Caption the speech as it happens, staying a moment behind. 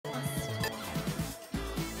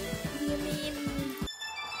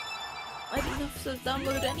have to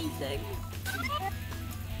download anything.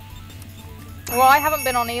 Well, I haven't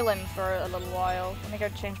been on Elim for a little while. Let me go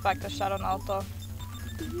change back to Shadow Naruto.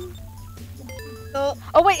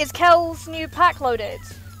 Oh wait, is Kel's new pack loaded?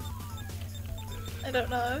 I don't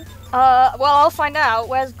know. Well, I'll find out.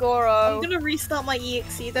 Where's Goro? I'm gonna restart my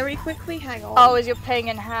EXE very quickly, hang on. Oh, is your ping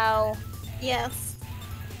in hell? Yes.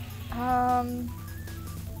 I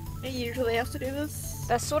usually have to do this.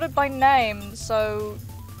 They're sorted by name, so...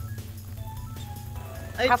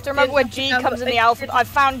 I have to remember where G comes in the alphabet. I've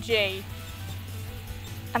found G.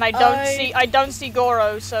 And I don't see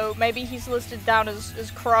Goro, so maybe he's listed down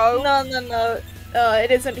as Crow. No.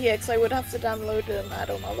 It isn't here, because I would have to download an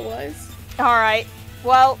add-on otherwise. Alright.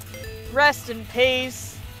 Well, rest in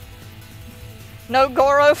peace. No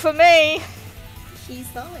Goro for me. He's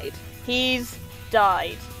died. He's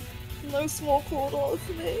died. No small corridor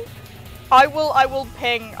for me. I will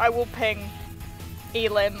ping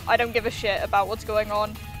Elim. I don't give a shit about what's going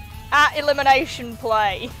on. At Elimination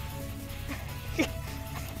Play.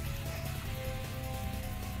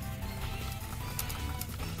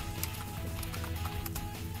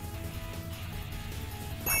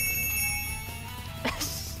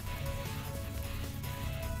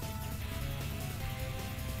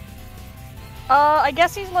 I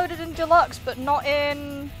guess he's loaded in Deluxe, but not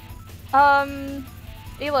in, Elim.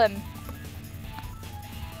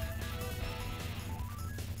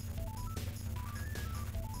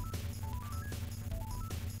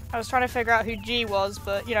 I was trying to figure out who G was,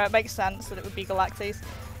 but, you know, it makes sense that it would be Galactes.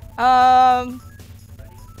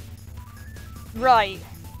 Right.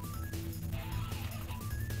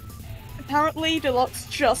 Apparently, Deluxe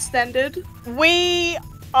just ended. We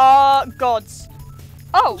are gods.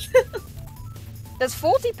 Oh! There's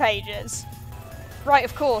 40 pages. Right,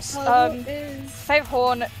 of course. Fave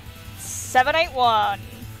Horn 781.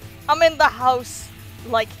 I'm in the house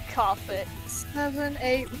like carpet.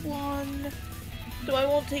 781. Do I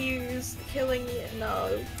want to use killing you?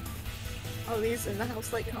 No. I'll use in the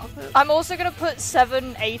house like carpet. I'm also gonna put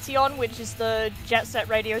 780 on, which is the Jet Set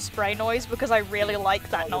Radio spray noise, because I really like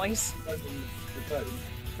that noise.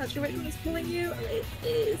 Actually, which one is killing you? It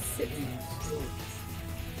is 6.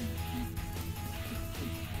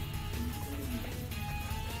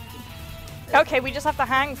 Okay, we just have to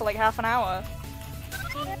hang for like half an hour.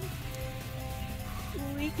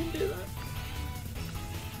 We can do that.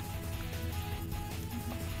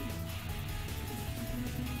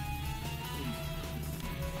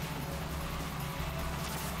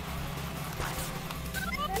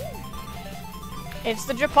 It's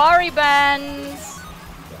the Japari bands!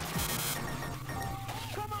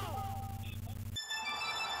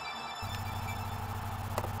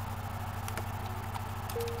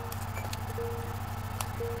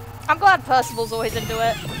 I'm glad Percival's always into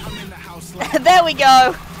it. There we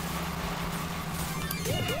go!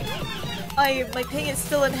 My ping is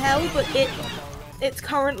still in hell, but it's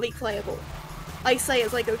currently playable. I say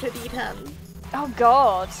as I go to D10. Oh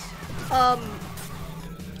god.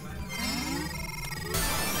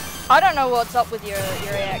 I don't know what's up with your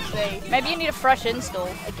EXE. Maybe you need a fresh install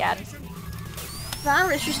again. That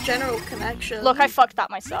is just general connection. Look, I fucked that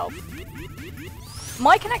myself.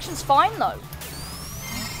 My connection's fine though.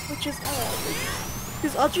 Which is odd.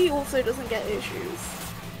 Because RG also doesn't get issues.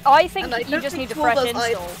 I think you just need a fresh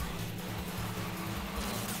install.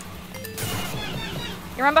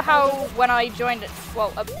 You remember how when I joined,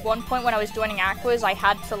 well, at one point when I was joining Aquas, I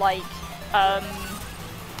had to like, I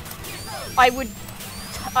would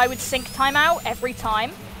sync timeout every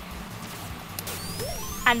time,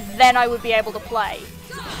 and then I would be able to play.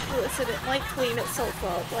 Listen, it might clean itself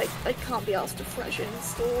up, like, I can't be asked to fresh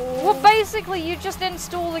install. Well, basically, you just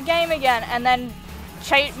install the game again, and then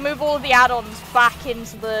move all of the add-ons back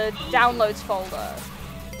into the downloads folder.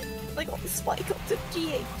 I got the spike up to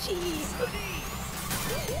GHG.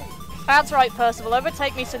 That's right, Percival,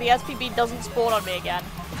 overtake me so the SPB doesn't spawn on me again.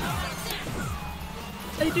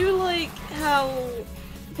 I do like how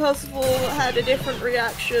Percival had a different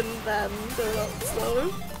reaction than Deluxe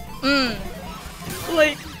though.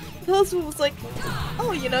 Like, Percival was like,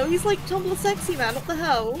 oh, you know, he's like Tumblr sexy man, what the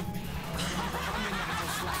hell?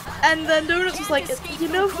 And then Donuts was like, you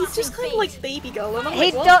know, he's just kind of like babygirl, and I'm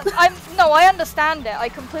like, what? No, I understand it. I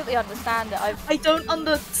completely understand it. I don't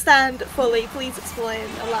understand fully. Please explain,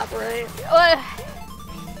 elaborate.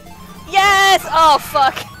 Yes! Oh,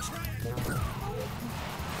 fuck.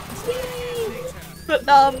 Yay! But,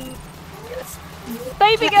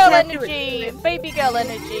 babygirl energy is,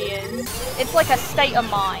 it's like a state of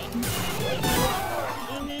mind.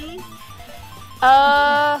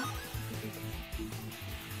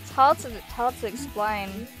 It's hard to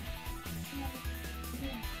explain.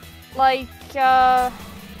 like, how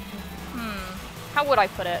would I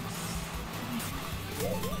put it?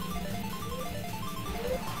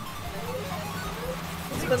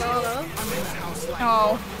 It's banana.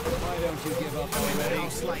 Oh. Why don't you give up already?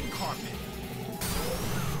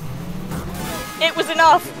 It was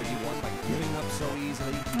enough! What you want by giving up so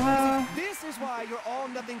easily? This is why you're all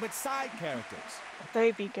nothing but side characters.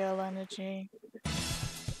 Baby girl energy.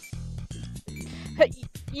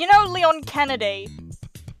 You know Leon Kennedy?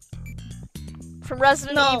 From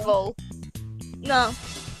Resident Evil? No.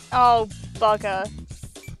 Oh, bugger.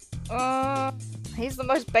 He's the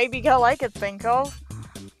most baby girl I could think of.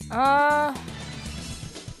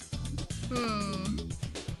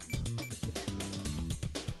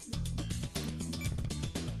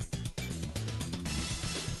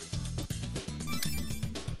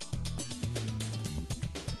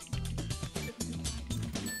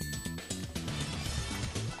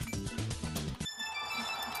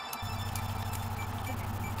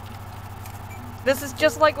 This is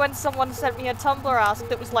just like when someone sent me a Tumblr ask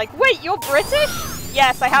that was like, wait, you're British?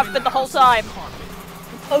 Yes, I have been the whole time.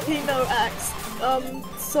 Okay, no, Axe.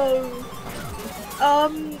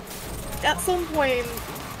 At some point,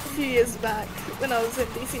 a few years back, when I was in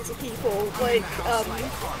DCs with people, like,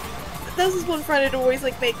 there was this one friend who'd always,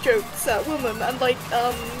 like, make jokes at women, and, like,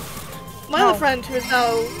 my other friend, who is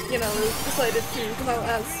now, you know, decided to come out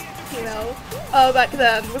as female, back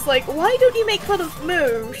then, was like, why don't you make fun of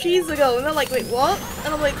Moo? She's a girl. And they're like, wait, what?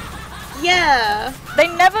 And I'm like, yeah. They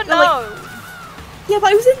never know. Like, yeah,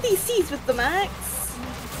 but I was in DCs with the Max.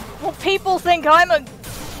 Well, people think I'm a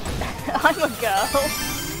girl.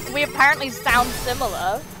 We apparently sound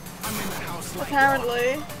similar.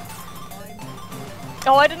 Apparently.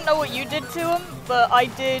 Oh, I didn't know what you did to him, but I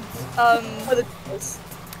did,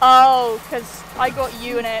 Oh, because I got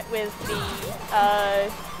you in it with the,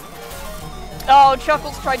 Oh,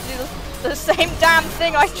 Chuckles tried to do the same damn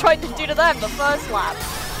thing I tried to do to them the first lap.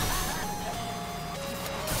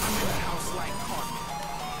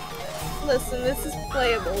 Listen, this is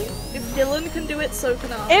playable. If Dylan can do it, so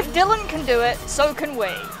can I. If Dylan can do it, so can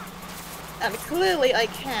we. And clearly I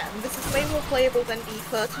can. This is way more playable than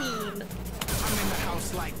D13. I'm in the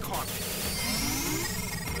house like carpet.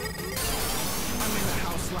 I'm in the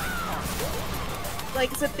house like carpet.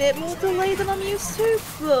 Like, it's a bit more delay than I'm used to,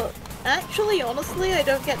 but actually, honestly, I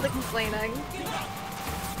don't get the complaining.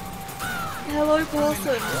 Hello,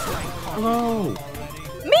 person. Hello.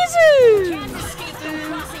 Mizu!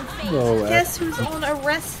 Hello, Guess who's on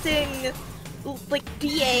arresting, like,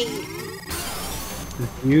 D8? Did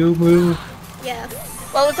you move? Yes.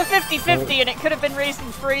 Well, it's a 50-50 and it could have been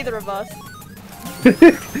racing for either of us.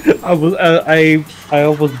 I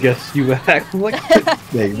almost guessed you act like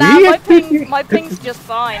maybe. Nah, my ping's just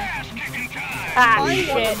fine. Ah, I'm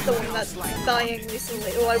shit. the one that's dying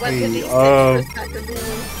recently. Oh, I went to D6 for a second.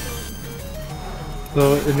 So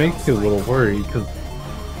it makes you a little worried because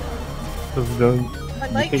I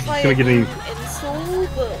might try gonna get any. install,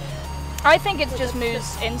 but I think it's just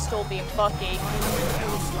Moo's install being fucky.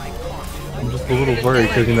 I'm just a little worried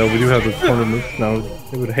because you know we do have the tournaments now.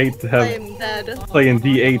 I would hate to have playing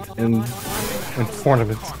D8 in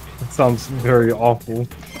tournaments. It sounds very awful.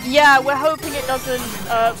 Yeah, we're hoping it doesn't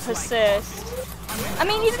persist. I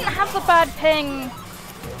mean, you didn't have the bad ping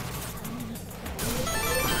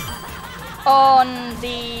on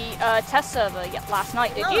the test server yet last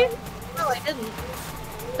night, did you? No, I didn't.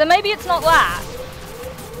 Then maybe it's not that.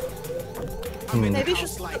 Maybe it's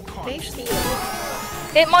just Elin.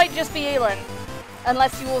 It might just be Elin.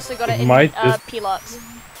 Unless you also got it in Pelux.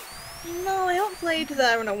 No, I haven't played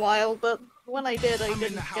there in a while, but when I did, I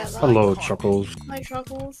didn't get that. Hello, Chuckles. Hi,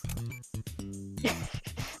 Chuckles.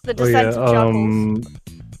 The descent of Chuckles.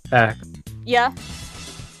 Ack. Yeah?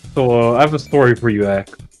 So, I have a story for you, Ack.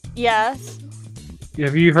 Yes?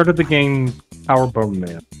 Have you heard of the game Power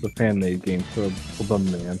Bumman? The fan-made game for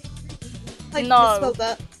Bumman. I No. misspelled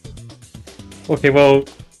that. Okay, well,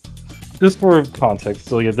 just for context,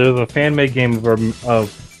 so yeah, there's a fan-made game of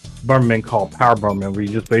Bumman called Power Bumman, where you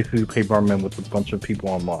just basically play Bumman with a bunch of people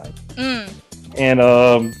online. And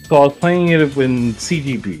so I was playing it in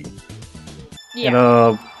CGB. Yeah. And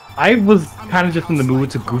I was kind of just in the mood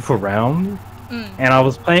to goof around. And I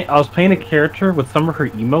was playing a character with some of her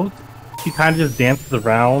emotes. She kind of just dances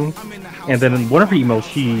around, and then in one of her emotes,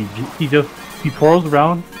 she twirls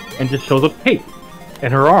around and just shows up cake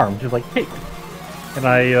in her arm, just like cake. And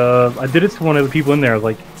I did it to one of the people in there. I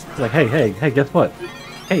was like, hey, guess what?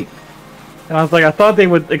 Cake. And I was like, I thought they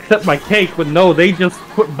would accept my cake, but no, they just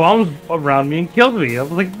put bombs around me and killed me. I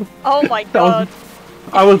was like, oh my god.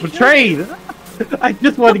 I was betrayed. I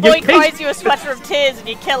just wanted to get cake. The boy cries you a sweater of tears and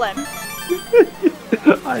you kill him.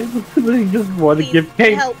 I literally just want to give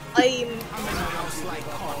Kate. Help! I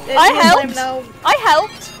helped. I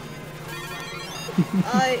helped.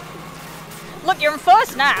 Look, you're in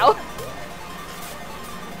first now.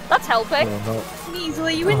 That's helping. Measle,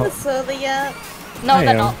 are you in the server yet? No,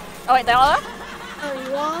 they're not. Oh wait, they are? Oh,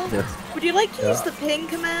 you are? Yes. Would you like to use the ping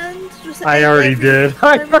command? Just I already did.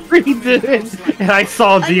 I already did. And I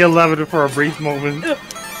saw D11 for a brief moment.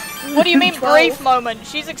 What do you mean brief moment?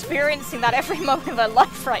 She's experiencing that every moment of her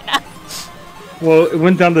life right now. Well, it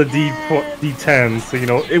went down to D10, so you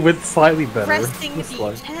know, it went slightly better. Resting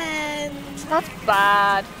D10. That's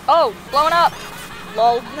bad. Oh, blowing up.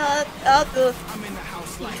 Lol. Not the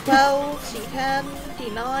D12, D10,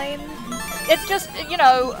 D9. It's just, you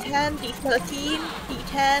know... D10, D13,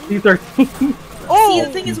 D10. D13. Oh! See,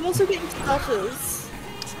 the thing is, I'm also getting stutters.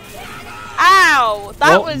 Ow!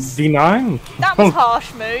 That was... D9? That was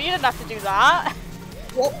harsh, Moo. You didn't have to do that.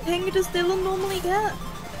 What ping does Dylan normally get?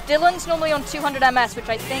 Dylan's normally on 200 MS, which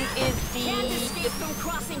I think is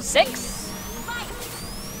D6?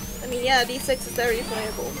 I mean, yeah, D6 is very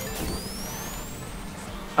playable.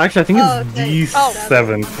 Actually, I think it's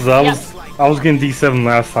D7, because I was getting D7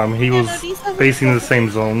 last time. He was facing the same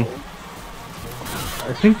zone.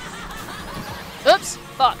 I think... Oops!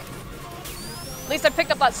 Fuck. At least I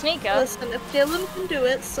picked up that sneaker. Listen, if Dylan can do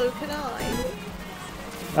it, so can I.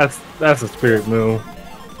 That's a spirit move.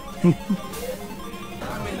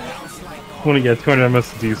 When you get 200 MS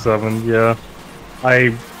to D7, yeah.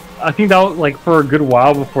 I think that was like for a good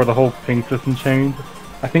while before the whole ping system changed.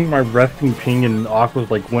 I think my resting ping in Aqua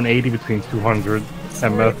was like 180 between 200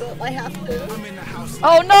 Sorry, MS. but I have to.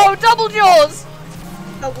 Oh no! Double jaws!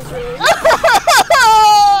 Double jaws.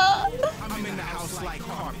 I'm in the house like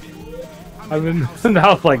carpet. I'm in the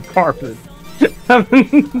house like carpet.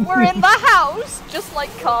 We're in the house, just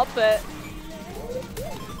like carpet.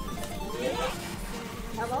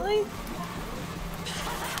 Am I?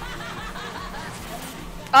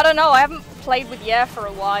 I don't know, I haven't played with Yer for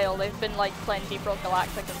a while. They've been like playing Deep Rock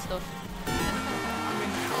Galactic and stuff.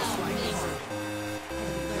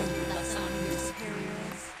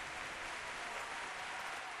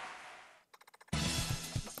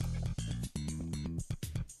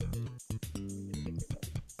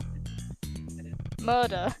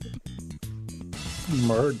 Murder.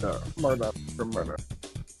 Murder.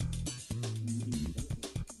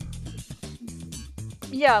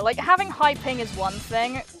 Yeah, like having high ping is one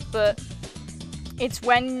thing, but it's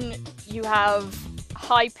when you have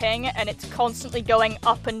high ping and it's constantly going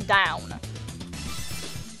up and down.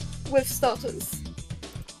 With stutters.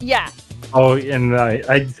 Yeah. Oh, and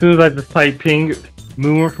as soon as I just type ping,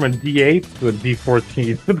 move from a D8 to a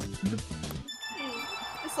D14.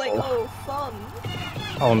 It's like, oh, fun.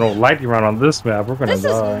 Oh no, lightning round on this map, we're gonna die. This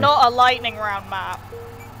is not a lightning round map.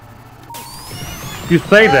 You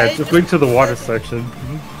say that, just wait to the water section.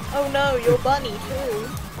 Oh no, you're bunny too.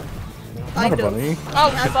 Not a bunny.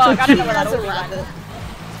 Oh fuck, I don't know where that has a order rabbit. went.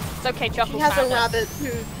 It's okay, Chuckles He has a found it. rabbit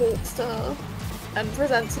who talks to her and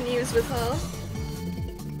presents news with her.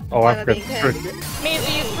 Oh, I forgot. Means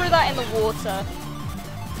you threw that in the water.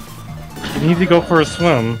 You need to go for a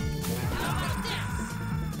swim.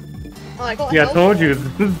 Oh, I got Yeah, I help. told you.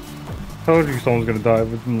 Told you someone's gonna die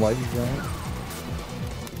with some lightning round.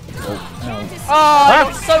 Oh, I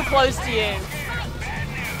was so close to you.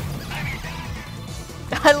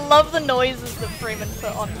 I love the noises that Freeman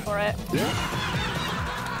put on for it.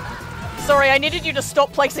 Sorry, I needed you to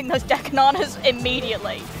stop placing those decananas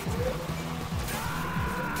immediately.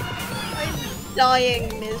 I'm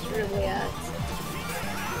dying miserably at.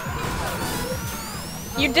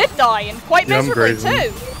 You did die, and quite miserably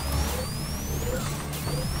too.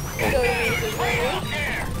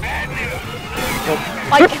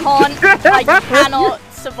 I cannot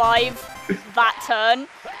survive that turn.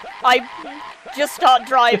 I just start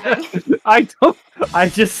driving. I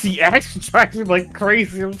just see action tracking like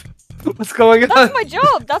crazy. What's going on? That's my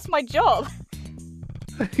job. That's my job.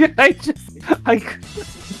 I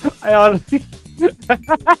honestly.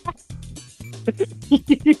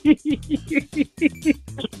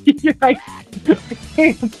 I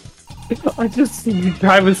can't. I just see you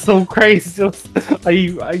driving so crazy. I'm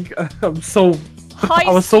so.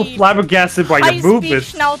 I was so flabbergasted by your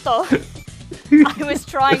movements. I was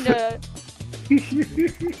trying to.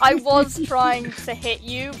 I was trying to hit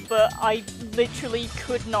you, but I literally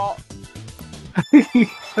could not.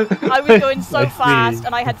 I was going so fast,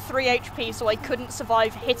 and I had 3 HP, so I couldn't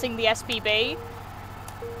survive hitting the SPB.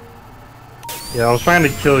 Yeah, I was trying to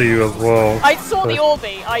kill you as well. I saw the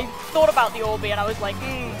Orby. I thought about the Orby, and I was like,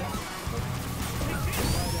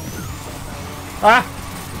 Ah!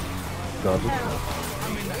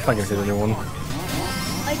 It's not gonna hit anyone.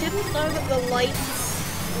 I didn't know that the lights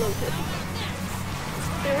floated.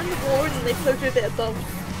 They were in the floor and they floated a bit above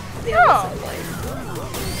the other light.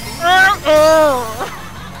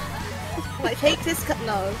 Can I take this cut?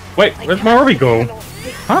 No. Wait, where's my Orby go?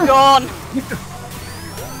 Huh? Gone.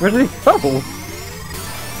 Where did he go?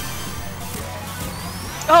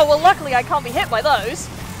 Oh, well, luckily I can't be hit by those.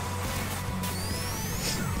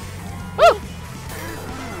 Woo!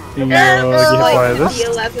 You get hit by this?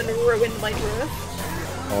 The 11 ruined my drift.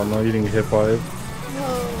 Oh no, you didn't get hit by it. No.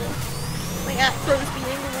 My acro's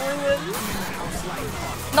being ruined.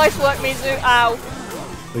 Nice work, Mizu. Ow.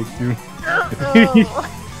 Thank you.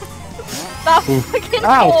 That Oof. fucking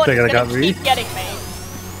Ow, horn think I is got gonna me. keep getting me.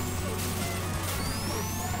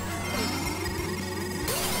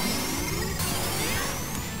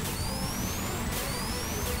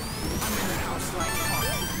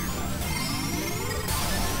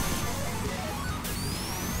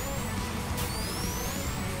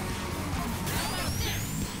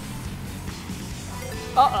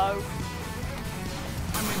 Uh-oh.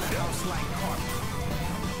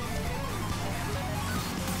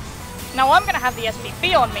 Now I'm gonna have the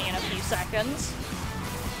SBB on me in a few seconds.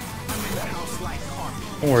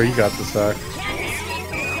 Don't worry, you got this, Zach.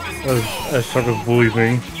 That sucker's bullies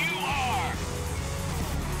me.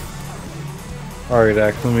 Alright,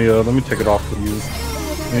 Axe, let me take it off with you.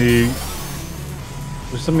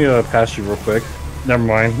 Just let me pass you real quick. Never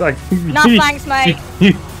mind. Like, Nah, thanks, mate.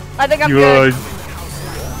 I think I'm good.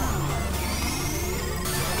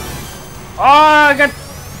 Oh, I got.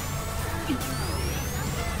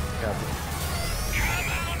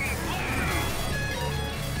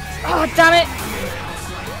 Oh, damn it!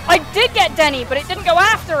 I did get Denny, but it didn't go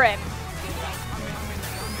after him.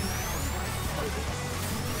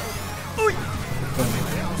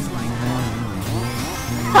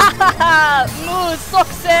 Ha ha ha! Moose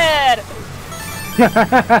succeed!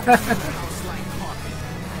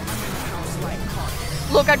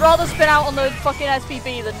 Look, I'd rather spin out on the fucking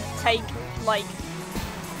SPB than take, like...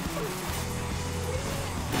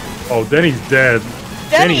 Oh, Denny's dead.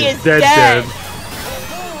 Denny is dead.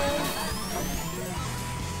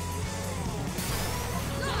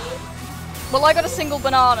 Well, I got a single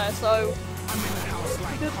banana, so...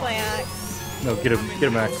 Goodbye, Axe. No, get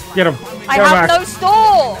him, Max. Get him. I have no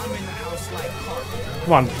store!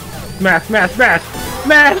 Come on. Smash.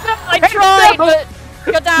 I tried, but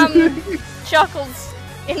goddamn Chuckles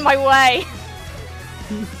in my way.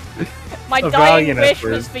 My dying wish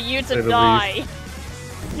was for you to die.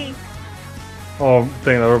 Oh,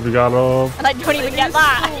 dang, I already got off. And I don't even get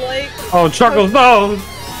that. Oh, Chuckles, no!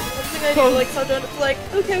 I do like sometimes it's like,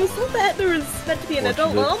 okay, well, so that there is meant to be an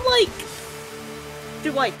adult, and I'm like,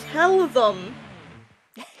 do I tell them?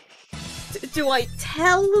 Do I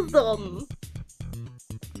tell them?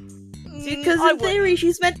 Because in theory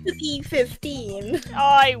she's meant to be 15.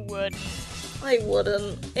 I would. I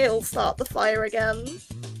wouldn't. It'll start the fire again.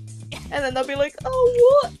 And then they'll be like,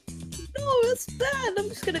 oh, what? No, that's bad. I'm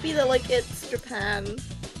just gonna be there like, it's Japan.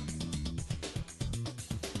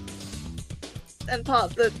 And part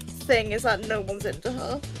of the thing is that no one's into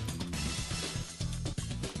her.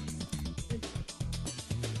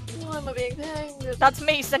 Why am I being paid? That's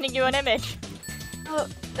me sending you an image.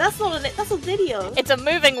 That's not that's a video. It's a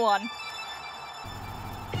moving one.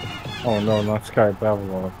 Oh no, not Sky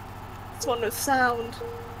Babylon. It's one with sound.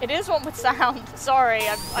 It is one with sound. Sorry,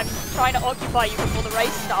 I'm trying to occupy you before the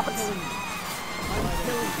race starts.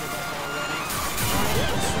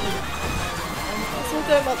 This will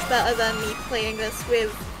go much better than me playing this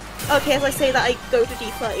with... Okay, as I say that I go to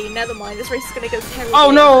D30, never mind, this race is gonna go terribly.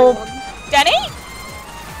 Oh no! Denny?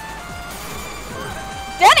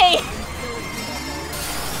 Denny!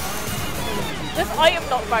 This item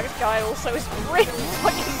knockback guy also is really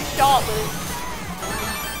fucking sharp.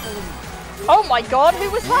 Oh my god, who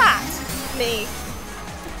was that? Me.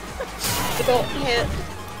 I got hit.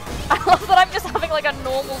 I love that I'm just having like a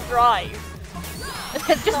normal drive.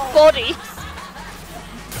 It's just bodies.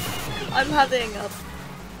 I'm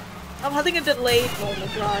having a delayed normal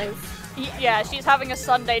drive. Yeah, she's having a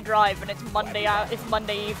Sunday drive and it's Monday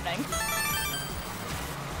evening.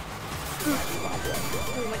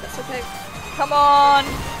 Oh my god, that's okay. Come on!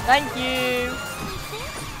 Thank you!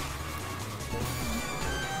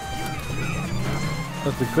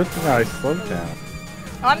 That's a good thing I slowed down.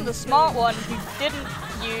 I'm the smart one who didn't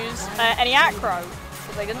use any acro,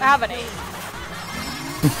 because they didn't have any.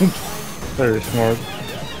 Very smart.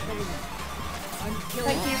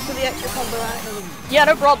 Thank you for the extra combo act. Yeah,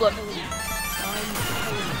 no problem.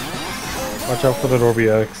 Watch out for the Orby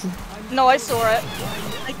X. No, I saw it.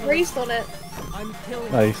 I grazed on it.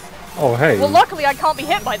 Nice. Oh, hey. Well, luckily I can't be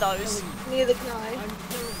hit by those. Neither can I.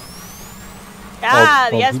 Ah,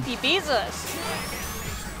 Oh, the SPB's us.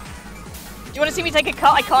 Do you want to see me take a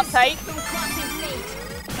cut I can't take?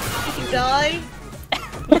 If you die,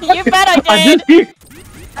 You bet I did!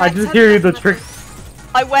 I just hear the trick.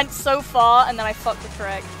 I went so far and then I fucked the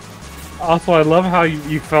trick. Also, I love how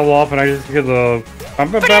you fell off and I just hear the...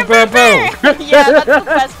 Yeah, that's the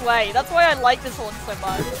best way. That's why I like this one so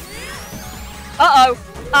much. Uh-oh.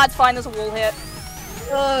 Ah, it's fine, there's a wall here.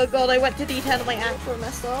 oh god, I went to D10 and my acro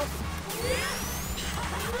messed up.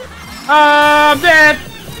 I'm dead!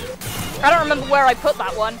 I don't remember where I put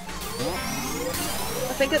that one.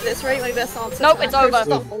 I think at this rate, my best answer. Nope, it's over.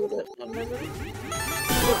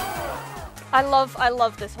 I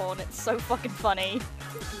love this horn. It's so fucking funny.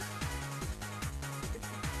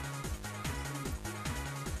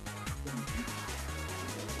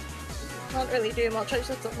 Can't really do much. I just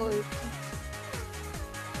have to hope.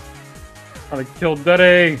 I killed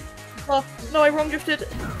Daddy! Oh no, I wrong drifted.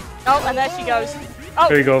 Oh, and there she goes. Oh,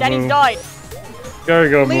 There you go, Danny's Moo. died. There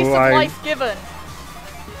you go, Lease Moo. of I life given.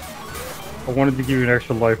 wanted to give you an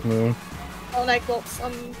extra life, Moo. Oh,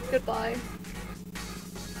 Nightbox. Goodbye.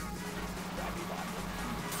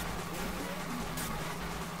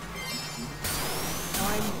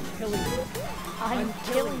 I'm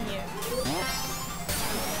killing you.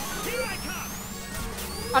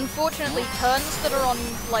 Unfortunately, turns that are on,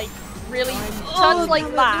 like, really... turns like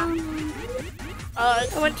that. I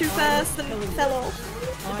went too fast and fell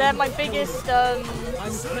off. They're my biggest,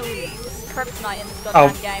 kryptonite in this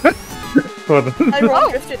goddamn game. I wrong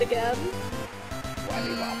drifted again.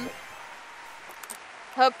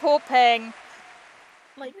 Her poor ping.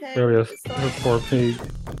 My ping. There he is. is The dying. poor pig.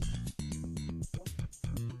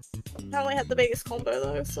 Apparently had the biggest combo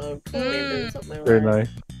though, so clearly I'm doing something Very right. nice.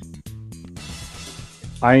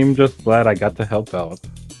 I'm just glad I got to help out.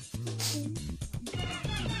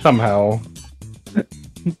 Somehow.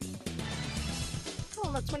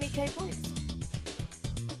 Oh, that's 20k points.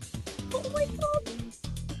 Oh my god!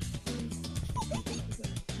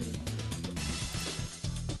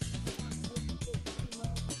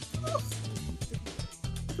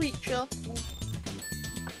 Creature.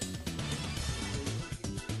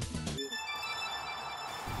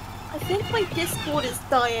 I think my Discord is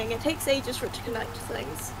dying. It takes ages for it to connect to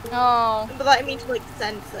things. Oh, But that I mean to like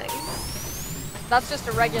send things. that's just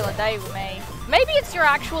a regular day with me. Maybe it's your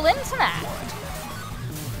actual internet.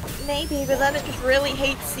 Maybe, but then it just really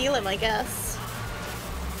hates Sealim, I guess.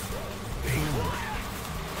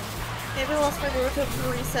 Maybe I lost my router to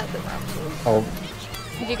reset the router. Oh,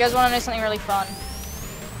 Do you guys want to know something really fun?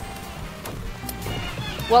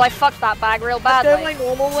 Well, I fucked that bag real Go badly. my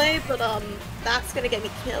normal way, but that's gonna get me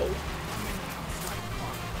killed.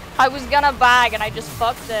 I was gonna bag and I just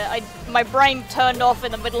fucked it. My brain turned off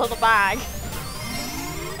in the middle of the bag.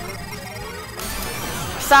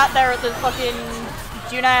 Sat there at the fucking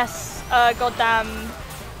Junes goddamn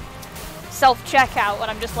self-checkout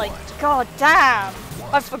and I'm just like, god damn,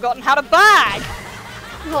 I've forgotten how to bag!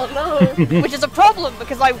 Oh no! Which is a problem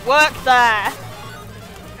because I work there.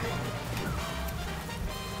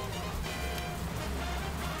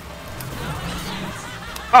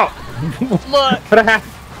 oh! Look, What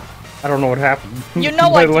happened? I don't know what happened. you know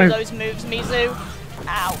My I do life- those moves, Mizu.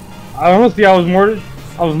 Ow. Honestly, I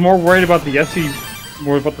was more worried about the SE,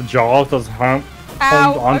 more about the jaws that's honed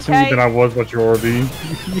Ow, onto me okay. than I was about your Orby.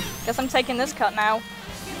 Guess I'm taking this cut now.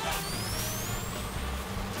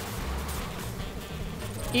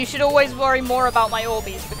 You should always worry more about my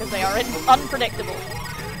Orbeez because they are unpredictable.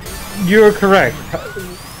 You're correct.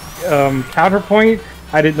 Counterpoint,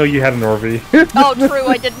 I didn't know you had an Orby. Oh, true,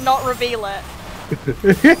 I did not reveal it.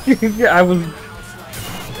 Yeah, I was...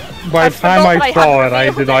 By the time forgot that I saw it, hadn't I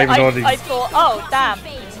revealed did not even know I it. thought, oh, damn.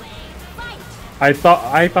 I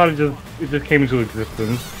thought it just came into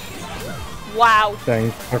existence. Wow.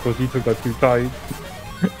 Thanks, Marcos, you took that too tight.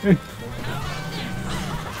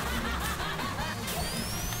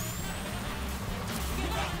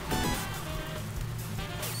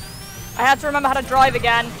 I had to remember how to drive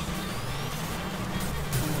again.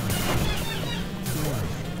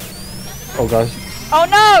 Oh gosh. Oh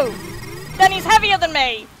no! Denny's heavier than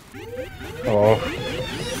me! Oh.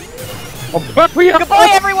 Oh, but we Goodbye,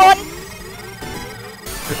 everyone!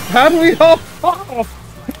 How do we all fall?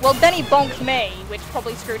 Well, Denny bonked me, which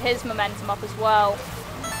probably screwed his momentum up as well.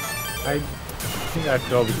 I think I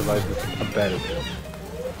fell because I just abetted it.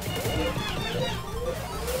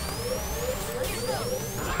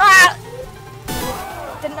 Ah!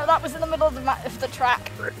 Didn't know that was in the middle of the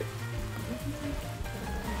track.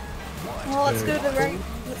 Oh, let's go to the right.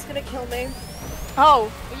 It's gonna kill me.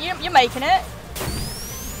 Oh, you're making it.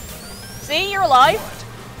 See, you're alive.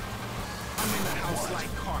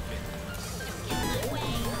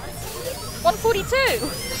 142.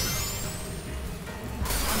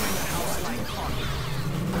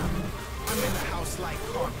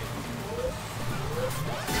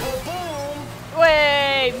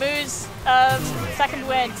 Way, Moo's second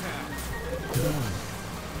win.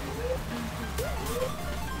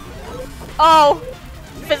 Oh,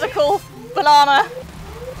 physical banana.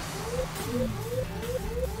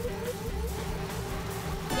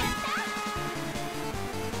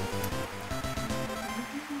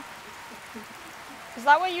 Is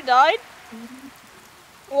that where you died?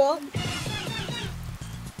 What?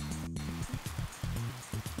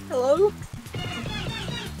 Hello?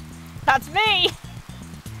 That's me!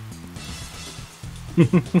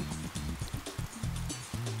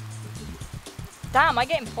 Damn, I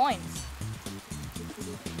getting points.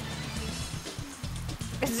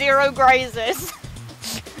 0 grazes.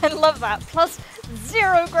 I love that. Plus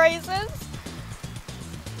 0 grazes.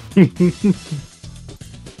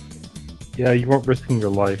 Yeah, you weren't risking your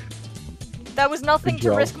life. There was nothing Good to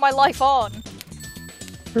job. risk my life on.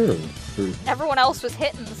 True. Everyone else was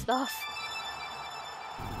hitting stuff.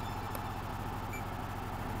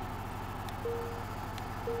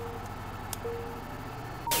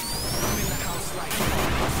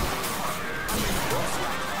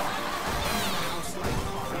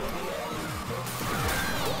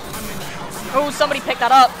 Oh, somebody picked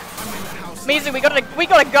that up. Mizu, we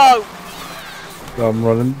gotta go. I'm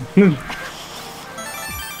running.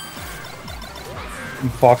 I'm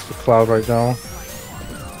Fox the Cloud right now.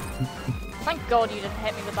 Thank God you didn't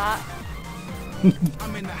hit me with that.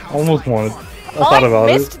 Almost wanted. I thought about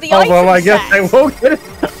missed it. the Oh well, item I guess set. I won't get it.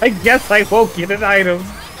 I guess I won't get an item.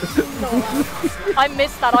 I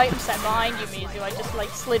missed that item set behind you, Mizu. I just like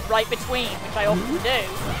slid right between, which I often do.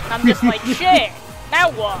 I'm just like, shit. Now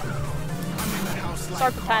what?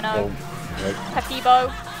 Sorry, Pepeno.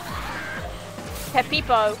 Pepibo.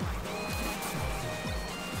 Pepipo.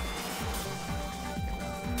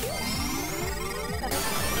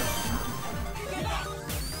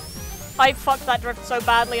 I fucked that drift so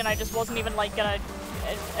badly and I just wasn't even like gonna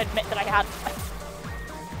admit that I had.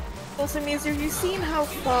 Also, Mizu, have you seen how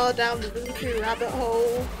far down the Vuku rabbit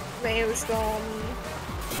hole Mayo's gone?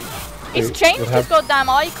 It's Wait, changed what his happened? goddamn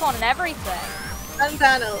icon and everything. And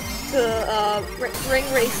Banner to ring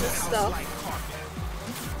races stuff.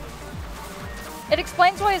 It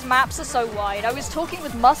explains why his maps are so wide. I was talking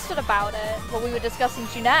with Mustard about it while we were discussing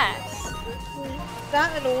Juness.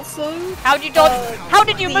 That and also... How'd you dodge? How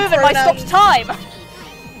did you the move if I stopped time?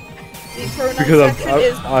 The pronoun Because section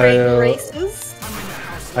is ring races.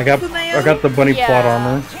 I got the bunny plot Yeah.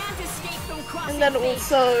 armor. And then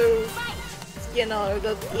also, you know,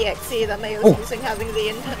 the EXE that Mayo's using having the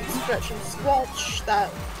intense stretch and squelch that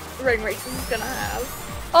ring races is gonna have.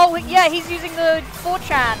 Oh yeah, he's using the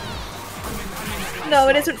 4chan. No,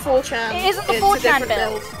 it isn't 4chan. It isn't the It's 4chan a different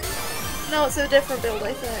build. No, it's a different build,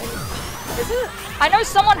 I think. Is it? I know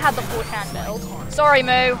someone had the 4chan build. Sorry,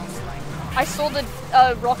 Moo. I saw the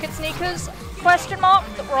rocket sneakers question mark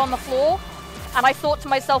that were on the floor, and I thought to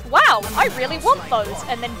myself, wow, I really want those,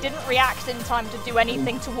 and then didn't react in time to do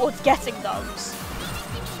anything towards getting those.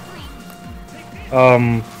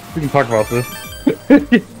 We can talk about this.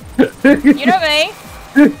 You know me.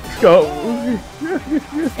 Go.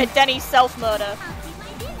 It's Denny's self-murder.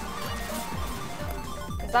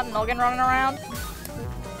 Is that Noggin running around?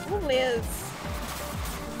 Probably is.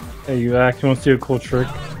 Hey, you actually want to see a cool trick?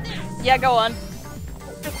 Yeah, go on.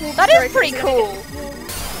 That is pretty cool.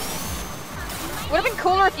 Would have been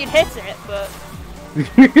cooler if you'd hit it, but...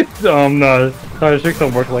 No. Sorry, tricks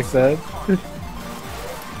don't work like that.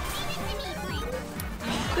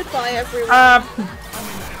 Goodbye, everyone.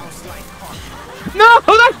 No!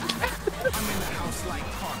 That's...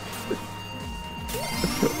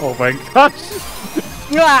 Oh my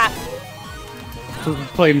gosh! Yeah. I was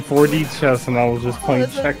playing 4D chess and I was just playing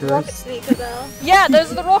There's a rocket checkers. sneaker there. Yeah,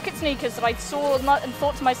 those are the rocket sneakers that I saw and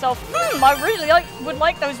thought to myself, I really would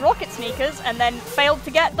like those rocket sneakers, and then failed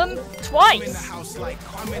to get them twice.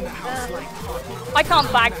 I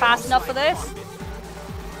can't bag fast enough for this.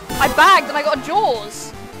 I bagged and I got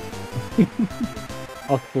Jaws.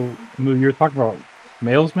 Also, you were talking about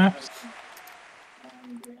Males maps?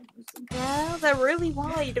 Yeah, they're really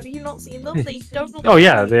wide. Have you not seen them? They don't look Oh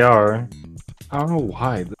yeah, fun. they are. I don't know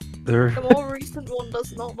why. They're The more recent one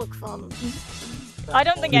does not look fun. I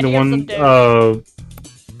don't think the any of them one. do.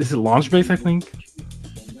 Is it launch base? I think.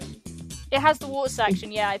 It has the water section,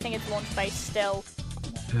 yeah, I think it's launch base still.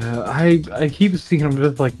 I keep seeing them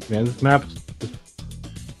just like, man, this map's.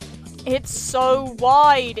 It's so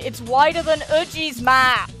wide. It's wider than Uji's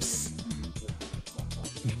maps.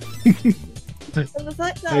 And the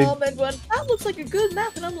fact that Ahmed went, that looks like a good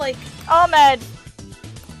map, and I'm like, Ahmed!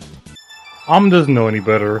 Doesn't know any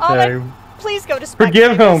better, okay? Ahmed, please go to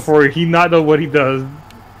spectators. Forgive him for he not know what he does.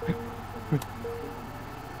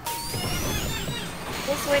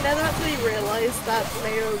 Also, I never actually realised that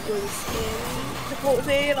Mayo was in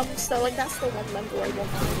difficulty, and I'm still like, that's the one member I want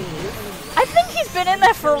to leave. I think he's been in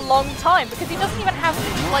there for a long time, because he doesn't even have,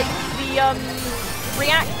 like, the,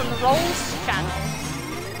 react from the Rolls channel.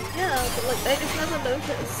 Yeah, but like, I just never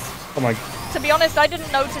noticed. Oh my... To be honest, I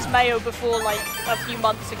didn't notice Mayo before, like, a few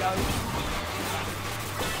months ago.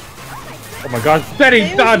 Oh my gosh,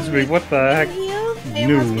 Betty dodged me! What the heck? Mayo has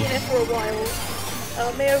been here for a while.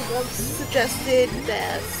 Mayo once suggested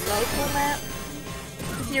their circle map.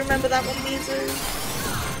 Do you remember that one, Mizu?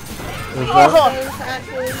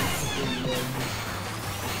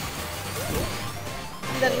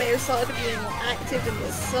 And then Mayo started being active in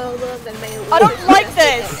the server, and then Mayo I don't like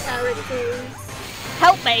this! Characters.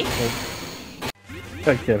 Help me!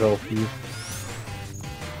 I can't help you.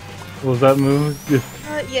 What was that move?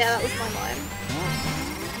 Yeah, that was my line.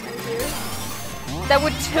 Thank you. There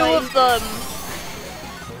were two of them.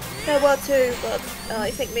 There were two, but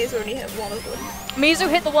I think Mizu only hit one of them. Mizu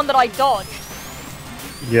hit the one that I dodged.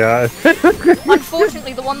 Yeah.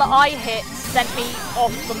 Unfortunately, the one that I hit sent me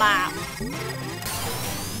off the map.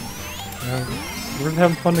 Yeah, we're just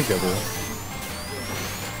having fun together.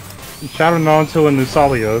 Shadow Naruto and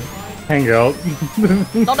Nusalia hang out.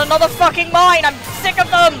 Not another fucking mine! I'm sick of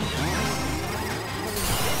them!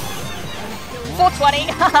 420,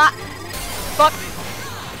 haha! Fuck!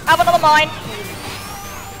 Have another mine!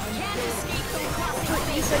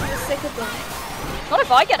 You said you were sick of them. Not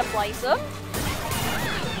if I get a placer.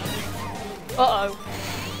 Uh-oh.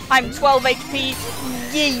 I'm 12 HP.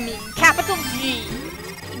 Gaming. Capital G.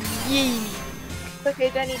 Gaming. Okay,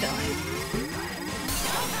 Denny died.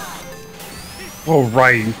 Oh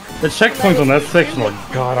right, the checkpoints on that section are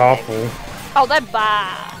god awful. Oh, they're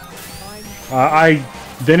bad.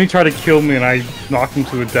 Then he tried to kill me and I knocked him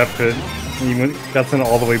to a death pit. And he got sent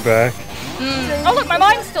all the way back. Oh look, my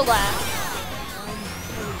mine's still there.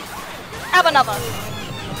 Have another.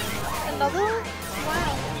 Another?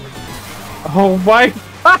 Wow. Oh my! Did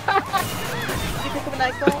you pick up a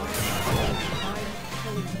nightball?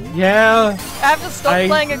 Yeah. I have to stop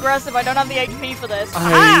playing aggressive. I don't have the HP for this.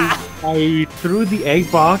 I threw the egg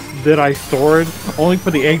box that I stored, only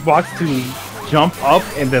for the egg box to jump up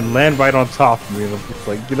and then land right on top of me. And I'm just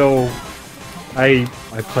like, you know, I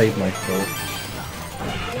played myself.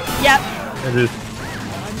 Yep. This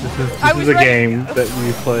is a game that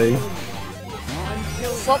we play.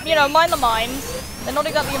 Well, you know, mind the mines. They're not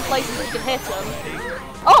exactly in places that you can hit them.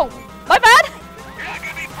 Oh, my bad.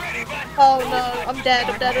 Oh no, I'm dead,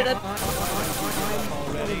 I'm dead.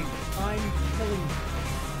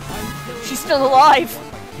 She's still alive.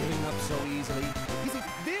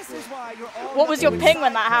 What was your ping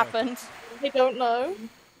when that happened? I don't know.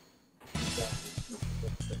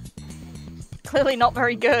 Clearly not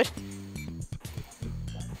very good.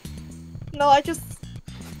 No, I was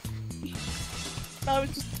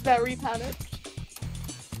just very panicked.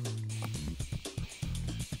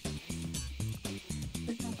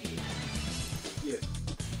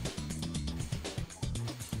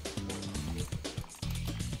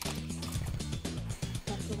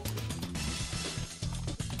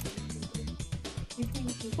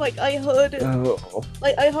 Like I heard it,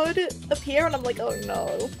 like I heard it appear, and I'm like, oh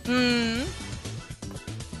no.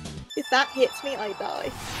 If that hits me, I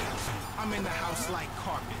die. I'm in the house like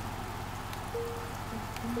carpet.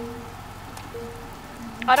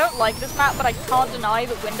 I don't like this map, but I can't deny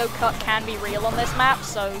that window cut can be real on this map,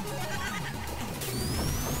 so...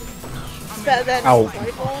 It's better than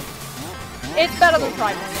Tribal. It's better than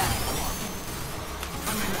Tribal, yeah.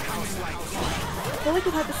 I feel like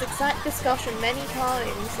we've had this exact discussion many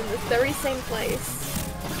times in this very same place.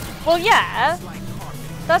 Well, yeah.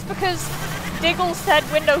 That's because Diggle said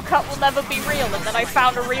window cut will never be real, and then I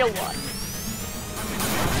found a real one.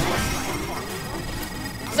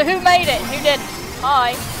 So who made it? Who didn't?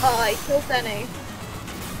 I killed Denny.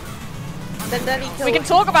 Then Denny killed... We can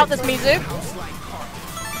talk about this, Mizu.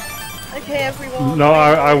 Okay, everyone. No,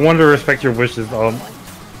 I want to respect your wishes. I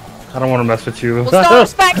don't want to mess with you. Well, start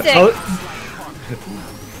respecting.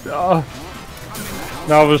 No,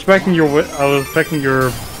 I was respecting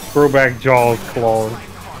your throwback jaws claws.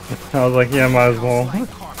 I was like, yeah, might as well.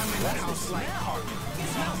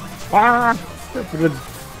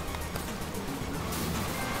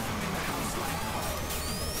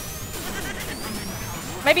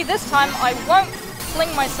 Maybe this time I won't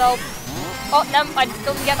fling myself. Oh no, I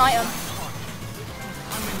didn't get an item.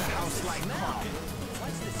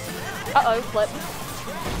 Uh-oh, flip.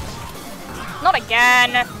 Not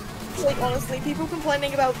again! Like, honestly, people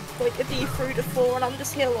complaining about, like, a D through to 4, and I'm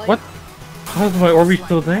just here like... What? How's my Orby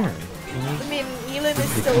still there? I mean, Elin is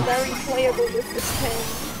still very playable with this ping,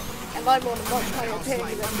 and I'm on a much higher ping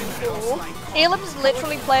than before. Elim's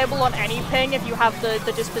literally playable on any ping if you have the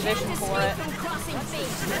disposition for it.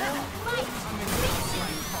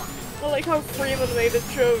 I like how Freeman made a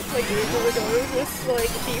joke, like, a year ago with, like,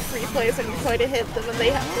 D3 players and you try to hit them and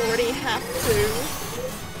they already have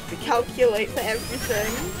to calculate for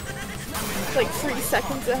everything. Like 3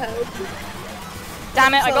 seconds ahead.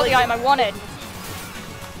 Damn it, So, I got like, the item I wanted.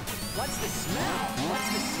 What's the smell? What's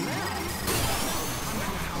the smell?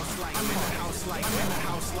 I'm in the house like, I'm in the house like, I'm in the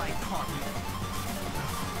house like carpet.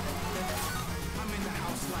 I'm in the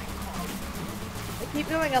house like carpet. I keep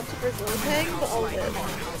going up to Brazil ping, but I'll live.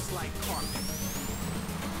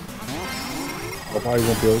 I probably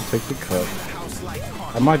won't be able to take the cut.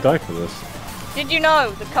 I might die for this. Did you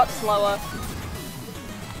know the cut's slower?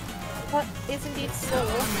 What is indeed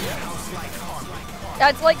slower? Yeah,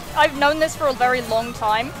 it's like, I've known this for a very long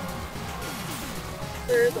time.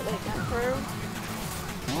 Through the late macro.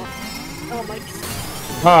 Oh my...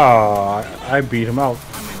 Ah, I beat him out.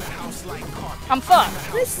 I'm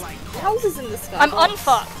fucked. There's houses in the sky. I'm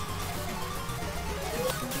unfucked.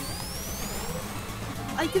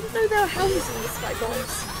 I didn't know there were houses in the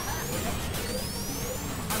skybox.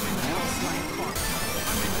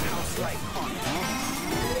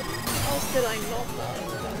 How did I not know?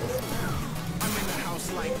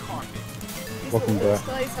 Welcome back.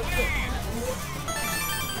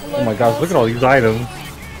 Hello, Oh my gosh, look at all these items.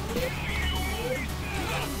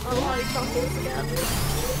 Oh, hi, Chuckles again.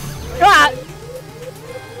 Ah!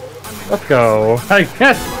 Let's go. I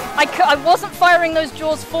guess. I wasn't firing those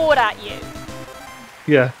jaws forward at you.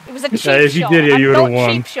 Yeah. It was a cheap Yeah, if you shot. did it, you I'm would've not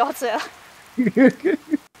won. cheap shotter.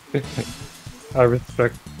 I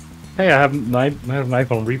respect. Hey, I have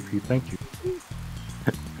knife on repeat. Thank you.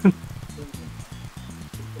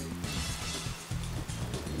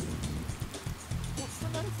 What's the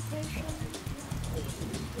notification?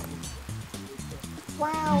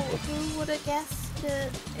 Wow, who would have guessed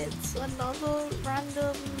it? It's another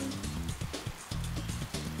random...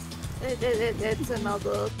 It's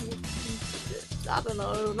another... I don't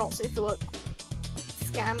know, not safe to work.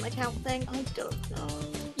 Scam account thing? I don't know.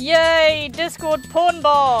 Yay, Discord porn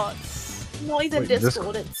bots! Not even Wait,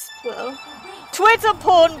 Discord, it's Twitter. Twitter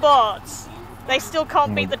porn bots! They still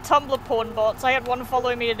can't beat the Tumblr porn bots. I had one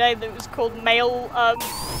following me today that was called Male,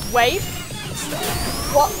 Wave.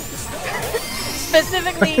 What?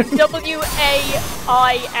 Specifically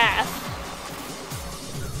WAIF.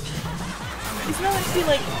 Isn't that meant to be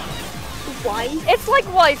like... wife? It's like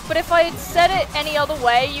wife, but if I had said it any other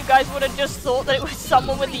way, you guys would have just thought that it was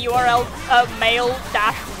someone with the URL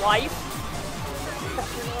male-wife.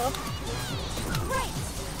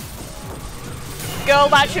 Girl,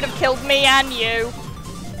 that should have killed me and you.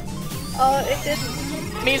 It didn't.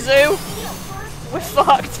 Mizu. We're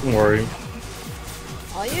fucked. Don't worry.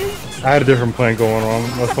 Are you? I had a different plan going on.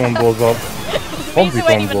 Unless someone blows up. Hopefully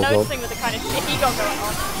Mizu ain't someone even blows up. noticing with the kind of shit he got going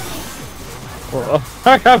on. Well,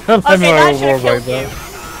 I got that Okay, that should have like killed you.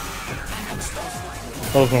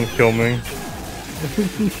 That was gonna kill me.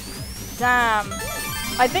 Damn.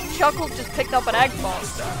 I think Chuckles just picked up an egg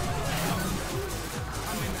box.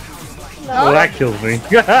 No. Well, that kills me.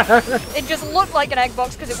 It just looked like an egg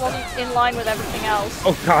box because it wasn't in line with everything else.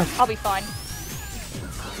 Oh gosh. I'll be fine.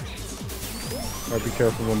 Alright, be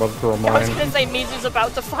careful, I'm about to throw a I was mine. gonna say Mizu's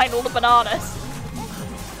about to find all the bananas.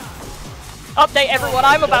 Update everyone,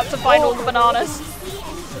 I'm about to find all the bananas.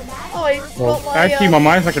 Oh, I Well, got my, actually, my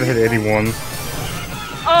mine's not gonna hit anyone.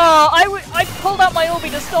 Oh, I pulled out my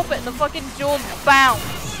Orby to stop it and the fucking jaws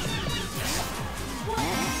bounced.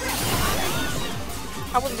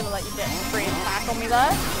 I wasn't gonna let you get free attack on me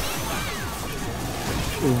there.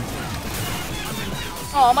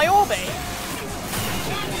 Oh, my Orby.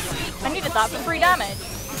 I needed that for free damage.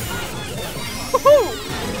 Woohoo!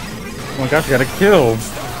 Oh my gosh, I got a kill.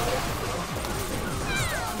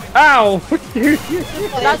 Ow! Did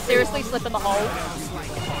that seriously slip in the hole?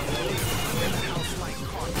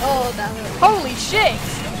 Oh, damn it. Holy shit!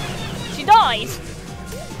 She died!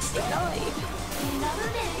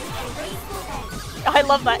 I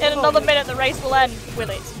love that. In another minute, the race will end. Will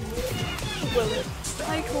it? Will it?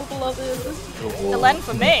 Hi, cool beloved. It'll end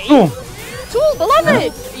for me. Oh. Tool,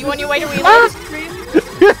 beloved! Are you on your way to reload?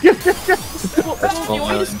 What, you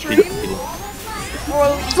want me to stream?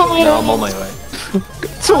 No, I'm on my way.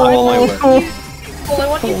 Well, I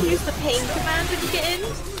want you to use the pain command when you get in.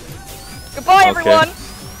 Goodbye, Okay. everyone!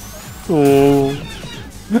 Oh.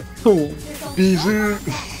 Oh.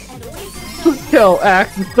 Tell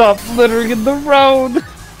Axe to stop littering in the road.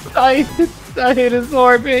 I hit his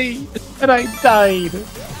RB and I died.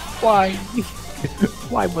 Why?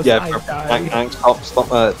 Why must I die? Axe,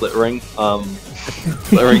 stop littering.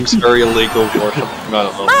 Littering's very illegal or something. I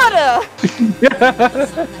don't know.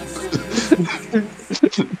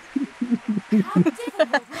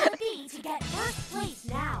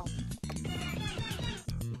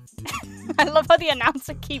 I love how the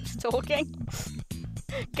announcer keeps talking.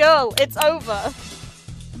 Girl, it's over.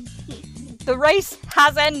 The race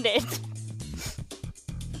has ended.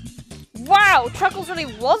 Wow, Chuckles really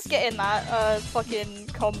was getting that fucking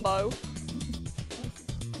combo.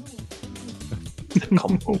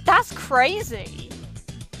 Combo. That's crazy.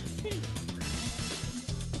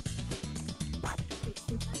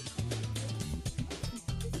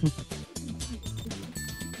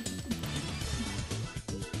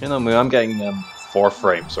 You know me, I'm getting 4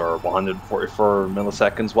 frames or 144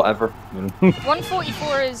 milliseconds, whatever.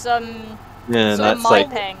 144 is yeah, sort that's of my like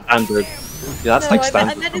ping. standard. Yeah, that's like I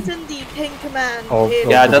standard. meant it's in the ping command.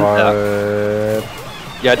 Yeah, I did that.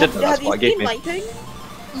 Yeah, I did that. That's Have what I you gave seen me. my ping?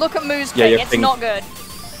 Look at Moo's Yeah, ping, your it's ping. not good.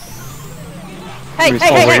 Hey, Moo's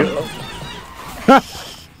hey!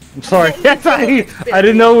 I'm sorry. Yes, I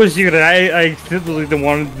didn't know it was you. That I simply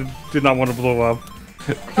did not want to blow up.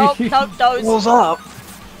 Oh, no, those. What's up?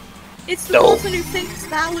 It's the No. person who thinks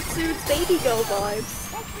Val exudes baby girl vibes.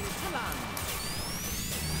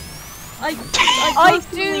 I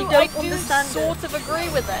personally don't understand sort of agree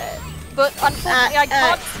with it, but unfortunately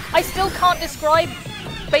I still can't describe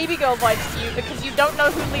baby girl vibes to you because you don't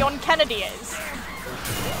know who Leon Kennedy is.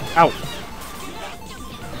 Ow.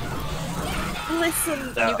 Listen,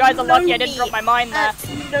 You guys are lucky I didn't drop my mind there.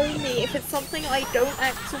 You know me, if it's something I don't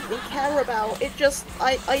absolutely care about, it just,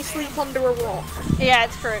 I sleep under a rock. Yeah,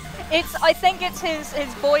 it's true. I think it's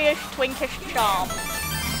his boyish, twinkish charm.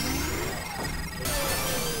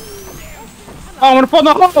 Oh, I'm gonna fall in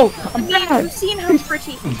the hole! I'm You've dead! seen how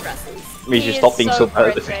pretty he dresses. Me He just is stop being so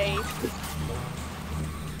bad. pretty.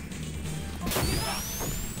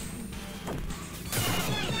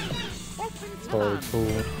 Sorry, cool.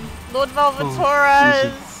 Lord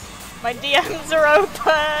Valvatorez, my DMs are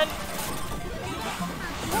open.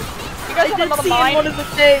 You guys I have did another see in mine? one of the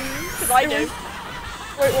things. Because I do.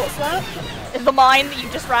 Wait, what's that? The mine that you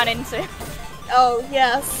just ran into. Oh,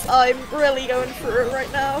 yes, I'm really going through it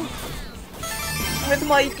right now. With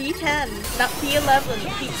my D10, not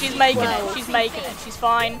D11, She's making D12, it, she's making it, she's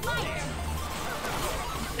fine.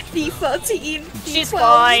 D13, She's D12.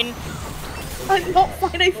 fine. I'm not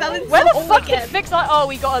fine, I fell into Where the the hole fuck did again. Fix like oh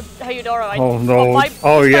we got a Hayudoro. Oh no. my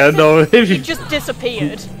Oh yeah, no. he just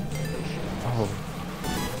disappeared.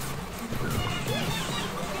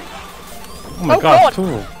 Oh my Oh, god, God.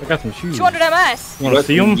 Tool. I got some shoes. 200 MS. You wanna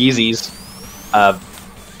see them? Yeezys.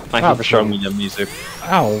 Thank you for showing me the music.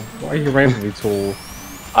 Ow, why are you randomly, Tool?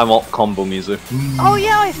 I'm all combo music. Oh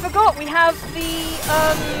yeah, I forgot we have the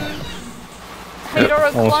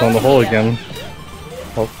Hayudoro Almost clone on the hole here. again.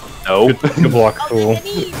 Oh, No. good block, Tool.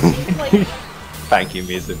 Thank you,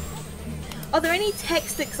 music. Are there any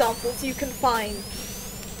text examples you can find?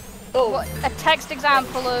 Oh, What, a text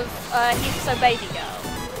example of he's so baby girl.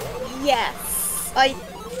 yes. I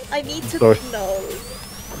need to Sorry. know.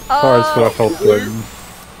 Sorry, so I felt good.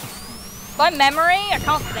 By memory, I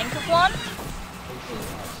can't think of one.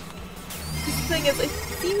 The thing is, it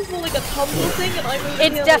seems more like a Tumblr thing, and I really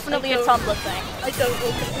It's feel definitely a like Tumblr thing. I don't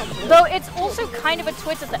look at Tumblr. Though it's also kind of a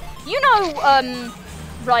Twitter thing. You know,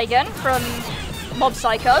 Reigen from Mob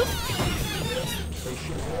Psycho?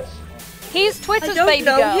 He's I Twitter's don't baby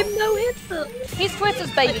know girl. him, but He's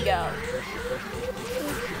Twitter's baby girl.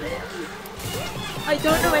 I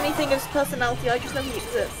don't know anything of his personality, I just know he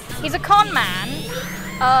exists. He's a con man,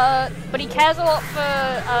 but he cares a lot for,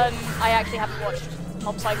 I actually haven't watched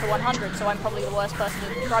Mob Psycho 100, so I'm probably the worst person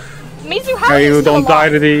to describe. Mizu, how are Hey, you you still don't die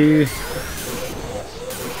alive? to these.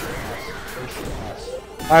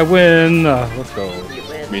 I win. Let's go. You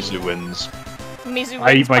win. Mizu wins. Mizu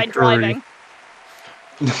I wins eat my by curry. driving.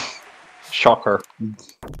 Shocker.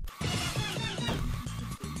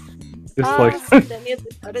 Just Ah. like Any of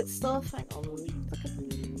the credit stuff? Hang on.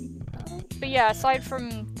 But yeah, aside from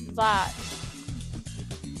that,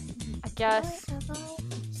 I guess.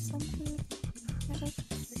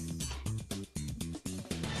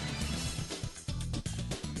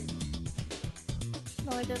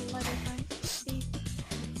 No, I didn't. I don't see.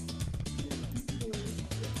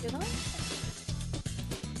 Did I?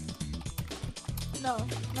 No,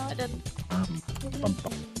 I didn't.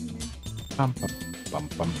 bum bum bum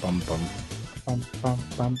bum bum bum bum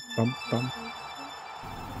bum bum bum.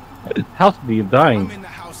 House be dying.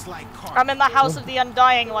 I'm in the house of the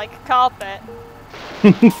undying like carpet.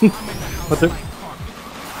 But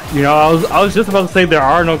you know, I was just about to say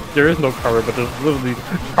there is no carpet, but there's literally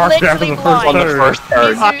carpet after the first On the turn. first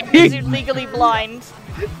turn. Mizu legally blind.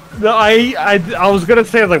 No, I was gonna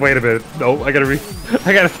say, like, wait a minute. No, I gotta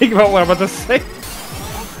think about what I'm about to say.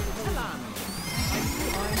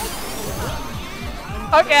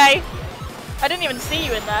 Okay. I didn't even see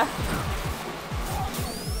you in there.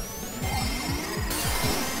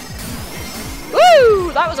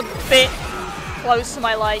 Woo! That was a bit close to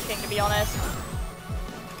my liking, to be honest.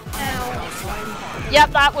 Ow.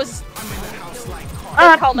 Yep, that was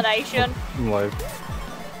the culmination. I'm like,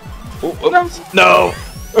 No!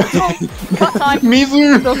 Cut time.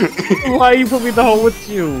 Mizu! why you put me in the hole with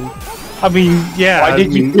you? I mean, yeah. Why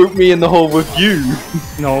did you put me in the hole with you?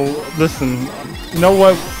 No, listen. You know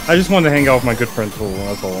what? I just wanted to hang out with my good friend Tool,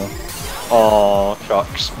 that's all. Aw,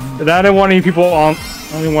 shucks. And I didn't want any people on.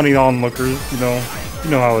 I didn't want any onlookers. You know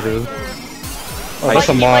how it is. Oh, Like that's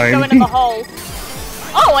a you like going in the mine. hole.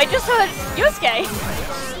 Oh, I just heard Yusuke.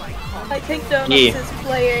 I think Donuts Yeah. is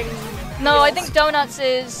playing. No, I think Donuts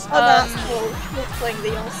is. Oh, that's cool. Not playing the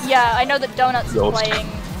Yost. Yeah, I know that Donuts is Yost. playing.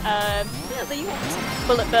 Yeah, the Yost.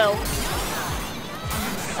 Bullet Bill.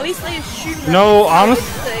 At least they assume that No, you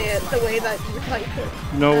honest- say it the way that you type it.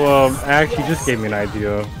 No, actually, just gave me an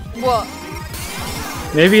idea. What?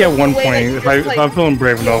 Maybe at one The way that point, you if just, I'm feeling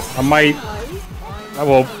brave enough, I might.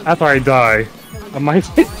 Well, after I die, I might.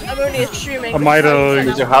 I'm only assuming. I might,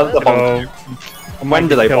 So how did the you know, I might When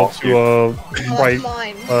did I tell bonk to you? right,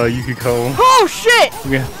 mine. Yukiko. Oh shit!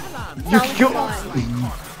 Yeah. Sounds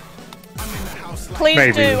mine. Please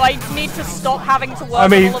Maybe. do. I need to stop having to work I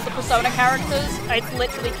mean- on all of the Persona characters. It's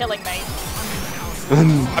literally killing me.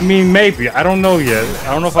 I mean, maybe. I don't know yet.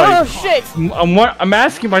 I don't know if Oh shit! I'm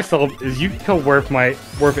asking myself, is Yukiko worth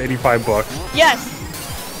 $85? Yes.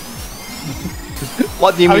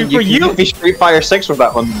 What do you I mean? mean, for You you- can give me Street Fighter 6 with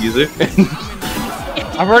that one, Mizu.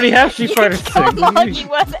 I've already had Street Fighter 6. Kalamagi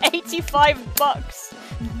worth $85.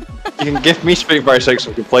 You can give me Street Fighter 6 so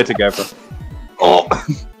we can play together. Oh!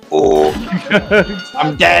 Oh!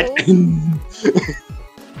 I'm dead!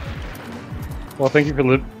 Well, thank you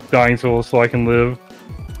for dying so I can live.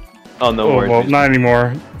 Oh, no Oh, worries. well, not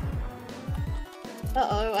anymore.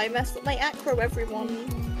 Uh-oh, I messed up my acro, everyone.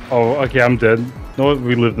 Oh, okay, I'm dead. No,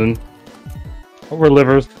 we lived in. Oh, we're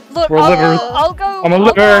livers. Look, We're livers. I'll go. I'm a I'll go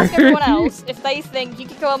liver. ask everyone else if they think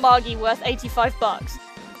Yukiko Amagi worth $85.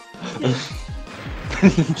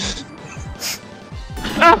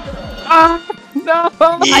 No!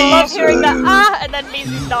 I love hearing that and then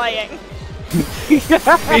Mizu's dying.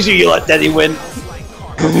 Mizu, you let Daddy win.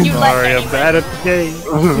 You let Sorry, I'm Danny bad win. at the game.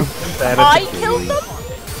 Bad at I the game. killed them?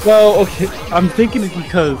 Well, okay, I'm thinking it's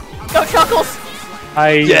because Go Chuckles!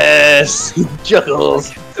 Yes!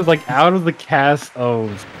 Juggles! like out of the cast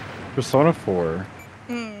of Persona 4,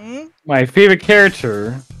 Mm. my favorite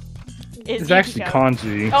character Is is actually Yukiko.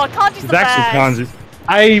 Kanji. Oh, Kanji's It's the actually best.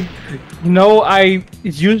 Kanji.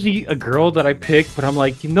 It's usually a girl that I pick, but I'm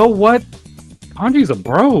like, you know what? Kanji's a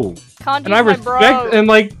bro. Kanji's And I my respect, bro. and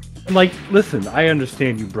like, listen, I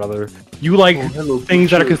understand you, brother. You like hello,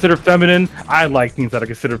 things that are teacher. considered feminine. I like things that are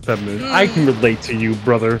considered feminine. I can relate to you,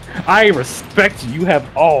 brother. I respect you. You have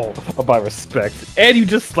all of my respect. And you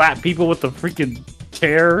just slap people with the freaking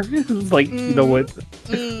chair. It's like, you know what?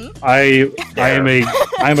 I am a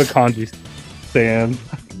Kanji stan.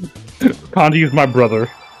 Kanji is my brother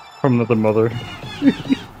from another mother.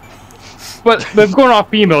 but going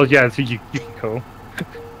off females, yeah, it's Yukiko.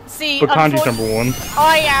 See, But Kanji's unfortunately, #1.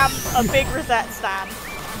 I am a big Rosette stan.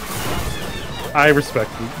 I respect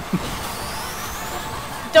you.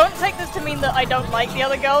 Don't take this to mean that I don't like the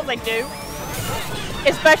other girls, I do.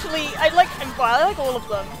 Especially, I like all of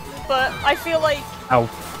them, but I feel like Ow.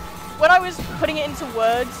 when I was putting it into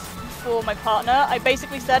words for my partner, I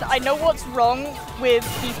basically said, I know what's wrong with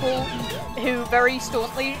people who very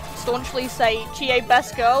staunchly say Chie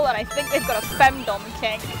best girl, and I think they've got a femdom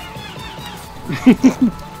kink.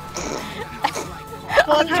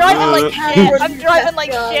 I'm driving like shit. I'm driving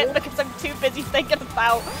like shit because I'm too busy thinking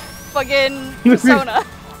about fucking Persona.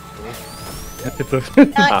 It's a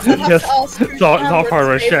Nice, I'll have yes, to ask who's it's all part of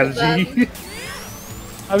our Cameron's favorite strategy.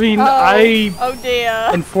 I mean, Oh dear.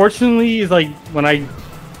 unfortunately, is like when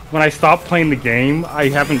I stopped playing the game, I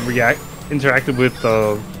haven't interacted with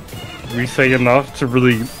Rise enough to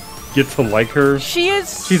really get to like her. She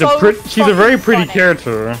is She's a very pretty funny.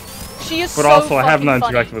 character. She is But so also I have not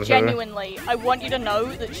fucking interacted funny. with her. Genuinely, I want you to know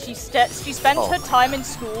that she spends her time in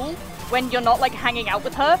school when you're not like hanging out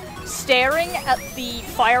with her, staring at the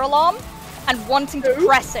fire alarm and wanting to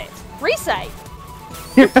press it. Rise.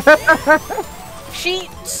 She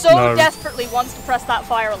so desperately wants to press that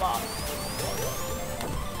fire alarm.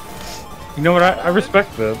 You know what? I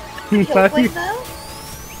respect that. Kill plane now?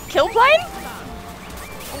 Kill plane?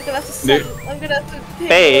 I'm gonna have to send, I'm gonna have to pick,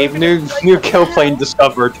 Babe, new kill plane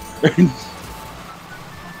discovered. I'm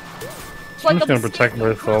just gonna protect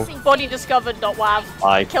myself. Body discovered, not WAV.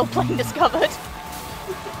 Aye. Kill plane discovered.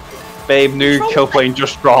 Babe, new kill plane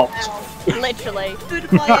just dropped. Literally.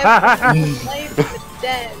 Goodbye, everyone. I'm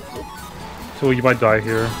dead. So you might die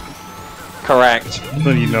here. Correct.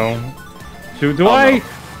 So you know. Do I? No.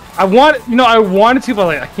 I want, I wanted to, but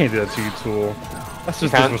like, I can't do that to you, Tool. That's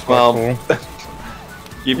just disrespectful. Well,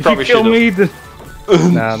 you if probably you kill me,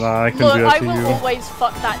 nah, I couldn't Look, do that I to will you. always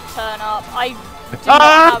fuck that turn up.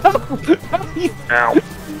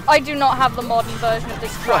 I do not have the modern version of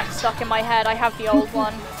this track stuck in my head. I have the old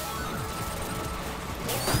one.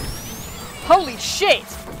 Holy shit!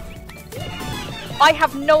 I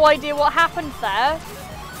have no idea what happened there.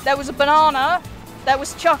 There was a banana. There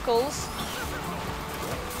was Chuckles.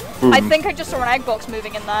 I think I just saw an egg box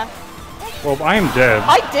moving in there. Well, I am dead.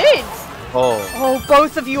 I did! Oh,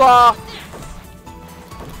 both of you are.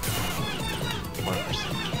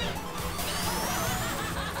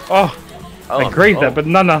 Oh, I grazed that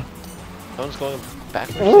banana. Someone's going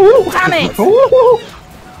backwards. Damn it!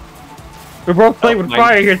 We're both playing with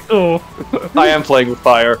fire here too. I am playing with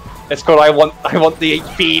fire. It's called I want the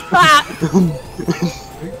HP.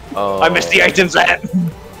 I missed the items set.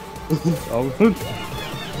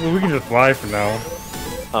 Well, we can just fly for now.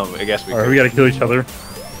 Oh, I guess we. Alright, we gotta kill each other.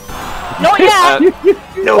 Not yet!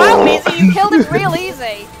 No. Wow, Mizzy, you killed him real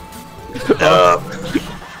easy. No.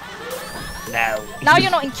 Now you're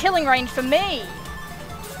not in killing range for me.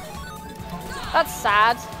 That's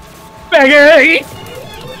sad. Baggy!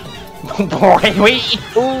 Boy, we.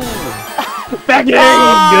 Baggy!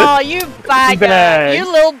 Oh, you bagger! You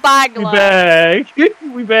little bagler!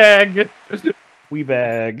 We bag! We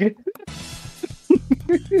bag!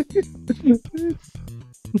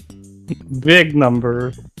 Big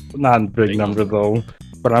number. Not big number though.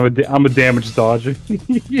 But I'm a damage dodger.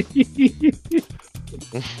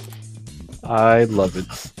 I love it.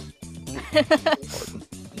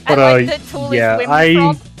 But I like that Tool is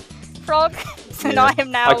Wim frog, and I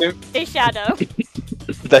am now a shadow.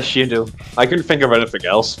 That shadow. I couldn't think of anything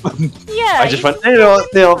else. Yeah. I just went, fair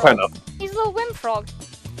enough. He's a little Wim frog.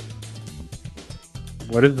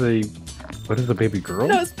 What is the baby girl?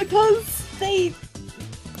 No, it's because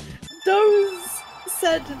those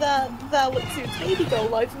said that Valvatorez baby girl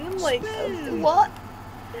life, and I'm like, what?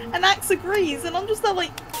 And Axe agrees, and I'm just there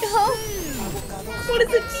like, huh? What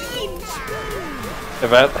does it mean? If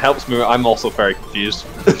that helps me, I'm also very confused.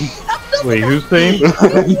 Wait, who's saying?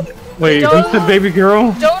 Wait, who said baby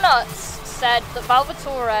girl? Donuts said that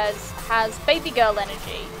Valvatorez has baby girl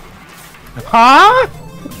energy. Huh?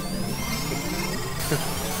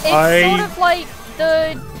 It's sort of like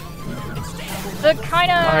the kind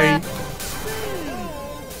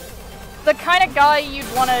of guy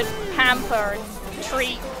you'd want to pamper and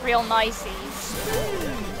treat real niceies.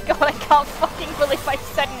 God, I can't fucking believe I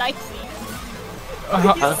said niceies.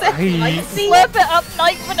 Slurp it up,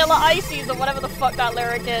 nice vanilla ices, or whatever the fuck that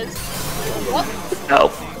lyric is. What?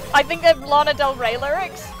 No. I think they're Lana Del Rey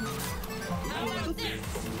lyrics.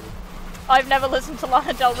 I've never listened to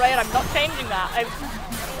Lana Del Rey, and I'm not changing that.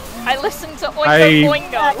 I listened to Oingo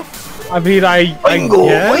Boingo. I mean, I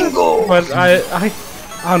guess, but I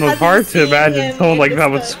don't know. It's hard to imagine someone like that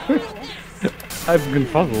was. I've been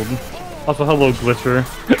puzzled. Also, hello, Glitcher.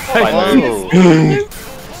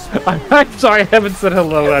 I'm sorry, I haven't said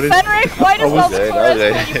hello. Fenric, why does Valvatorez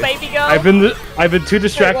call you baby girl? I've been too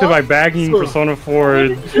distracted by bagging Persona 4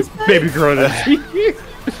 baby girl energy.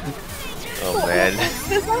 Oh man.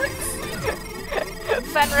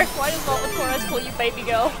 Fenric, why does Valvatorez call you baby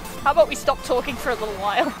girl? How about we stop talking for a little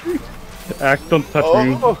while? Axe, don't touch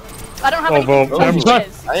me. I don't have anything to touch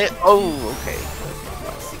his. Okay.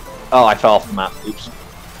 Oh, I fell off the map. Oops.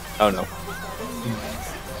 Oh no.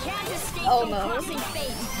 Oh no.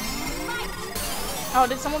 Oh,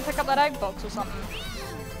 did someone pick up that egg box or something?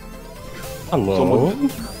 Hello.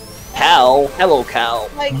 Cal. Hello, Cal.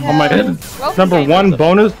 On my head. Number 1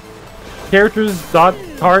 bonus characters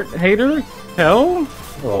 .tart hater. Hell.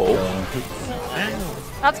 Oh.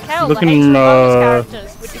 That's Cal. Looking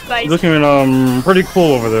characters with your face. Looking pretty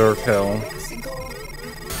cool over there, Cal.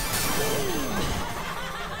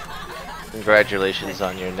 Congratulations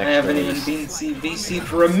on your next I haven't release. even been CBC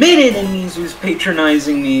for a minute, and he's who's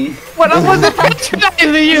patronizing me. What? I wasn't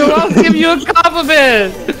patronizing you! I'll give you a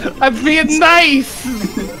compliment! I'm being nice!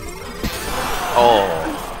 Oh.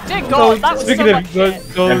 Dear God, that was so much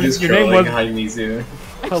shit. I'm just your name was... Hi, Mizu.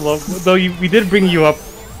 Hello. Though we did bring you up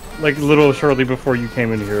like a little shortly before you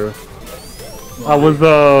came in here. I was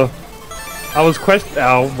questioning.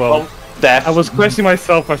 I was questioning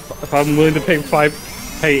myself if I'm willing to pay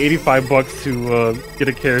 $85 to get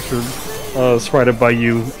a character sprited by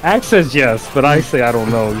you. Axe says yes, but I say I don't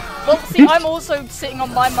know. Well, see, I'm also sitting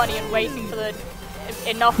on my money and waiting for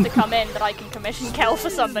enough to come in that I can commission Kel for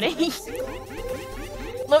somebody.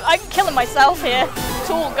 Look, I'm killing myself here.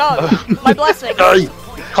 Tool, go. My blessing.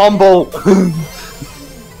 Combo. I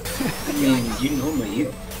mean, you know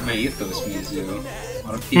my ethos, Mizu. A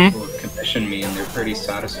lot of people commission me and they're pretty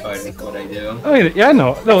satisfied with what I do. Oh yeah, I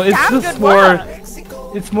know. No, it's Damn just good more. work.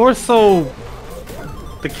 It's more so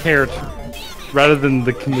the character rather than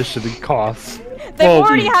the commission costs. They've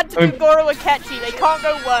already had to do Goro Akechi. They can't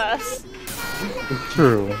go worse.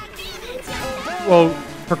 True. Well,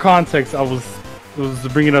 for context, I was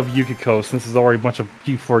bringing up Yukiko since there's already a bunch of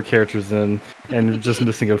P4 characters in, and just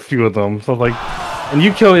missing a few of them. So like, and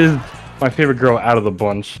Yukiko is my favorite girl out of the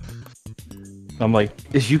bunch. I'm like,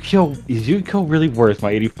 is Yukiko really worth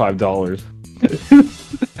my $85?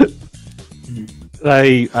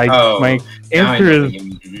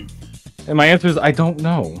 My answer is I don't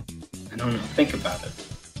know. I don't know. Think about it.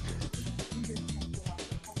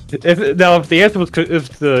 If the answer was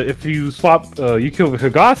if you swap Yukiko with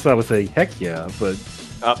Higasa, I would say heck yeah, but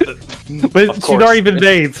she's already been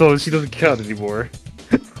made, so she doesn't count anymore.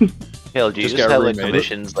 Hell, do you just have like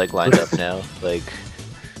commissions like lined up now? Like,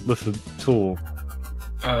 listen, Tool.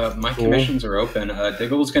 My commissions are open.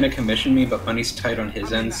 Diggle's gonna commission me, but money's tight on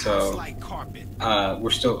his end, so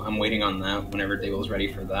I'm waiting on that. Whenever Diggle's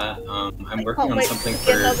ready for that, I'm working on something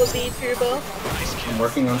for. I'm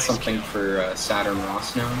working on something for Saturn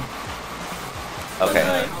Ross now. Okay.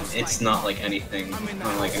 But, it's not like anything.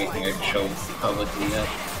 Not like anything I can show publicly yet.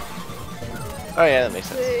 Oh yeah, that makes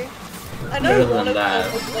sense. I know one of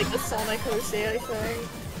them was like the Sonic OC, I think.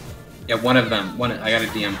 Yeah, one of them. I got a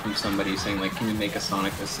DM from somebody saying like, "Can you make a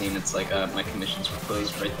Sonic scene?" It's like, my commissions were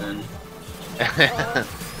closed right then.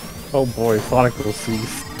 Oh boy, Sonic will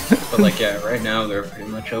cease. But like, yeah, right now they're pretty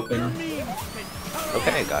much open.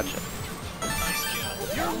 Okay, gotcha.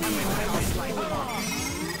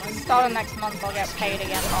 Start of next month, I'll get paid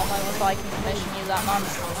again normally, so I can commission you that month.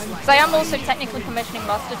 So I am also technically commissioning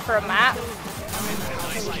Mustard for a map.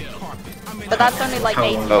 But that's only like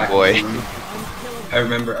 8. Oh boy. I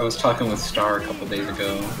remember I was talking with Star a couple days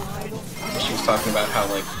ago. She was talking about how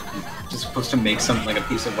like just supposed to make something like a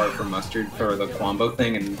piece of art for Mustard for the Quambo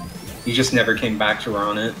thing, and he just never came back to her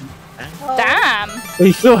on it. Damn.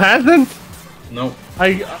 He still hasn't? Nope.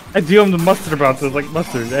 I DM'd the Mustard about this, like,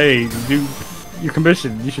 Mustard, hey, your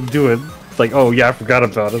commission, you should do it. It's like, oh yeah, I forgot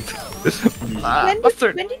about it.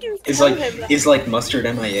 When did you tell him that? Is like Mustard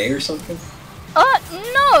MIA or something?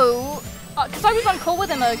 No. Because I was on call with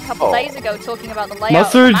him a couple days ago talking about the layout.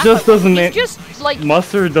 Mustard just doesn't.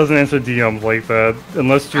 Mustard doesn't answer DMs like that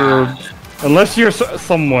unless you're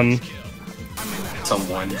someone.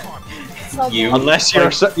 Someone. You. Unless you're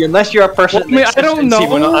a person. Well, I mean, I don't know.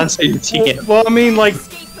 Will not answer your DM. Well, I mean, like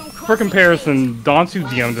for comparison, Dontu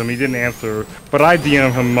DM'd him. He didn't answer, but I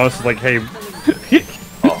DM'd him most like, hey.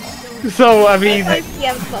 So I mean. I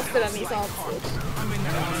DM'd Mustard and he's answered.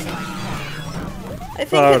 I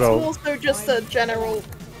think it's also just a general,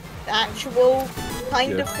 actual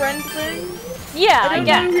kind of friend thing. Yeah, I don't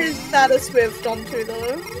know his status with Dontu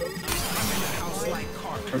though.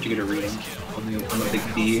 Hard to get a reading on the big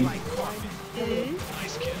D.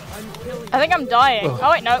 I think I'm dying.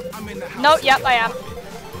 Oh wait, no. No, yep, I am.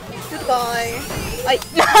 Goodbye.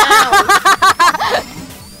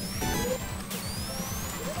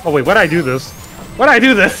 Oh wait, why'd I do this? Why'd I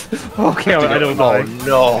do this? Okay, I don't die. Oh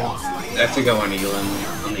no. I have to go on Elam.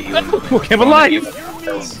 On the Elam. Okay, I'm alive!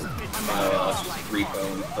 Repo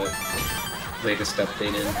and put latest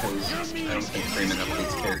update in because I don't think Freeman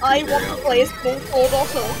updates characters. I want to play as Bullford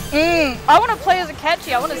also. I want to play as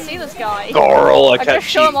Akechi. I want to see this guy. Goro I just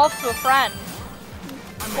show him off to a friend.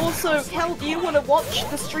 Also, Kel, do you want to watch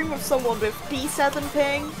the stream of someone with P7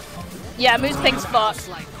 ping? Yeah, Moose ping's fucked.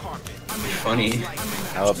 Funny.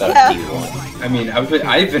 How about I mean, I've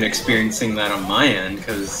been experiencing that on my end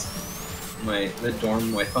because the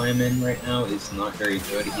dorm Wi-Fi I'm in right now is not very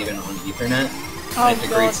good, even on Ethernet. It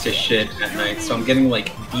degrades to shit at night, so I'm getting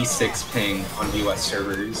like D6 ping on US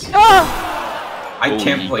servers. I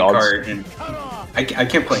can't play card, and I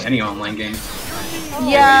can't play any online game.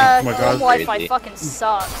 Yeah, oh my God. Wi-Fi fucking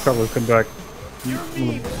sucks. Probably come back.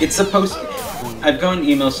 It's supposed. I've gotten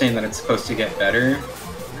emails saying that it's supposed to get better,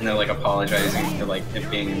 and they're like apologizing for like it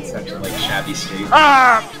being in such a like shabby state.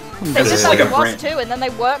 They did that to us too, and then they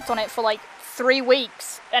worked on it for like 3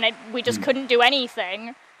 weeks, and we just couldn't do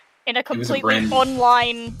anything in a completely brand-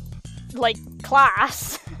 online, like,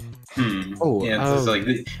 class. Oh, yeah, it's like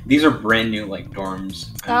these are brand new like dorms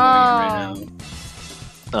I'm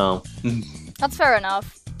living in right now. That's fair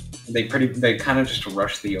enough. They kind of just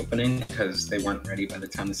rushed the opening because they weren't ready by the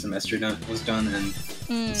time the semester was done, and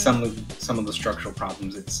some of the structural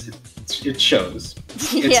problems it shows.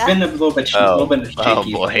 It's been a little bit shaky. Oh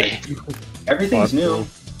boy. Like, everything's new.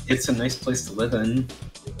 It's a nice place to live in.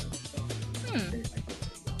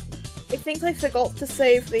 I think I forgot to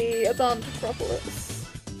save the Advanced Acropolis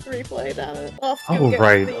replay, damn it. Oh,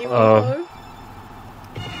 right.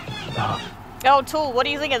 Oh, Tool, what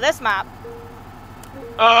do you think of this map?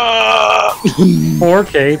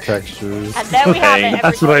 4K textures. And there we have it, everybody.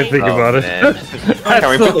 That's what I think about it. Can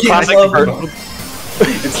we put the classic version?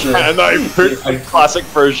 Can I put the classic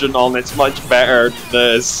version on? It's much better than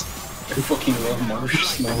this. I fucking love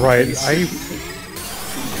Marsh. Right,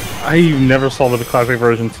 I never saw the classic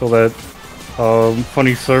version until that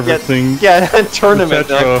funny server thing. Yeah,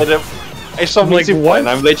 tournament. I saw me too, and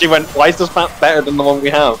I literally went, "Why is this map better than the one we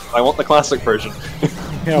have? I want the classic version."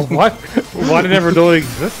 Yeah, what? Why did I never know it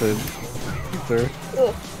existed?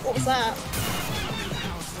 Oh, what was that?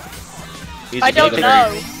 I don't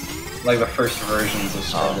know. Like the first versions of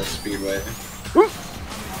Stardust Speedway.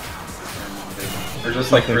 They're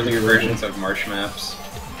just like earlier versions of Marsh maps.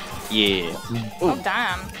 Yeah. Oh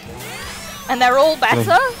damn. And they're all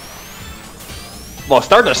better? Well,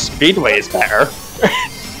 Stardust Speedway is better.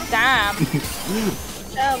 Damn.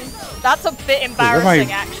 That's a bit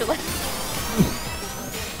embarrassing, actually.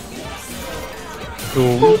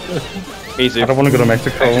 Cool. Easy. I don't want to go to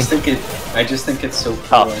Mexico. I just think it's so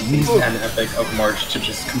cool and epic of March to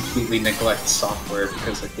just completely neglect software,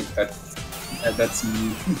 because I think that's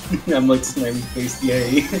me. I'm like smiley face,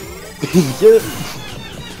 yay.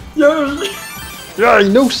 Yeah,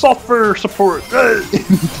 no software support.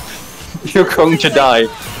 You're going to die.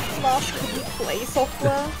 Marsh couldn't play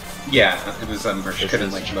software. Yeah, it was Marsh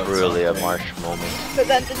couldn't like load Really a software. Marsh moment. But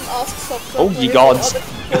then didn't ask software. Oh, ye gods. Other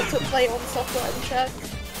people to play on software and check.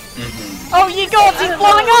 Oh, ye gods, he's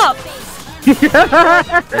blowing up!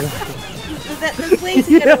 There's ways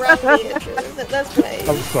to get around the issue. There's ways.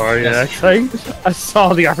 I'm sorry, actually. I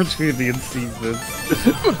saw the opportunity and seized it.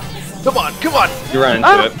 Come on! You ran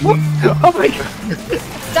into it. Oh my god.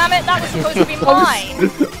 Damn it, that was supposed to be mine!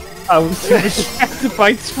 I was distracted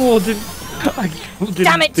by Tool. I didn't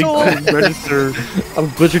Damn it, think Tool. to register. I'm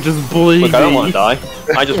glitcher just bullying Look, I don't want to die.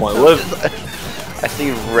 I just want to live. I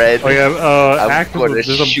see red. Oh yeah, I'm going to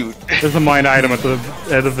shoot. There's a mine item at the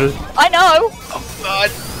end of it. I know! Oh god!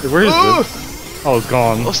 Where is this? Oh, it's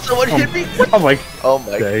gone. Oh, someone hit me! Oh my. Oh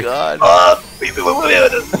my Okay. god. Well,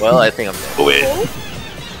 I think I'm dead.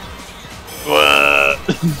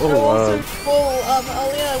 Also cool,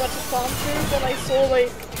 earlier I went to farm food and I saw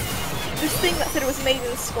like this thing that said it was made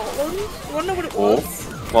in Scotland. You wanna know what it was?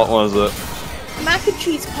 What was it? Mac and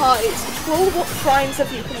cheese pies. Troll, what crimes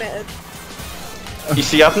have you committed? You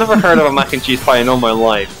see, I've never heard of a mac and cheese pie in all my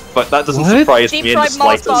life, but that doesn't surprise me in the Deep-fried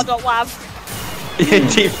Mars slightest. bar lab.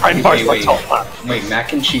 Deep fried Mars bar top lab. Wait,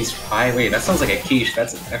 mac and cheese pie? Wait, that sounds like a quiche.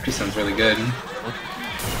 That actually sounds really good.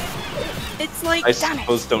 It's like, I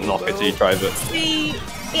suppose don't knock it till you try it. see,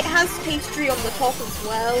 it has pastry on the top as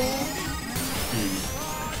well.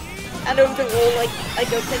 And overall, like, I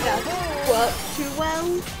don't think that worked too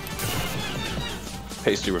well.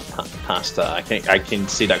 Pastry with pasta, I can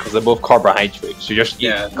see that because they're both carbohydrates. You just eat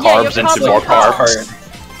Yeah. carbs Yeah, into you're more carbs. carbs.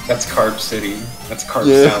 That's carb city. That's carb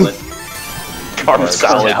salad. Carb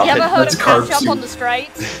salad. You ever heard That's of carb ketchup soup. on the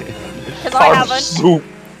straights? Because I Carb haven't. soup.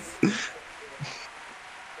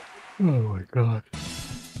 Oh my god.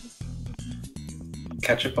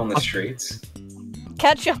 Ketchup on the streets.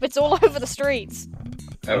 Ketchup, it's all over the streets.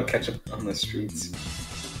 Oh, ketchup on the streets.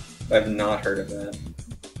 I've not heard of that.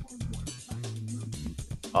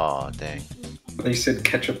 Oh dang. They said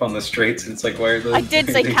ketchup on the streets, and it's like, why are those? I did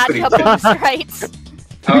say they ketchup putting- on the streets.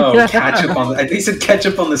 Oh, ketchup on the. They said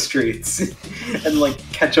ketchup on the streets, and like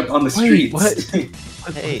ketchup on the Wait, streets.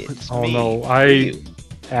 Hey, it's Oh me. no, I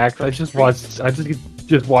just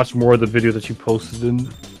watched more of the video that you posted in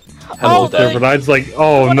Oh, server, and I was like,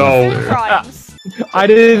 oh What no. are food crimes? I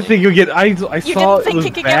didn't think you'd get. I You saw didn't think it was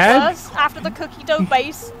it could bad. get worse after the cookie dough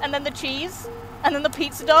base, and then the cheese, and then the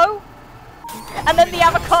pizza dough, and then the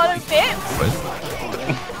avocado dip?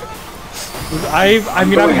 I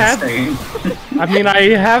mean, I've had. Insane. I mean, I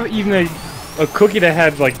have eaten a cookie that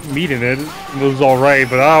had like meat in it. It was alright,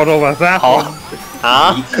 but I don't know about that one.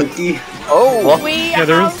 Huh? Meat cookie. Oh, what? We Yeah, have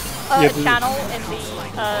there's- a yeah, channel in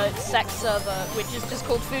the sex server, which is just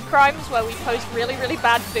called Food Crimes, where we post really, really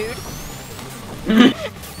bad food.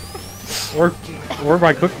 or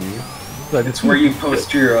my cookies. It's where you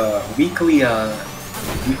post your weekly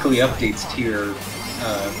updates to your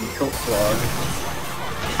Kilt vlog.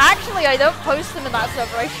 Actually, I don't post them in that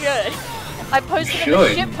server. I should. I post them in the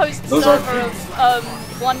shitpost Those server of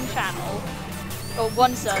one channel or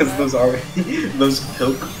one server. Because those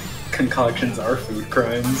Kilt concoctions are food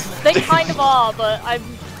crimes. They kind of are, but I'm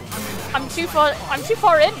too far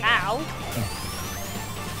in now.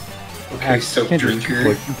 Okay, soap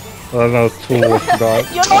drinker. Oh no, it's too much dog.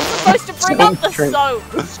 You're not supposed to bring up the soap.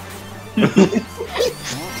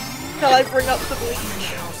 Can I bring up the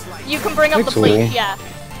bleach? You can bring up the bleach, yeah.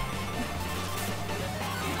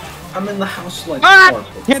 I'm in the house like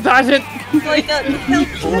Can't touch it! Like,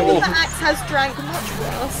 the axe has drank much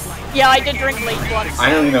worse. Yeah, I did drink bleach once. I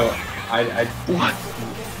don't know. What?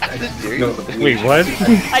 Wait, what?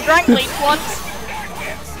 I drank bleach once.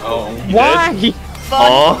 Oh. Why? Fun.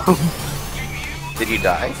 Oh. Did you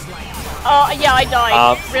die? Yeah, I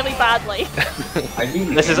died really badly.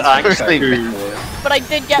 This is actually. But I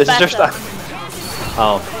did get better. Just a...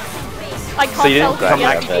 Oh. I can't So you didn't tell come the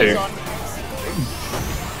back FPG's to. on.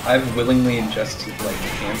 I've willingly ingested like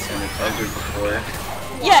hand sanitizer before.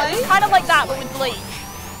 Yeah, it's kind of like that, but with bleach.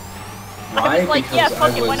 Why? Like, because yeah,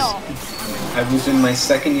 fuck it, why not? I was in my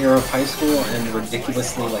second year of high school and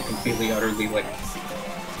ridiculously, like, completely, utterly, like,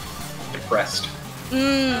 depressed.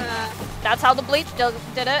 That's how the bleach did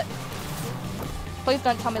it. Please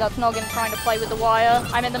don't tell me that's Noggin trying to play with the wire.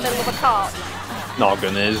 I'm in the middle of a cart.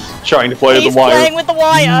 Noggin is trying to play with He's the wire. playing with the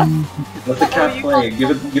wire. Let the cat play.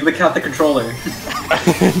 Give the cat the controller.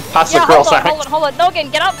 Pass Yeah, across hold on. Noggin,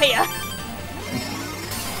 get up here.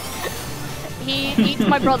 He eats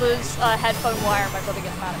my brother's headphone wire and my brother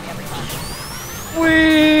gets mad at me every time.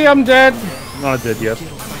 Wee, I'm dead. Not dead yet.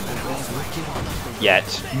 Yet.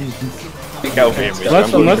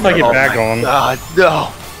 Unless I get back on.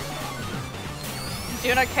 No.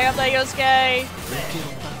 Doing okay up there, Yosuke?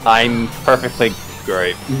 I'm perfectly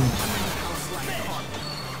great.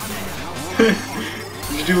 Did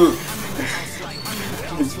you do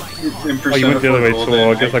Oh, you went the other way, Tool.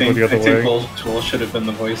 I guess I go the other way. I think Tool should have been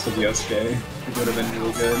the voice of Yosuke. It would have been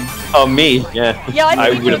really good. Oh, me? Yeah. Yeah, I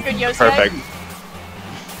think you would do a good Yosuke. Perfect.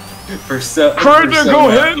 Persona, go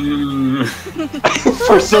ahead!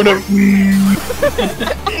 Persona.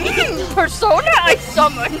 Persona I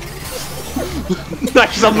summon.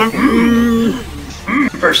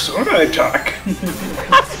 Persona attack.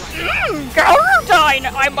 Garodine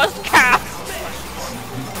I must cast.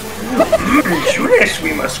 Yes,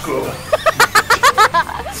 we must go.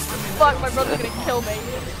 Fuck, my brother's gonna kill me.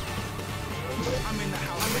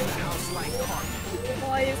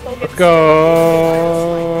 Let's go.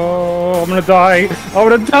 I'm gonna die.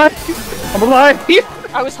 I'm alive.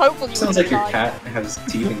 I was hopeful you Sounds would like your die. cat has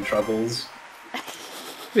teething troubles.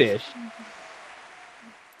 Fish.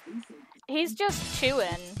 He's just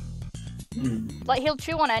chewing. Like, he'll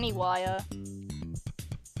chew on any wire.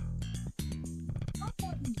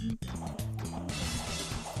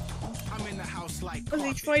 Has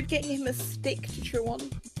he tried getting him a stick to chew on?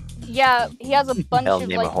 Yeah, he has a bunch I'll of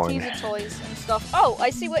name a like horn. teaser toys and stuff. Oh, I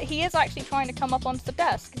see what he is actually trying to come up onto the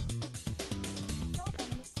desk.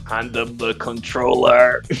 Hand him the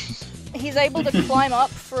controller. He's able to climb up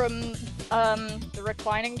from the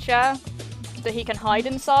reclining chair that he can hide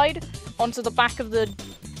inside onto the back of the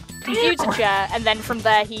computer chair, and then from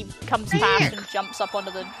there he comes past and jumps up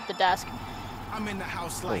onto the desk. I'm in the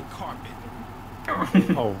house like carpet.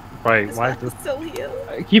 Oh, right. Why is this? Still here.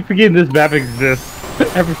 I keep forgetting this map exists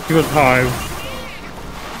every single time.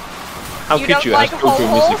 How You could don't you? like Has Goku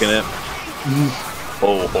Whole music in it.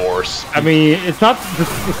 Oh, horse. I mean, it's not.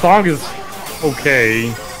 The song is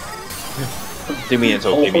okay. Do me it's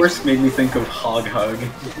Whole okay. horse made me think of Hog Hug.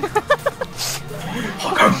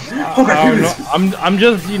 I'm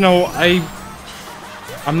just, you know,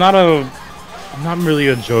 I'm not really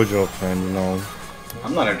a JoJo fan, you know.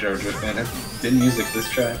 I'm not a JoJo fan. I did music this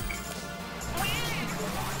track.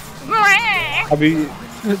 I mean,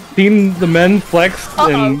 seeing the men flex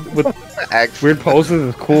and with weird poses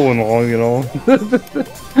is cool and all, you know.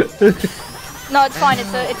 No, it's fine.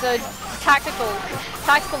 It's a tactical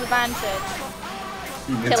advantage.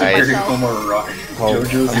 It's Killing a very myself. homoerotic.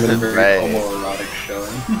 JoJo's is a very homoerotic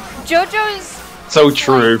showing. JoJo's So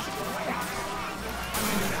true.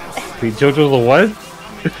 Wait, JoJo's a what?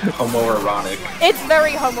 Homoerotic. It's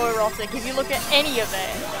very homoerotic if you look at any of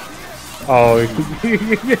it. Oh,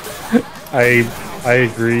 I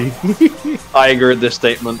agree. I agree with this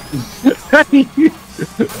statement.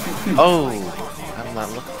 Oh, I'm not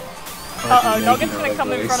looking. Uh-oh, Noggin's gonna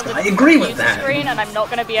come in front of the I agree with computer that. screen and I'm not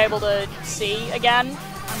gonna be able to see again.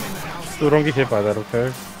 So don't get hit by that,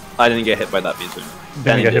 okay? I didn't get hit by that, Mizu.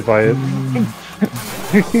 Didn't get hit by it.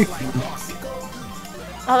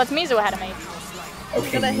 Oh, that's Mizu ahead of me.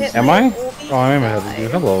 Okay. Am I? Oh, I am ahead of you.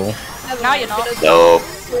 Hello. Now you're not. No.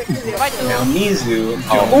 Now Mizu.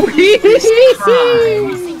 Oh,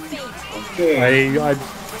 Okay. I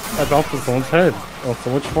bounced with someone's head. Oh,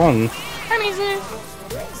 so much fun. Hi, Mizu.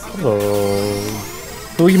 Hello.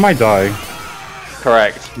 So you might die.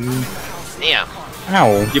 Correct. Damn.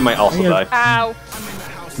 Ow. You might also die. Ow.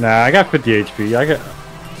 Nah, I got 50 HP.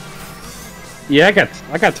 Yeah, I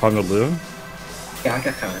got time to live. Yeah, I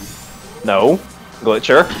got time. No.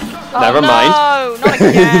 Glitcher. Oh, Never mind. No, not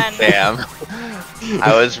again. Damn.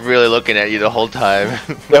 I was really looking at you the whole time.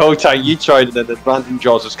 The whole time you tried it, and then random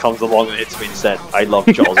Jaws just comes along and hits me instead. I love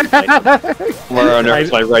Jaws. Where on earth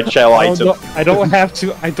is my red shell item? No, I don't have to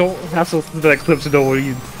listen to that clip to know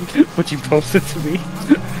what you posted to me.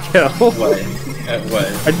 Yeah. What? What?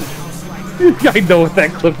 I know what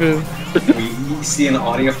that clip is. You see an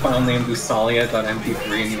audio file named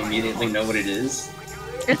Lusalia.mp3 and you immediately know what it is?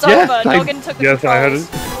 It's over. Noggin took the Yes, I heard it.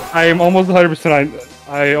 I am almost 100%.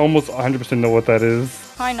 I almost 100% know what that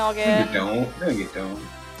is. Hi, Noggin. You don't. No, you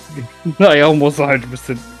don't. I almost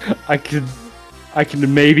 100%. I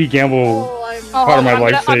can maybe gamble part of my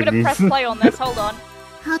life savings. I'm gonna press play on this. Hold on.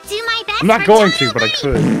 I'll do my best. I'm not going to, but I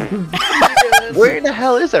could. Where the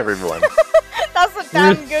hell is everyone? That's a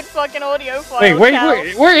damn good fucking audio file.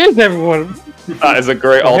 Wait, where is everyone? That is a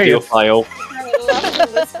great audio file.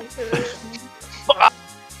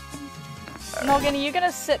 Noggin, are you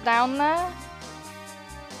gonna sit down there?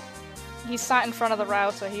 He's sat in front of the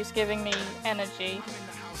router. He's giving me energy.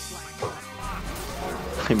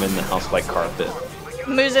 I'm in the house like carpet.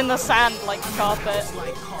 Moo's in the sand like carpet.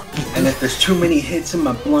 And if there's too many hits in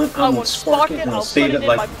my blunt, I will spark it and I'll save it in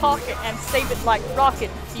like my pocket and save it like rocket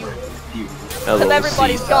fuel. Hello, And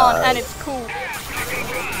everybody's gone and it's cool.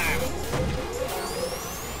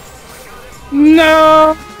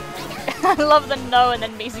 No! I love the no and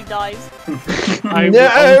then Mizu dies.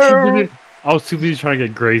 I was too busy trying to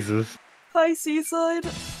get grazes. Hi, Seaside.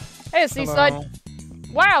 Hey, Seaside.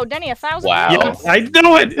 Wow, Denny, 1,000. Wow. Yes, I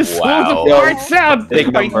knew it! It's Wow. the hard sound! Big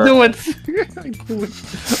I number. knew it! I knew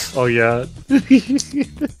it! Oh, yeah.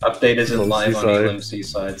 Update isn't live on Seaside. Elim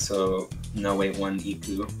Seaside, so no wait one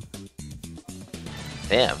Iku.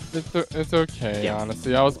 Damn. It's okay, Yeah.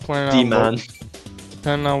 honestly. I was planning D-man.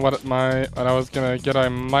 depending on what I was gonna get, I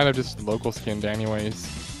might have just local skinned anyways.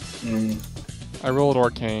 I rolled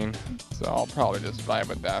Arcane, so I'll probably just vibe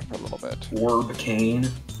with that for a little bit. Orb Cane.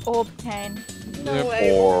 Orb Cane. No Yep.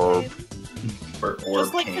 way. Orb. Or Orb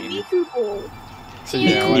Just like the Cane. Miku ball. So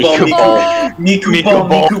yeah, Miku like, Miku Ball,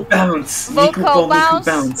 Miku Bounce! Vocal Miku Ball, bounce. Miku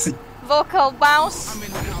Bounce! Vocal bounce.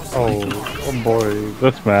 Oh boy,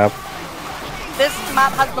 this map. This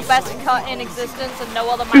map has the best cut in existence and no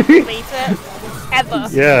other map will beat it. Ever.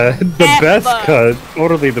 Yeah, the best cut.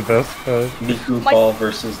 Totally the best cut. Miku My- Ball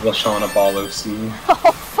versus Lashana Ball OC.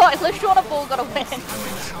 Oh fuck, Lashana Ball gotta win.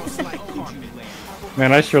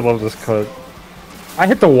 Man, I sure love this cut. I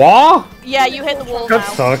hit the wall? Yeah, you hit the wall That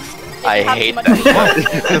now. sucks. I Have hate too much that.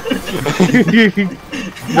 You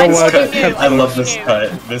know what? Like, you. I love this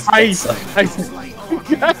cut. This cut I sucks.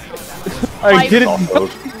 didn't.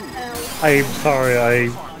 I'm sorry.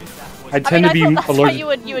 I tend to be I thought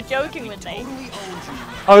allergic. you were joking with me.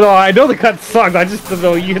 Oh no, I know the cut sucked. I just don't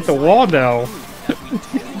know you hit the wall now.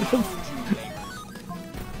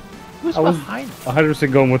 Who's I was behind?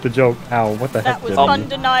 100% going with the joke. Ow, what the That heck? was did I do?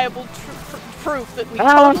 undeniable proof that we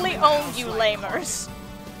Ow. totally owned you lamers.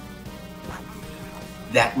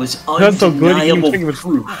 That was That's so good, you can undeniable take it with-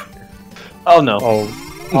 proof. Oh no.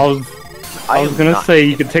 Oh, I was gonna say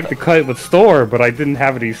you could take the cut with store, but I didn't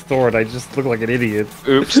have any stored. I just looked like an idiot.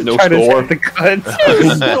 Oops, no Trying to store. take the cut.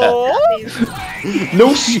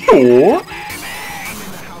 No store?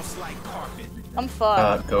 I'm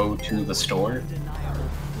fucked. Go to the store.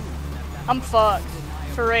 I'm fucked.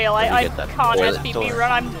 For real, I get that can't toilet SPB door?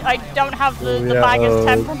 run. I don't have the Yeah, bagger's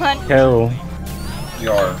temperament. Hell.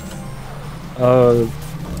 Yar.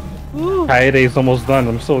 Kaide's almost done.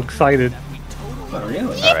 I'm so excited. Oh,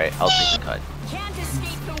 really? Alright, I'll take the cut.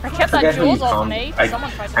 I kept forget that who you jaws off calmed- me. I-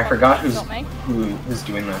 Someone tried to I fucking forgot stop me. who was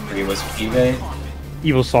doing that for you. Was it eBay?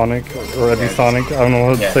 Evil Sonic or Eddie Yeah. Sonic. I don't know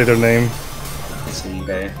how to Yeah. say their name. It's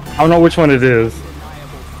eBay. I don't know which one it is.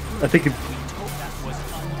 I think it.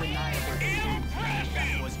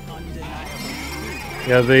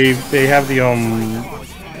 Yeah, they have the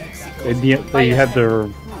they had their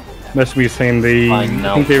message me saying I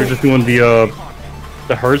think they were just doing the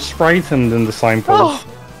herd sprites and then the signpost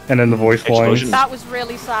and then the voice lines. That was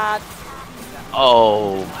really sad.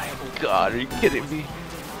 Oh my god, are you kidding me?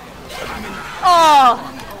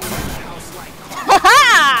 Oh!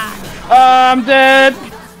 I'm dead!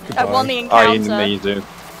 I won the I encounter. you do.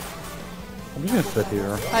 I'm just gonna sit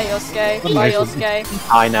here. Hi, Yosuke. Bye, Yosuke.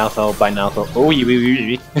 I now so, by now so. Oh,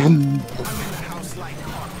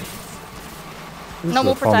 No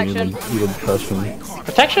more protection.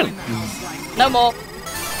 Protection! No more.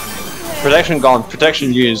 Protection gone.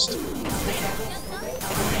 Protection used.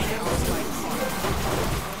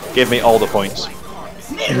 Give me all the points.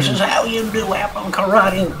 This is how you do apple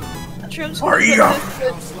karate. Are you?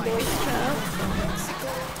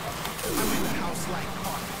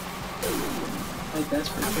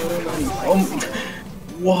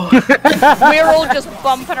 What? We're all just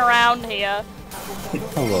bumping around here.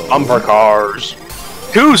 Hello. Bumper cars.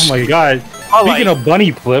 Oh my god. Speaking of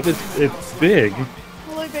bunny flip, it's big.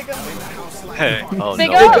 Hello, Big O. Hey. Oh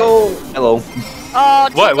Big no. O. Hello. Oh,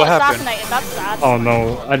 Chief What got happened? assassinated. That's sad. Oh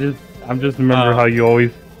no, I'm just remember how you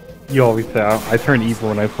always say I turn evil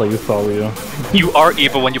when I play with Salia. You are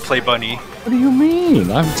evil when you play Bunny. What do you mean?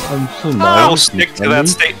 I'm so nice. I will stick to that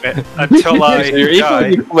statement until I You're die.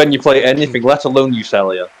 evil when you play anything, let alone you,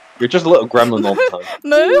 Celia. You're just a little gremlin all the time.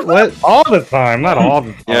 Moo? What? All the time, not all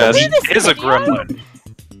the time. Yes. He is a gremlin.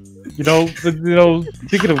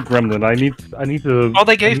 Speaking of gremlin, I need to. Oh,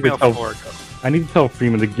 they gave me a tell, 4. I need to tell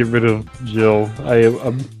Freeman to get rid of Jill.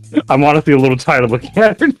 I'm honestly a little tired of looking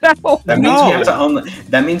at her now. That means we have to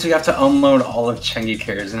that means we have to unload all of Chengi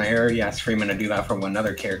cares, and I already asked Freeman to do that for one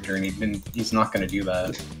other character, and he's not going to do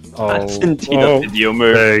that. That's indeed a video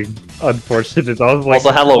move. Dang. Unfortunate. I was like,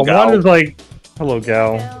 Also, hello, Gal. One is like, hello,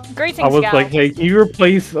 Gal. Greetings, I was Gal. like, hey, can you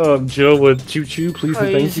replace Jill with Choo Choo, please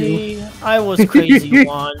and thank you? Crazy. I was crazy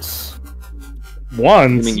once.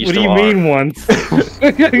 Once? You mean you What do still you are? mean once?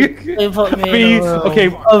 They put me I mean, in a room. okay,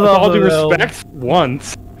 with all due respect,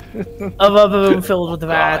 once. Of a room filled with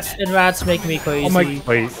rats, and rats make me crazy. Oh my,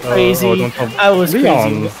 wait, crazy. don't tell I was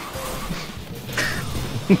Leon. crazy.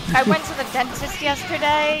 I went to the dentist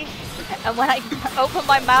yesterday, and when I opened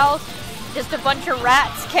my mouth, just a bunch of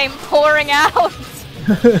rats came pouring out.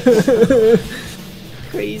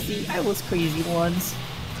 Crazy. I was crazy once.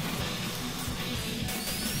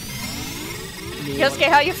 Yosuke,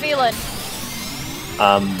 how you feeling?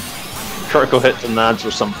 Critical hits and nads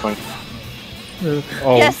or something.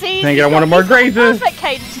 Oh, Yeah, see, dang it, I wanted more grazes. Perfect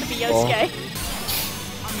cadence to be Yosuke.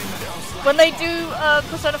 When they do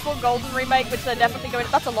Persona 4 Golden remake, which they're definitely going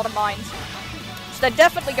to, that's a lot of mines. So they're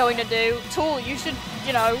definitely going to do. Tool, you should,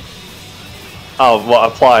 you know. Oh,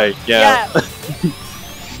 what, apply? Yeah.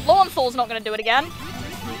 Lawnfall's not going to do it again.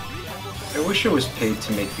 I wish it was paid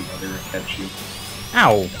to make the other Akechi.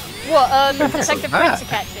 Ow. What, Detective Prince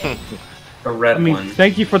Akechi? A red one.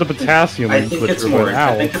 Thank you for the potassium. I think it's more.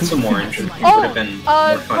 I think it's more interesting. It would have been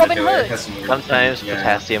more fun Robin to do it. Hood. It has some weird Sometimes things, yeah.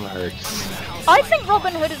 potassium hurts. I think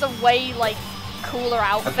Robin Hood is a way, like, cooler I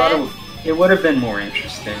outfit. thought it would have been more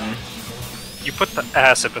interesting. You put the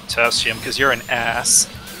ass at potassium because you're an ass.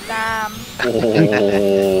 Damn.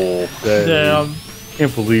 Oh, Damn.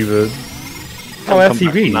 Can't believe it. Oh,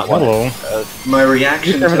 STV. Hello. My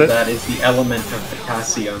reaction to that is the element of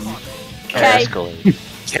potassium. Okay.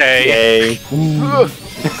 K.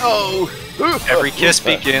 Oh. Every kiss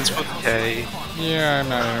begins with K. Yeah, I'm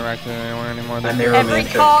not interacting with anyone anymore. Every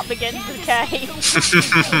cart begins with K.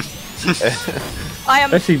 I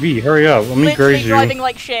am SCB, hurry up. Let me literally graze you. driving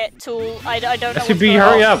like shit, Tool. I don't know what's SCB, going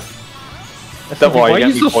hurry on. up. Don't worry, why are get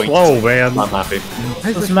you me so points. slow, man? I'm happy.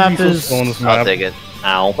 This map is. Slow on this I'll map? take it.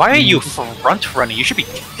 Ow. Why are you front running? You should be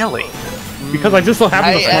killing. Because I just so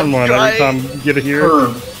happen to front run every time you get it here.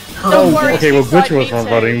 Don't worry, okay, well, Suicide Glitch was Me front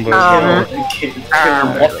too. running, but.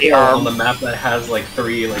 On the map that has like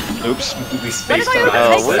 3 like oops completely spaced When did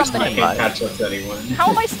I out. overtake I somebody? can't catch up to anyone. How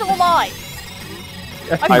am I still alive?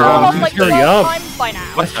 I've Hurry fallen off like 12 up. times by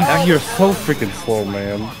now. SCB, you're so freaking slow,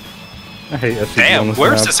 man. I hate SCB on Damn, this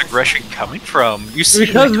where's map. this aggression coming from? You see,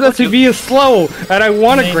 Because SCB is slow, and I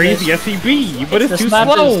want to graze the SCB, but it's This too map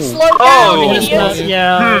slow. is- Slow down, Oh. This map, idiot.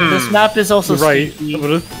 yeah, this map is also Right. sneaky.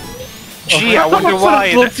 But it's- Gee, I wonder I'm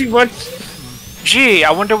why. gonna too much. Gee,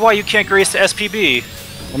 I wonder why you can't grace the SPB.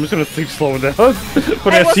 I'm just gonna sleep slow down. Put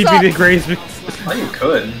Hey, what's SCB up? to graze me. Oh, you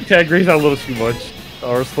could. Yeah, graze out a little too much.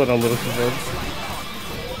 Or split out a little too much.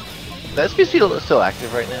 The SPC is still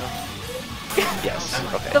active right now? Yes.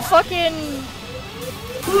 Okay. The fucking...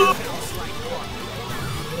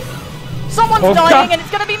 Someone's Oh, dying God. and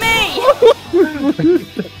it's gonna be me!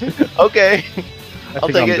 Okay. I I'll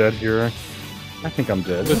think take I'm it. dead here. I think I'm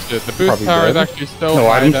dead. This shit, the boost Probably power is dead. actually still No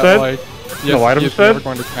high item that, set? like, No item yes, set? we're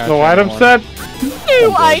going to catch No item anyone. set?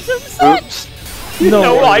 New item set! Oops.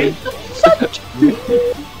 No item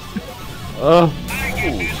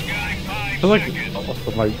I feel like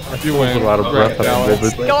I feel a little out of breath at the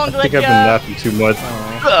moment. Go on, I think I've been napping too much.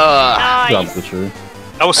 Nice. That's true.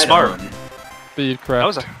 That was smart. Speed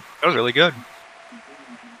crap. That was really good.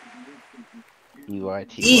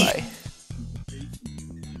 UITY.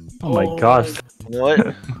 Oh my gosh.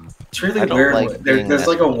 What? It's really weird. There's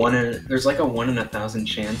like a 1 in 1,000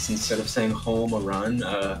 chance instead of saying home or run,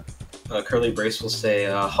 Curly Brace will say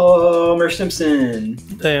Homer Simpson.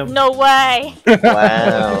 Damn. No way.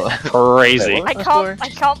 Wow. Crazy. I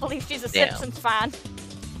can't believe she's a Simpsons fan.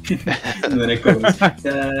 And then it goes.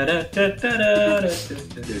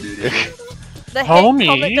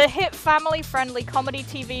 The hit family-friendly comedy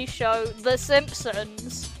TV show The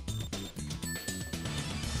Simpsons.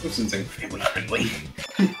 Simpsons ain't family friendly.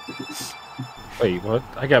 Wait, what?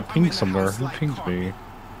 I got pinged somewhere. Who pinged me?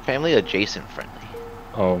 Family adjacent friendly.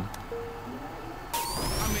 Oh.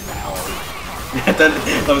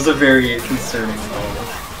 that was a very concerning moment.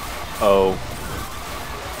 Oh.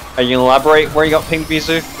 Are you gonna elaborate where you got pinged,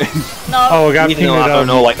 Bizu? No. Oh, I got pinged in I don't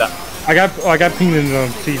know like that. I got pinged in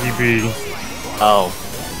CGB. Oh.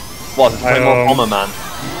 What? It's playing more Bomber Man.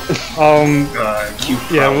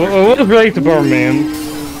 Yeah, well, it was related to Bomberman.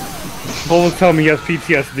 Bull was telling me he has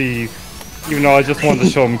PTSD, even though I just wanted to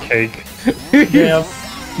show him cake. Yeah.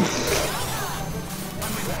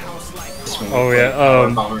 Oh yeah.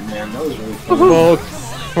 Man, that was really fun. Well,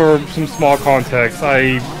 for some small context,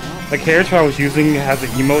 the character I was using has an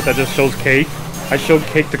emote that just shows cake. I showed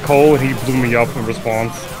cake to Cole, and he blew me up in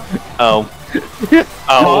response. Oh.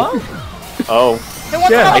 Oh. Oh.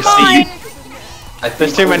 Yeah, I see.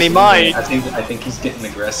 There's too many mine. I think he's getting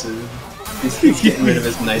aggressive. He's getting rid of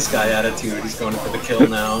his nice guy attitude. He's going for the kill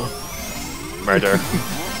now. Murder.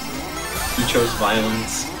 He chose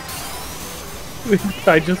violence.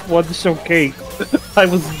 I just wanted to show cake. I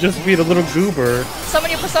was just being a little goober. Summon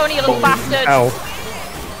your persona, you little bastard. Ow.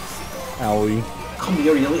 Owie. Come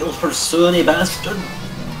here, you little persona bastard.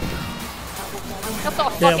 That's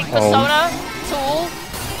not a fucking persona, tool,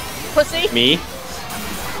 pussy. Me?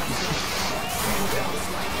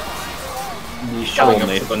 Me showing up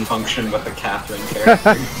to the function with a Catherine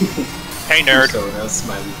character. Hey nerd. Persona,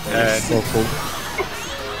 smiley face.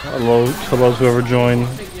 Hello whoever joined.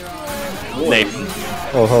 Nathan.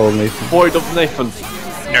 Oh, hello Nathan. Void of Nathan.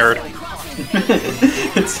 Nerd.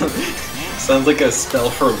 It sounds like a spell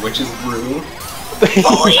for witch's brew.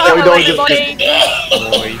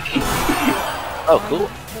 Oh, cool.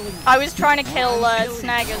 I was trying to kill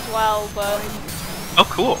Snag as well, but... Oh,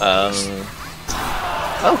 cool.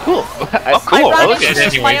 Oh, cool. I ran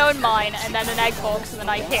into my own mine, and then an egg box, and then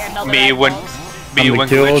I hear another egg box. Me when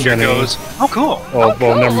Glitcher goes, oh cool. Oh,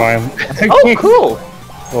 well, never mind. Oh, cool.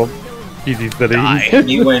 Well, easy city.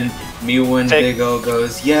 Me when Big O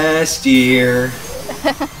goes, yes, dear.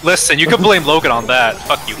 Listen, you can blame Logan on that.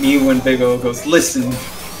 Fuck you. Me when Big O goes, listen.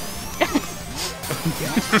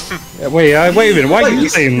 Yeah, wait a minute. Why are you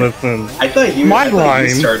saying listen? I thought you. My line.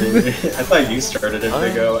 Started. I thought you started it,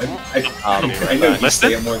 Big O. I know you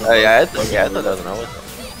say it more than. I thought that was an hour.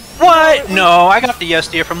 What? No, I got the yes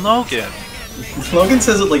dear from Logan. Logan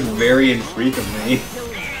says it like very infrequently.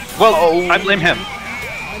 Well, I blame him.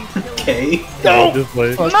 Okay. No!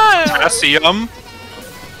 Potassium.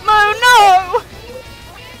 Mo, no!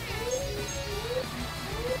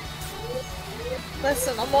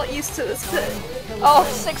 Listen, I'm not used to this bit. Oh,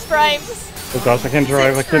 6 frames. Oh gosh, I can't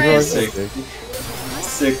drive. I can't drive.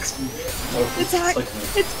 Six.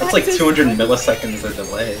 It's like 200 milliseconds of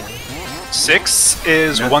delay. 6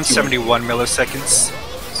 is 171 milliseconds.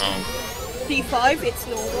 D5, it's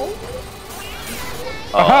normal.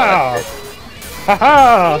 Haha!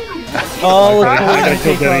 Haha! Oh, I gotta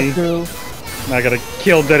kill Diddy. I gotta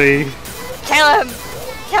kill Diddy. Kill him!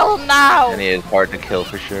 Kill him now! And he is hard to kill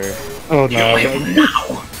for sure. Oh no.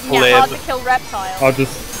 Yeah, hard to kill reptile. I'll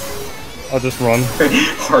just run.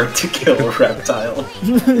 Hard to kill a reptile.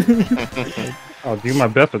 I'll do my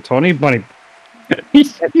best for Tony Bunny.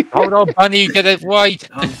 Total Bunny, get it right.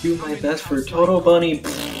 I'll do my best for Total Bunny.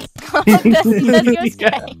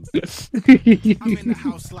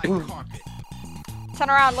 Turn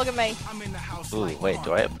around, look at me. Ooh, wait,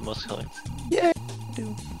 do I have the most killing? Yeah, I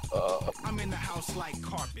do. I'm in the house like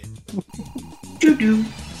carpet. Doo-doo.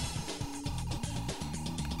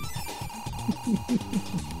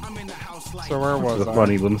 I'm in the house like so where was a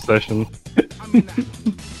funny little session.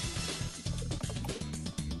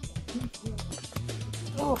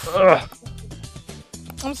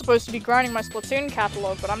 I'm supposed to be grinding my Splatoon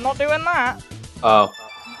catalog, but I'm not doing that. Oh.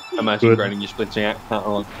 I'm actually grinding your Splatoon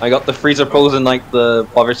catalog. I got the freezer pose in like the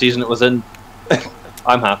whatever season it was in.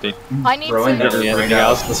 I'm happy. I need Bro, I never to. grind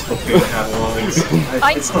out the Splatoon catalogs.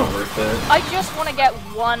 It's not worth it. I just want to get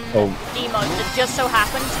one emote that just so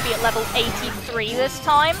happens to be at level 83 this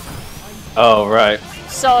time. Oh, right.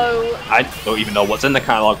 So... I don't even know what's in the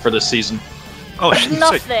catalog for this season. Oh, there's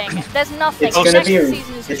nothing. There's nothing. It's gonna be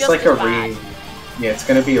it's just like a yeah, it's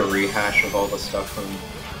gonna be a rehash of all the stuff from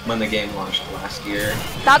when the game launched last year.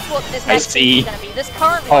 That's what this next season is gonna be. This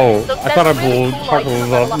current one. Oh, So I thought I really blew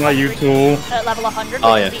cool up, not you too. At level 100,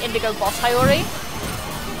 Oh, which yeah. is the Indigo Boss Hiyori.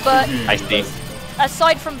 But I see.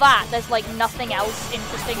 aside from that, there's like nothing else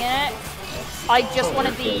interesting in it. I just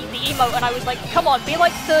wanted the emote, and I was like, come on, be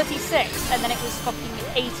like 36, and then it was fucking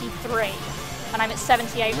 83. And I'm at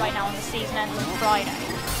 78 right now, and the season ends on Friday.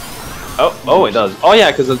 Oh, it does. Oh,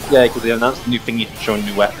 yeah, because they announced a new thingy showing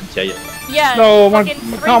new weapons. Yeah, No, fucking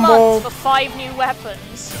my 3 combo. months for 5 new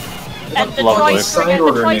weapons. And the Lovely.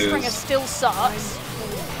 Tri-Stringer still sucks.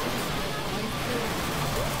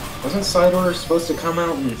 Wasn't Side Order supposed to come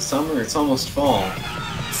out in summer? It's almost fall.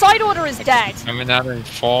 Side Order is dead. I mean, out in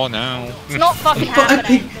fall now. It's not fucking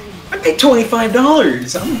happening. I paid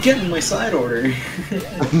 $25! I'm getting my Side Order.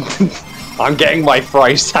 I'm getting my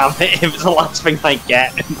fries, damn it, if it's the last thing I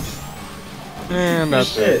get. And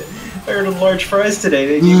that's Shit. I ordered large fries today,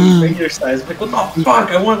 they gave me regular size. I'm like, what the fuck?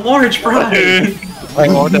 I want large fries! I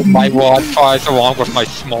ordered my wide fries along with my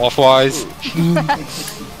small fries.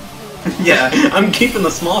 Yeah, I'm keeping the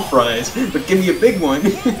small fries, but give me a big one.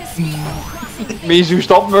 Mizu,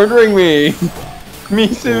 stop murdering me!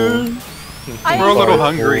 Mizu! We're a little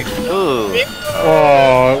hungry. Ooh.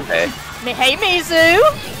 Oh. Hey, Mizu!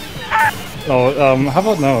 Oh, how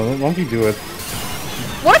about no? Why don't you do it?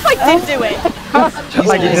 What if I did do it?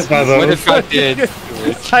 I get hit by those. What if I did?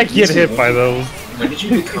 I get hit by those. When did you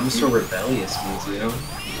become so rebellious, Mizu?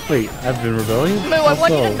 Wait, I've been rebellious? Moo, I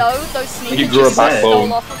want you to know those sneakers You grew a you stole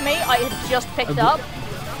backbone. off of me, I had just picked up.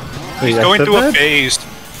 Wait, He's I going said through a that? phase.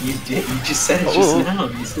 You did, you just said it just now.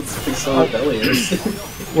 You said something so rebellious.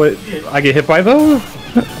 What? I get hit by those?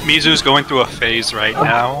 Mizu's going through a phase right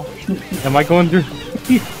now. Am I going through?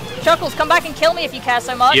 Chuckles, come back and kill me if you care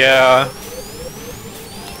so much. Yeah.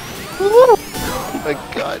 Oh my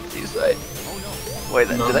god, he's like... Wait,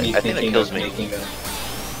 I think that kills me.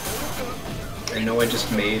 I know I just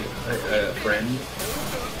made a friend.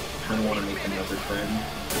 I kind of want to make another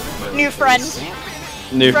friend. New friend.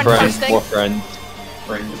 New Friend friends, posting. more friends.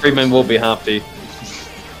 Friend. Freeman will be happy.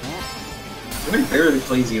 I barely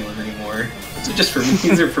play Zealand anymore. These are just for me.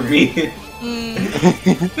 These are for me.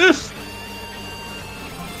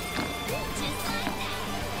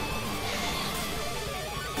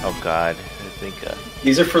 Oh god, I think...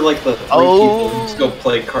 These are for like the 3 people who just go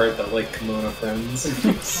play card that like Kimono friends.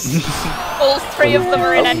 All 3 of them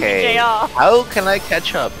are in Okay. NVJR. How can I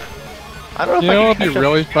catch up? I don't know You if know I what'd can be catch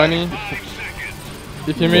really funny?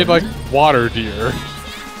 If you made like water deer.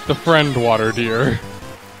 The friend water deer.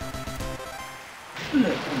 Come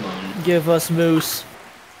on. Give us moose.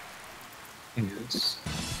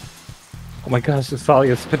 Oh my gosh, the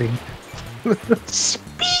Salia is spinning.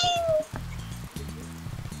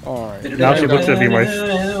 Alright. Now she looks at me like.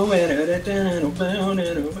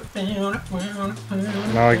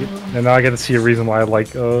 Now I get to see a reason why I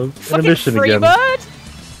like Elimination again.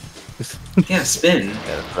 Freebird? Yeah, spin. Yeah,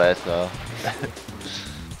 that's what I saw.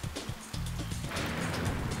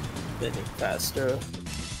 Spinning faster.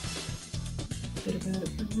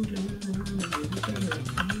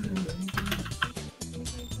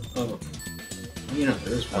 Oh, you know,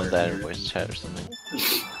 there's Found that in voice chat or something.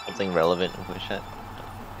 Something relevant in voice chat.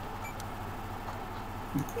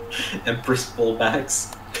 Empress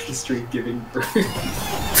bullbacks, pastry giving birth. I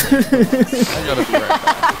gotta be right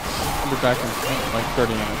back. I'll be back in like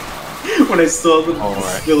 30 minutes. When I saw them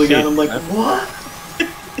spilling out, I'm like, what?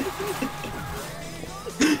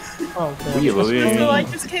 Oh, So I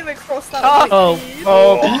just came across that. Oh, wiki.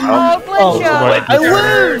 Glitcher! I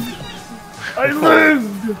lived! I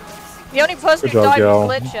lived! The only person Good who job, died Gal.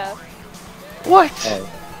 was Glitcher. What?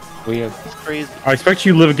 Weird. That's crazy. I expect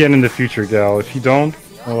you live again in the future, Gal. If you don't,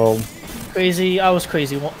 well, Crazy, I was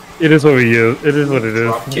crazy. it is what it is. It is what it is.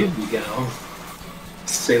 Drop kick me, gal.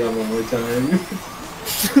 Say that one more time.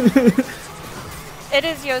 It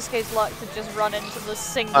is Yosuke's luck to just run into the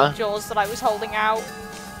single jaws that I was holding out.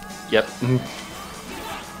 Yep.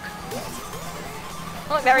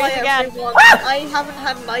 Look, there he is Hi, again. everyone. I haven't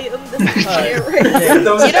had an item this entire race.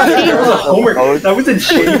 That was a Homer. That was a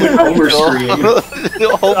genuine Homer scream.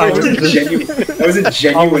 That was a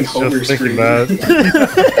genuine Homer scream.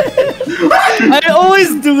 I always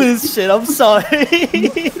do this shit, I'm sorry.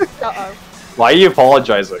 Uh-oh. Why are you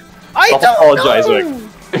apologizing? I Stop don't apologizing. know.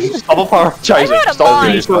 Stop apologizing. I Stop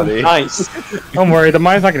mine. being so nice. Don't worry, the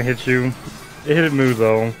mine's not gonna hit you. It hit Moo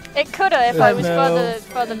though. It coulda if I was no.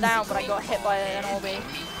 further down, but I got hit by an Orby.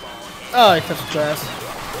 Oh, I touched the grass.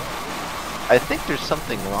 I think there's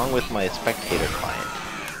something wrong with my spectator client.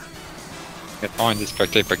 It's fine, the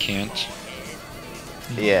spectator can't.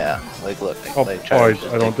 Yeah, like look. Oh, like, I don't.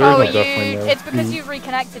 There's no definitely there. It's because you've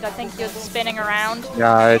reconnected. I think you're spinning around.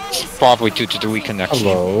 Yeah, it's probably due to the reconnection.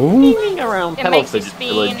 Hello. Around It makes you Petalfidge spin.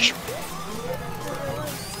 Village.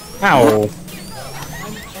 Ow.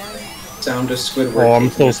 Sound of Squidward. Oh, I'm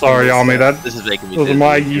so sorry, Ami. This is making me Those are dizzy.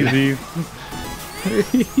 my Yeezys.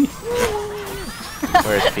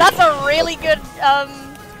 Where's That's people? a really good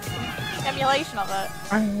emulation of it.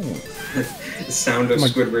 The sound of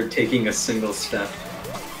Squidward taking a single step.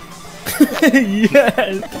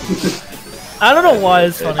 Yes. I don't know why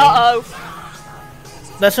it's funny. Uh-oh.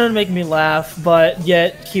 That's trying to make me laugh, but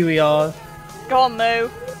yet here we are. Go on, Moo.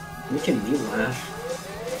 Making me laugh.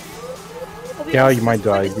 Yeah, you might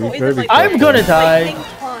die. It's not Be even very like I'm careful. gonna die. playing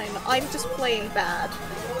fine. I'm just playing bad.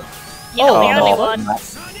 You're not the Oh, only no. one.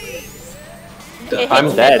 It I'm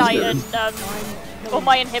hits dead. midnight and all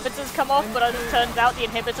my inhibitors come off, but it turns out the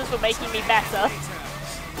inhibitors were making me better.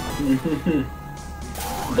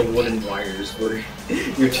 The wooden wires were.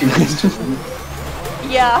 You're too close to them.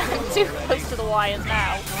 Yeah, I'm too close to the wires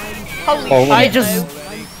now. Holy Oh, shit, I just-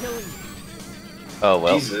 Moo. Oh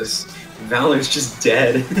well. Jesus. Valor's just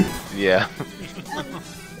dead. Yeah.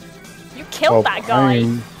 You killed that guy.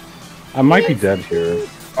 I might be dead here.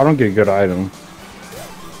 I don't get a good item.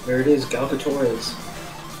 There it is, Valvatorez.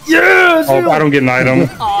 Yes! Oh, I don't get an item.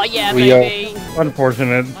 Aw, yeah, We, baby.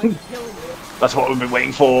 Unfortunate. That's what we've been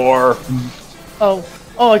waiting for. Oh,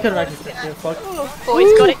 I could have actually picked it. Fuck.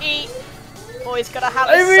 Boy's gotta eat. Boy's gotta have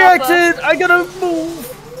I his reacted. I gotta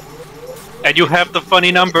move. And you have the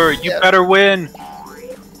funny number. You better win.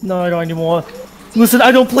 No, I don't anymore. Listen,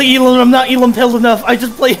 I don't play Elam. I'm not Elam pilled enough. I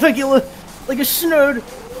just play regular, like a snerd.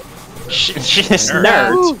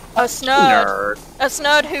 Nerd. A snerd. A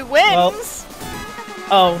snerd who wins.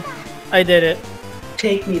 Oh, I did it.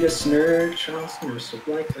 Take me to Snurd, Charles,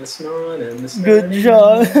 like the snot and the snurd. Good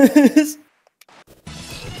job.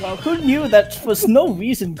 Well, who knew that for no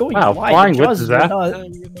reason going Wow, wide? flying with Jaws is were that? not-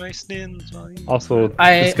 Also,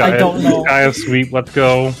 I this guy, don't know. This guy is sweet. Let's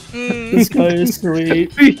go. This guy is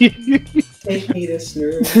sweet. Take me to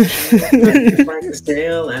Snurd, like the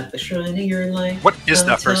sail at the shrine of your life. What is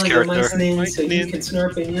that first character? So you can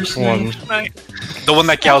snurp in your One. snake. The one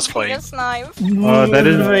that Gal's playing. Yes, knife. That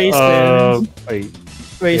is wait.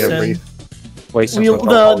 Racing. Yeah, Racing.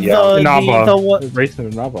 The what? Racing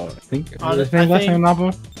and Naba. I think. Is I his name last think- name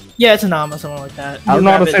Naba? Yeah, it's a Nama, something like that. I don't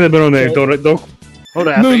know how to say the middle name. Don't. Hold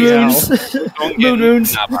on. Moons.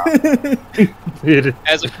 Moons.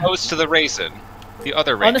 As opposed to the raisin. The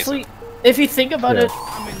other raisin. Honestly, if you think about it,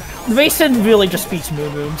 Racing really just speaks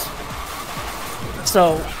Moons.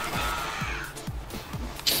 So,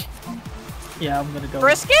 yeah, I'm gonna go.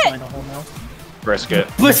 Brisket? Find a hole now. Brisket.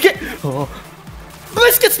 Brisket! Oh.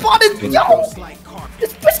 Brisket spotted! Yo!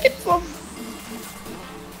 It's Brisket from...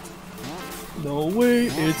 No way,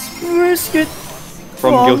 it's Brisket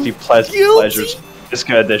From Guilty Pleasures.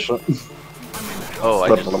 Brisket edition. Oh,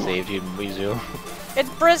 I just saved you, Mizu. It's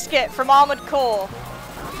Brisket from Armored Core.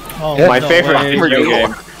 Oh, My no favorite way. video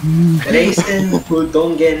game. Reisen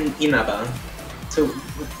Budongen Inaba. So.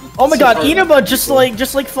 Oh my god, Inaba just like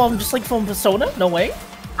from Persona? No way.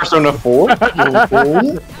 Persona 4?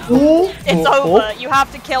 It's over. You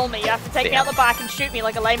have to kill me. You have to take me out the back and shoot me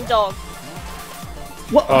like a lame dog.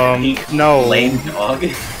 What? No. Lame dog?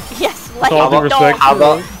 Yes, With all due lame respect,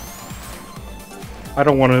 dog. I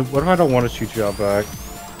don't want to. What if I don't want to shoot you out back?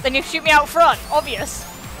 Then you shoot me out front. Obvious.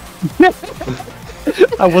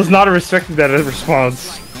 I was not expecting that as a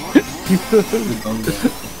response.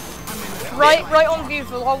 Right on view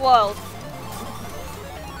for the whole world.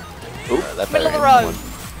 Middle of the road.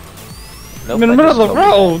 I'm in the middle of the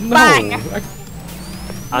road. No. Bang.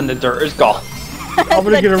 And the dirt is gone. I'm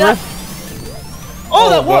gonna get arrested. Oh,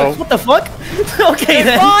 that works! What the fuck? Okay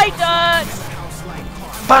then. Goodbye, dirt.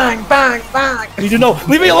 Bang, bang, bang. I need to know.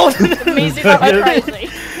 Leave me alone. Mizu's not crazy.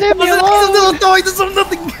 Leave me alone. He's a little toy. There's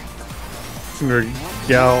nothing.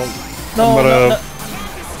 Gal. No,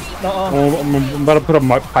 I'm about to put a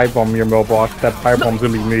pipe bomb in your mailbox. That pipe bomb's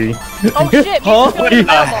gonna be me. Oh shit, Mizu's going in the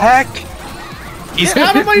mailbox. Heck? He's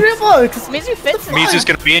out of my mailbox. Mizu fits in Mizu's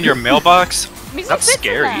there. gonna be in your mailbox? Mizu That's fits in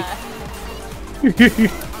scary. there.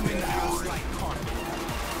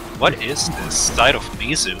 What is this side of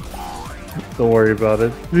Mizu? Don't worry about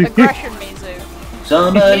it. Aggression, Mizu.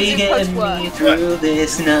 Somebody Mizu get post-work. me through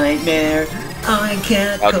this nightmare. I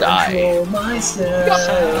can't I'll control myself.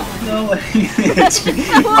 No way.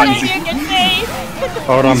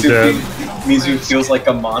 Oh, I'm dead. Mizu feels like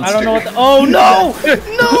a monster. I don't know what the— oh no!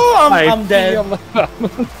 No! I'm dead.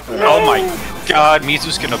 Oh my god,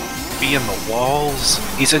 Mizu's gonna be in the walls.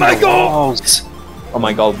 He's in the walls. Oh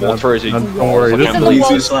my god, Valvatorez is Don't worry, this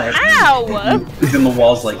Mizu's like, Ow! he's in the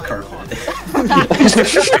walls like carpet.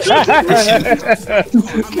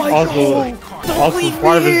 Also,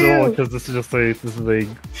 part of it's all because this is just a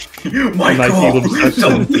Michael, nice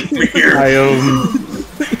don't leave me here.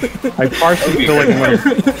 I partially feel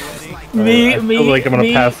like I'm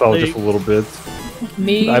gonna pass out just a little bit.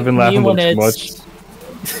 I've been laughing a little too much.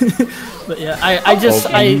 But yeah,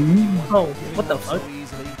 oh, what the fuck?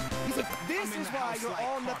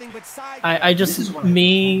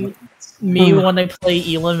 Me when I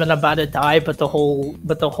play Elam and I'm about to die, but the whole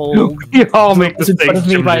you all make in front of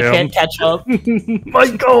me, but I can't catch up.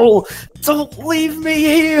 Michael, don't leave me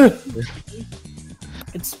here.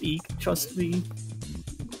 I can speak. Trust me.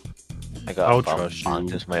 I got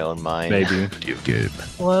just my own mind. Maybe.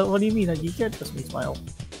 What do you mean? You can't trust me, Smile.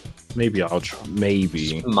 Maybe I'll try.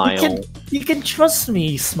 Maybe. Smile. You can trust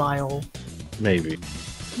me, Smile. Maybe.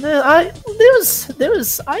 No, you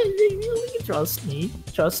can trust me.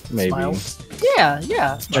 Trust Maybe. Smile. Yeah.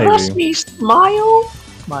 Maybe. Trust me, Smile.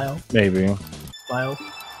 Smile. Maybe. Smile.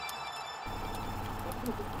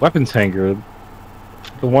 Weapons hanger.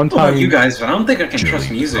 The one I don't know time about you guys, but I don't think I can trust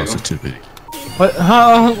Mizu. What?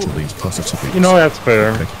 You know that's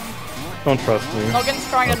fair. Don't trust me. Logan's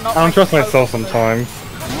trying to not. I don't trust myself sometimes.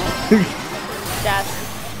 Dash.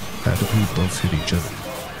 How do we both hit each other?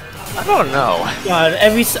 I don't know. God,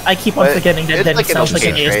 I keep on forgetting that Denny sounds like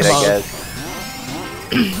an ASMR.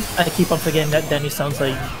 I keep on forgetting that Denny sounds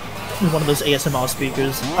like one of those ASMR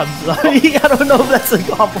speakers. I'm sorry, I don't know if that's a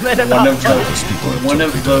compliment or not. One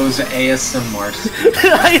of those ASMRs.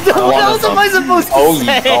 I don't know what else am I supposed to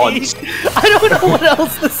say. I don't know what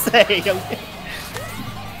else to say. Okay.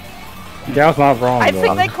 That's not wrong. I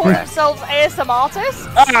think they call themselves ASM artists.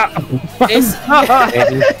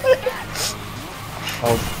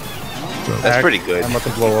 That's pretty good. I'm about to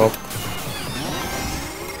blow up.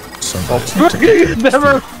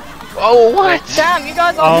 Never. Oh, what? Damn, you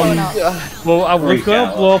guys are blowing up. Well, I was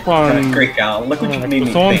gonna blow up on. Great gal. Look what you made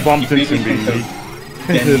me someone think. bumped into me.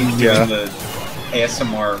 Then doing the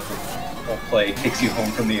ASMR play takes you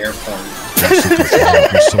home from the airport.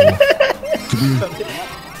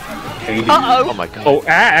 Uh-oh. Oh my god. Oh,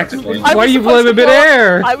 axe! Why do you blow up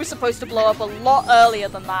midair? I was supposed to blow up a lot earlier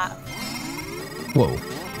than that. Whoa.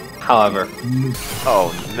 However.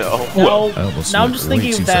 Oh no. Now I'm just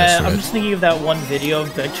thinking of that. I'm just thinking of that one video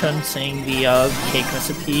of Bertrand saying the cake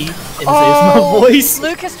recipe in his ASMR voice.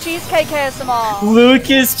 Lucas Cheesecake ASMR.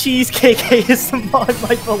 Lucas Cheesecake ASMR,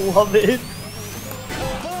 my beloved.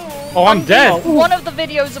 Oh, I'm dead. One of the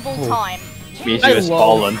videos of all time. Mizu has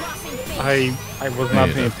fallen. I was not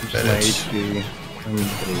paying attention to my HP.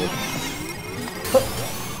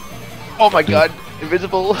 Oh my god.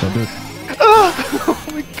 Invisible. Oh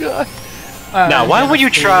my god. Now, why would you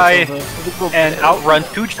try and outrun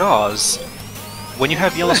 2 Jaws when you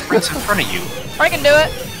have yellow sprints in front of you? I can do it.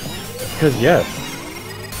 Because yes.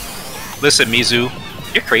 Listen, Mizu,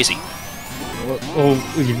 you're crazy.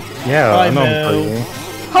 Yeah, I know I'm crazy.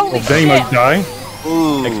 Holy shit! Then you might die.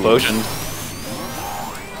 Ooh. Explosion.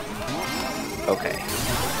 Okay.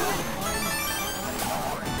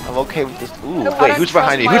 I'm okay with this. Ooh, wait, who's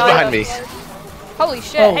behind me? Who's behind me? Holy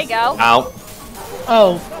shit, hey gal. Ow.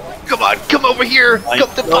 Oh. Come on, come over here!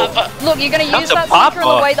 Come to Papa! Look, you're gonna use that speaker in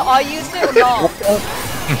the way that I used it or not?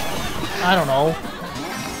 I don't know.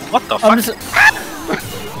 What the fuck?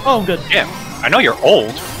 Oh, I'm good. Yeah, I know you're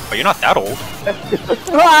old, but you're not that old.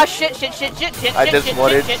 Ah, shit. I just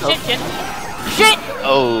wanted shit.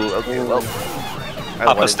 Oh, okay, well.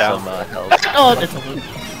 Pop us down. Oh, that's a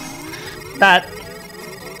that.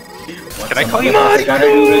 Can I call you? I gotta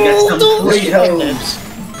do to get some Fritos.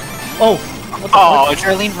 Oh. Oh,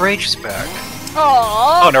 Charlene Rage is back.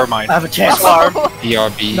 Aww. Oh, never mind. I have a chance.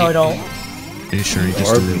 BRB. No, I don't. Are you sure you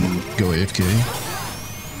just didn't go AFK?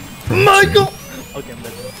 Michael! Okay, I'm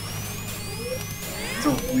dead.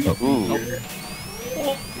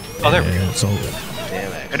 Oh, there we go. It's all good.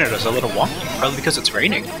 Damn it. And it is a little wonky, probably because it's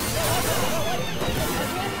raining.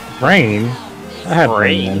 Rain? I had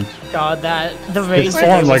rain. God, the rain It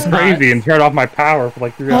stormed like crazy and turned off my power for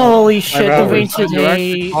like 3 hours. Holy shit, the rain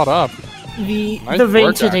today. You caught up. The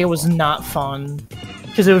rain today was not fun.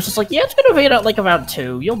 Because it was just like, yeah, it's gonna rain at like around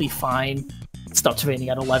 2. You'll be fine. It starts raining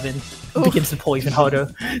at 11. It begins to pour even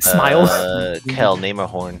harder. Smile. Kel, name a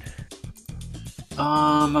horn.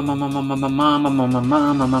 I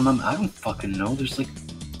don't fucking know. There's like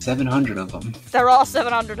 700 of them. There are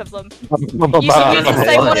 700 of them. Use the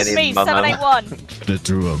same one as me, 781. Put it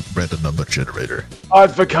through a random number generator.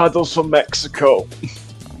 Avocados from Mexico.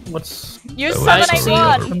 What's... Use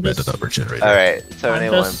 781. Random number generator. Alright,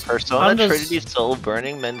 781. just- Persona I'm just- Trinity Soul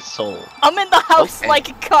Burning Men's Soul. I'm in the house Okay. like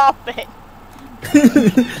a carpet.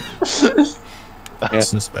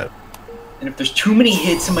 What's this map? And if there's too many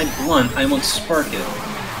hits in my blunt, I won't spark it.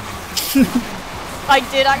 I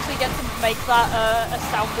did actually get to make that a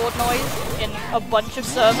soundboard noise in a bunch of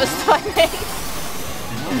servers that I made.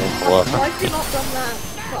 Why have you not done that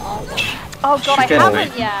for Arlo? Oh god, I Should get haven't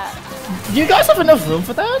away. yet. Do you guys have enough room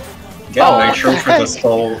for that? Get Oh, Nitro for the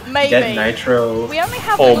soul. maybe. Get Nitro. We only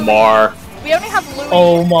have Omar. We only have Louis.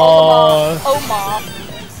 Omar. Omar.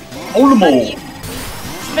 Olamo.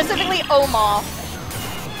 Specifically Omar.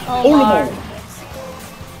 Olamo.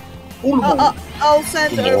 Olamo. I'll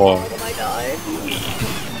send over when I die.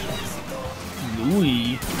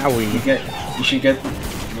 Louis. You should get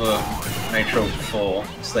the Nitro full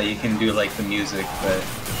so that you can do like the music that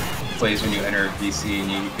plays when you enter VC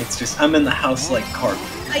and it's just I'm in the house like carpet.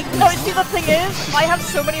 No, see the thing is, I have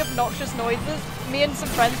so many obnoxious noises. Me and some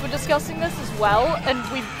friends were discussing this as well, and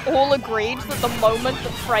we all agreed that the moment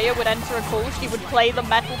that Freya would enter a call, she would play the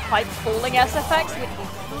metal pipe falling SFX with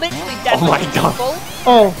literally deafening people.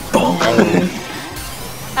 Oh.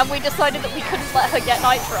 And we decided that we couldn't let her get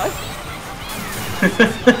Nitro.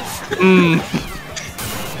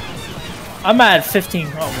 I'm at 15.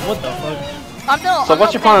 Oh, what the fuck? I'm not. So I'm what's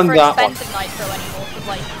not your plan on paying that for one? expensive Nitro anymore. Cause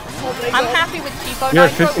like, I'm happy with cheapo You're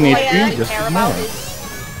at Nitro. 15 All I HP, actually just care as about much. is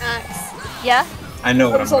Axe. yeah. I know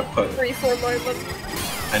what I I'm was on gonna put. 3 for a moment.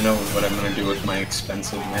 I know what I'm gonna do with my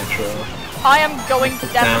expensive Nitro. I am going to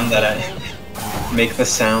Sound definitely. that I make the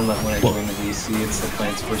sound that when I go into VC, it's the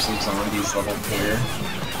Plants vs Zombies level clear.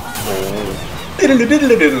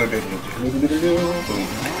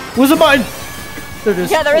 Where's a mine? There it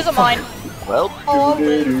is. Yeah, there is a mine. Well, Oh,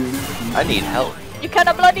 I need help. You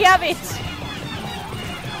cannot bloody have it.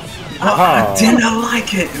 I didn't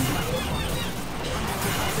like it.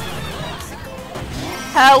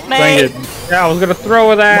 Help me. Dang it. Yeah, I was gonna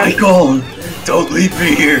throw it at. Michael, don't leave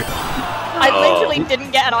me here. I literally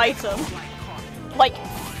didn't get an item. Like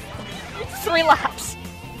 3 laps.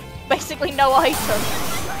 Basically no item.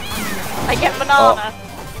 I get banana.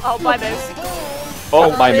 Oh, bye, Moose.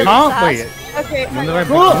 Oh, my Really move. sad. Wait. okay. When did I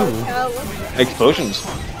Oh. Explosions.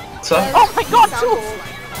 So, Oh my god, too.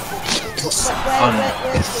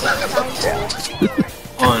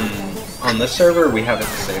 on this server, we have it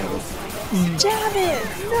disabled. Damn it!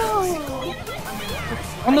 No!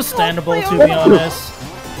 Understandable, to be honest.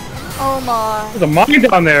 Oh my. There's a mine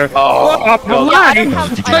down there. Oh, Yeah, I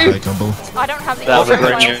don't have the That was a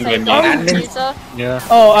great file game. saved on my computer. Yeah.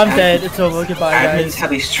 Oh, I'm dead. It's over. Goodbye, Admins guys.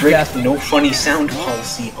 have a strict Yes. no funny sound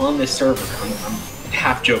policy on this server. I'm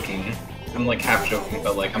half joking. I'm like half joking,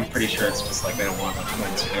 but like I'm pretty sure it's just like they don't want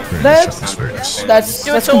points.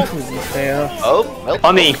 That's all. completely fair. Oh, well,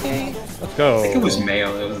 Honey. Let's go. I think it was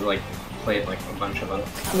Mayo. It was like played like a bunch of them.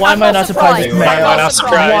 Why am I not surprised? surprised. Mayo? I'm not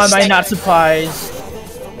surprised. Why am I not surprised?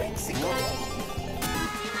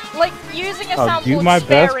 Like, using a I'll do my soundboard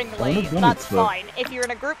best. sparingly, Don't have that's done it, fine. If you're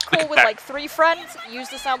in a group call with like 3 friends, use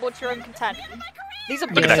the soundboard to your own content. These are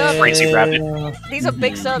big at that servers. crazy rabbit. These are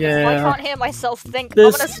big servers. I Yeah. can't hear myself think.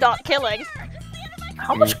 This- I'm gonna start killing.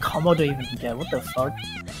 How much combo do you even get? What the fuck?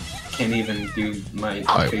 Can't even do my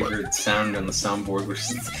favorite sound on the soundboard, which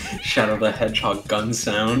is Shadow the Hedgehog gun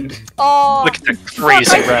sound. Oh, Look at the fuck,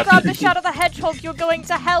 crazy I just rabbit. grabbed the Shadow the Hedgehog. You're going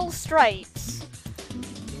to hell straight.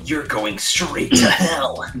 You're going straight to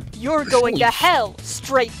hell. You're going to hell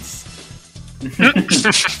straight. Straight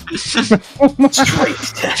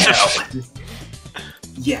to hell.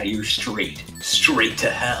 Yeah, you're straight to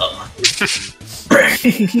hell.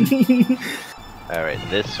 Alright,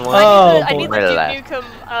 this one. Oh, I need the Right Duke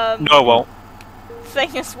left. Nukem No, it won't.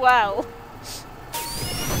 thing as well.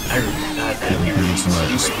 I remember that.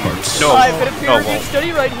 No, I've got a no, peer it reviewed won't.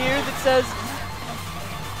 study right here that says,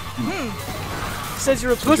 says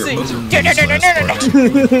you're a pussy.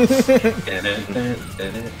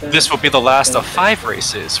 This will be the last of 5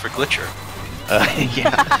 races for Glitcher.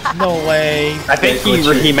 Yeah. No way. I think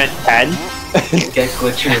he meant 10. Get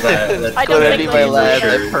Glitcher that. I don't Gonna think be my we last,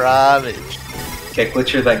 should. I promise. Get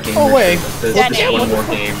Glitcher that game. Oh, wait. There's Yeah, just yeah. one more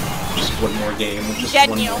game. Just one more game. Just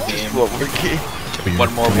Daniel. one more game. What more game?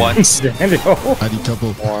 One more once. Daniel. I need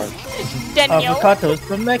couple. Daniel. Avocados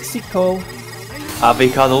from Mexico.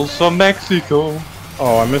 Avocados from Mexico.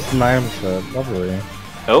 Oh, I missed an item set. Lovely.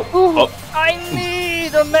 Oh. Ooh, Oh. I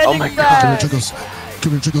need a medic my God. bag.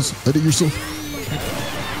 Come here, Chuckles. I need your soul.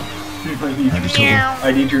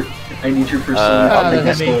 I need your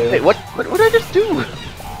persona. Wait, what did I just do?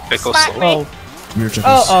 Pickle Smack slope. me.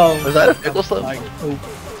 Was that a pickle slope? I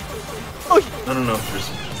don't know if there's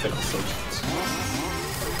pickle slopes.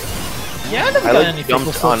 Yeah, I never I got like any pickle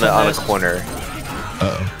jumped slopes on a this. corner.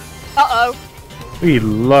 Uh-oh. We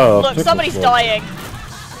love. Look, somebody's dying.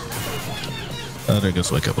 There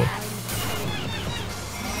goes my couple.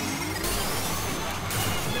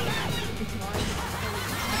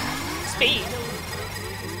 Speed.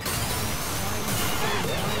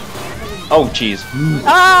 Oh, jeez.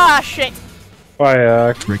 Ah, shit.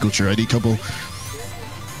 Bye, Wrinkle your ID couple.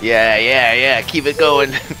 Yeah. Keep it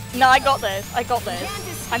going. No, I got this.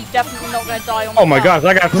 I'm definitely not gonna die on the Oh my cut. gosh,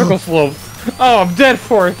 I got pickle slope. Oh, I'm dead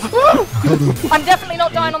for it. I'm definitely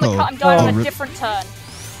not dying on the cut. I'm dying on a different turn.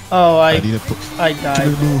 Oh, I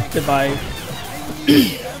died. Goodbye.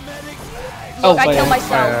 Look, I killed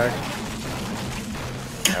myself.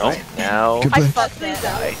 Now. I fucked it.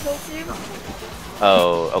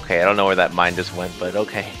 Oh, okay. I don't know where that mine just went, but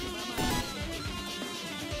okay.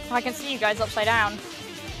 I can see you guys upside down.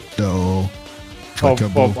 No. Oh,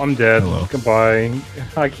 I'm dead. Hello. Goodbye.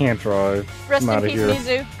 I can't drive. Rest I'm in out of peace,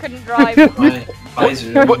 here. Mizu. Couldn't drive.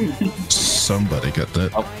 Somebody got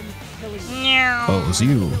that. Meow. Oh, it was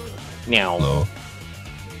you. Meow. Hello.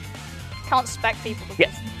 Can't spec people with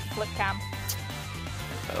this flip cam.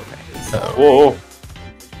 Okay. Whoa.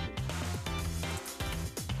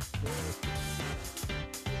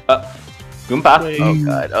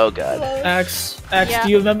 Goomba. Oh god. Axe, Yeah. do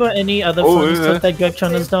you remember any other fun stuff that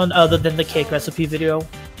Gretchen has done other than the cake recipe video?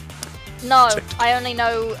 No, I only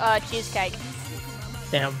know cheesecake.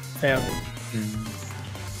 Damn, fair.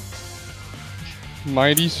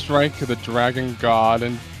 Mighty strike to the dragon god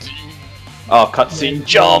and Oh, cutscene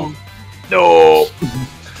jump. No.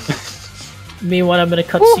 Me when I'm in a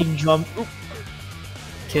cutscene jump.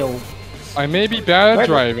 Kill. I may be bad at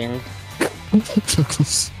driving.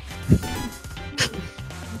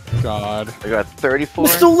 God. I got 34.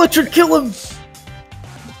 Mr. Electric, kill him!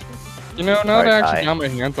 You know, now that I Alright, actually got my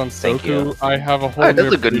hands on Thank you. Soku, I have a whole Alright, new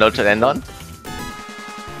that's a good note to end on.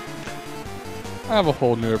 I have a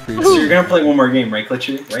whole new So appreciation. you're gonna play one more game, right,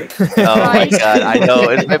 Glitchy? Right? Oh my god, I know.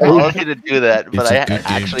 It's my policy to do that, but It's I a good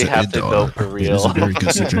game actually to have end to on. go for It is real. a very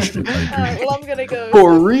good suggestion. I agree. Alright, well I'm gonna go.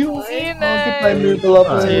 For real? See you, Goodbye, man. Noodle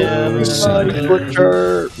Up. Yeah,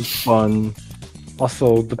 Butcher. It's fun.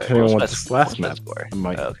 Also, depending on what what's this my last map score? I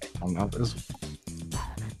might. Okay. I'm not this.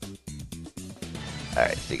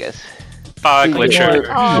 Alright, see you guys. Bye, Glitcher.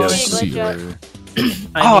 Oh, Yes. see you, Glitcher.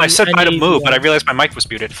 I said bye to Moo, but I realized my mic was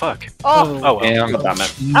muted. Fuck. Oh, Oh well. Damn. Damn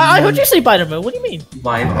it. I heard you say bye to Moo, what do you mean?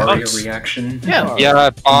 Live Aria reaction. Yeah. Yeah,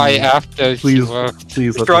 bye after Please, she left.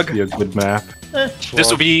 please let Shrug. this be a good map.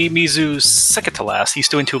 This will be Mizu's second to last. He's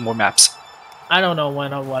doing 2 more maps. I don't know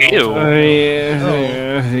when or what. Ew.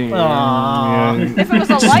 Aww. if it was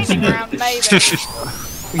a lightning round, maybe.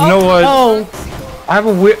 You know what? Oh, I have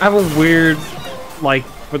a weird like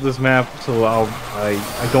for this map, so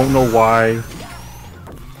I don't know why.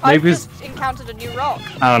 I Maybe it's, just encountered a new rock.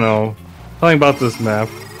 I don't know. Something about this map.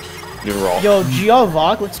 New rock. yo,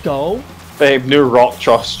 Geovok, let's go. Babe, new rock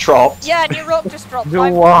just dropped. Yeah, new rock just dropped. New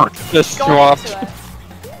I've rock just gone into it.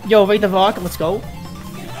 Yo, rate the Vok, let's go.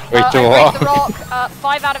 Wait, I to rate what? the rock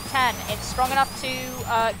 5 out of 10. It's strong enough to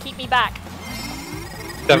keep me back.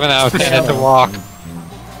 7 out of 10 at the walk. 10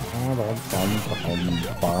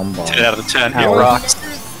 out of 10. It rocks.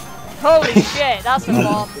 Holy shit, that's a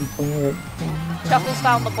bomb. Chuckles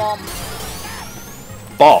found the bomb.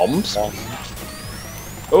 Bombs?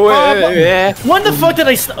 Oh, yeah. When the fuck did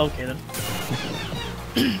I okay then.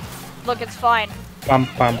 Look, it's fine. Bum,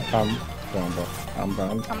 bum, bum, bum, bum, bum.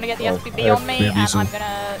 I'm gonna get the SPB on me, and I'm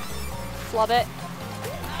gonna flub it.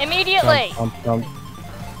 Immediately! Bum, bum,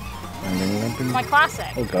 bum. My classic.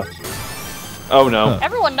 Oh gosh. Oh no.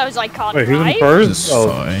 Everyone knows I can't Wait, who's in drive. first? This is Oh,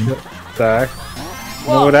 fine. Dak. You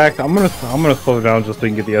know what, Dak? I'm gonna slow it down just so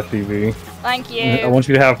you can get the SPV. Thank you. I want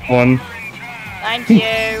you to have fun. Thank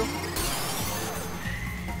you.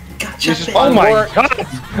 Oh my god!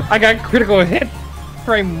 I got critical hit!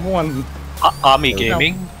 Frame 1. Ami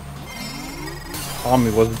Gaming. Tommy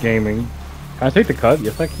was gaming. Can I take the cut?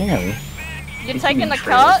 Yes, I can. You're taking the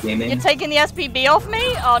cut? You're taking the SPB off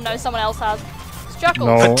me? Oh no, someone else has. It's Chuckles.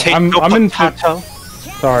 No, I'm in fifth.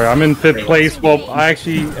 Sorry, I'm in 5th place. Well, I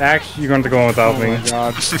actually, you're going to go without me.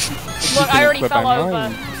 Look, I already fell over.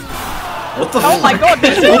 What the Oh my god,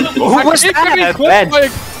 Mizu! Who was that? By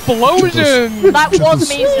explosion! That was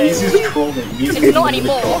Mizu. Mizu's trolling. It's not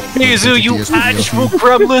anymore. Mizu, you actual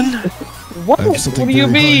gremlin! What? What do you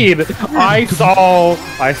mean? I saw.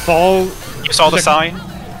 You saw the sign?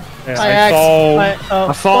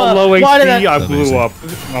 I saw low HP, I blew up.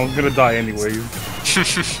 I'm gonna die anyways.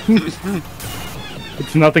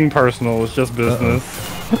 It's nothing personal, it's just business.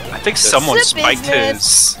 I think someone spiked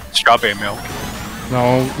his strawberry milk.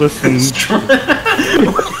 No, listen.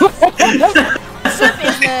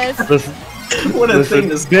 What a thing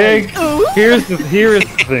this big. Here is the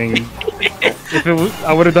thing. If it was,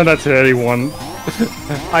 I would have done that to anyone.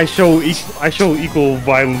 I show equal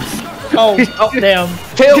violence. Oh damn!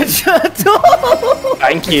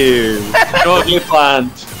 Thank you. What have you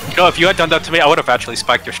planned? You know, if you had done that to me, I would have actually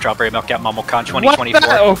spiked your strawberry milk at MomoCon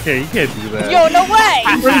 2024. Okay, you can't do that. Yo, no way!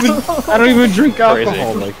 I don't even drink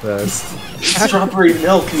alcohol like that. Strawberry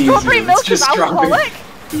milk, Strawberry milk is alcoholic?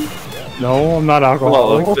 No, I'm not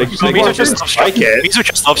alcoholic. These are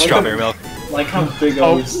just love strawberry milk. Like how Big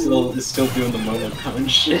O is still doing the MomoCon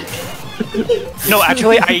shit. No,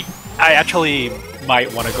 actually, I actually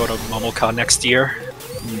might want to go to MomoCon next year.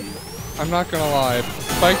 I'm not gonna lie.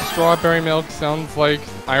 Spiked strawberry milk sounds like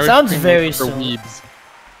Irish Sounds cream very milk for similar. weebs.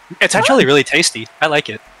 It's actually really tasty. I like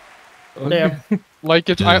it. Damn. Like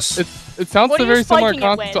it sounds What a are very you similar spiking it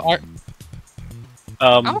concept to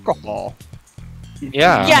Alcohol.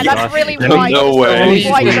 Yeah. Yeah, that's really right. No way.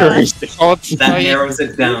 That narrows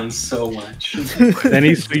it down so much.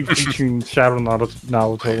 Denny's Sweet featuring Shadow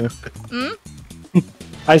Naruto. Hmm?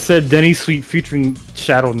 I said Denny's Sweet featuring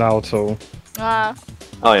Shadow Naruto.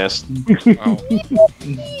 Oh yes.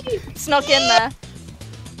 Snuck in there.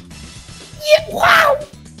 Yeah, wow!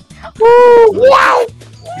 Wow!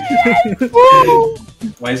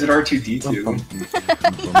 Why is it R2D2?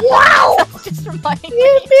 Wow! Just reminding me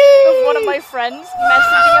of one of my friends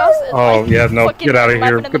messaging us. And, Oh yeah, no, get out of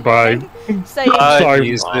here. Goodbye. Saying,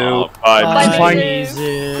 Sorry. Bye.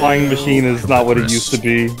 Flying machine is not what it used to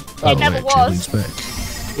be. It never was.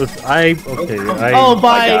 I did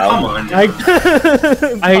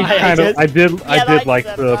like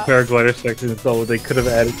the paraglider section, so they could have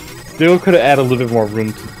added a little bit more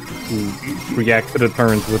room to react to the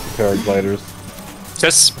turns with the paragliders.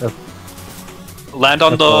 Just land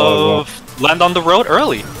on the road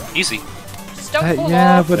early, easy. Just don't fall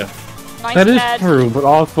Yeah, off. but Nice that is head. true. But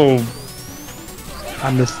also,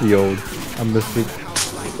 I miss the old. I miss it.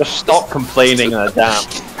 Just stop complaining, damn.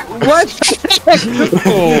 What?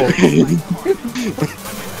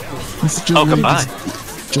 Oh, goodbye.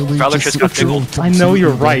 Fowler just got tickled. I know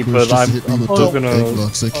you're right, but I'm still gonna.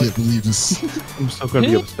 I can't believe this. I'm still gonna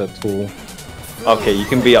be upset too. Okay, you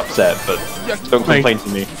can be upset, but don't complain to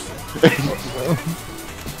me.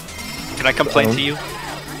 Can I complain to you?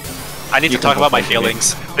 I need to talk about my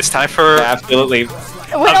feelings. It's time for absolutely.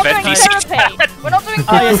 We're not doing therapy. We're not doing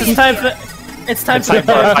Oh yes, therapy. it's time for a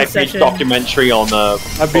the 5-page session. documentary on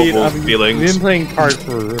feelings. We've been playing cards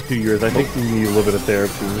for a few years. I think we need a little bit of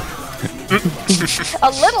therapy. A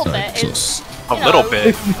little bit is. A little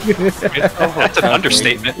bit. That's an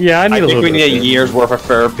understatement. Yeah, I need a little bit. We need a year's worth of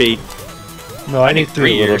therapy. No, I need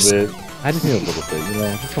 3 years. A little bit. I just need a little bit, you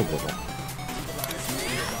know, just a little.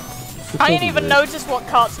 I didn't even notice what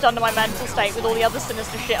Cart's done to my mental state with all the other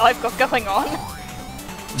sinister shit I've got going on.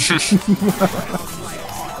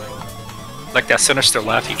 Like that sinister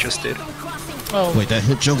laugh he just did. Oh. Wait, that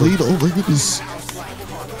hit Jolene? Oh my goodness.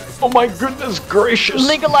 Oh my goodness gracious.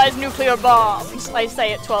 Legalize nuclear bombs, I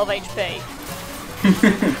say at 12 HP.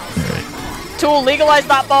 Tool, legalize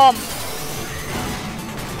that bomb.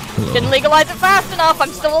 Didn't legalize it fast enough,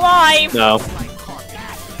 I'm still alive. No.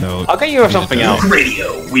 No. I'll get you something else.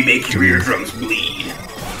 Radio, we make your eardrums bleed.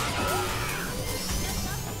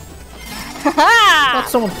 Haha! Let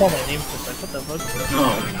someone call my name for a sec. What the fuck?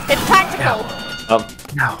 Oh. It's tactical.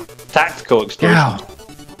 Tactical explosion.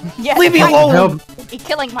 Yes, Leave me alone! I'm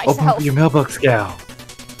killing myself. Open up your mailbox, Gal.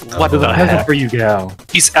 What There's the a present heck? for you, Gal.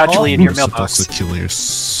 He's actually in your You're supposed mailbox. to kill your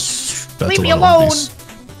Leave me alone!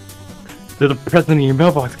 There's a present in your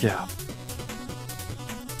mailbox, Gal.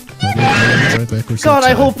 God,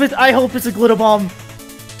 I hope it's a glitter bomb.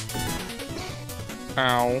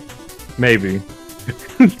 Ow. Maybe.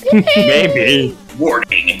 Maybe.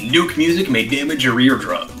 Warning, nuke music may damage your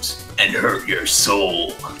eardrums and hurt your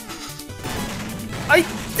soul. I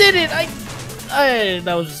did it!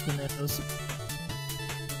 That was just bananas.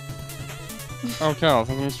 Oh, Cal,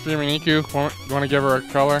 since I'm streaming Iku, you want to give her a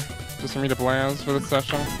color? Just for me to blast for this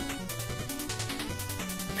session?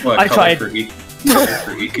 What, I color tried. for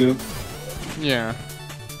Iku? Yeah.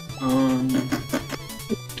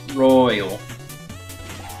 Royal.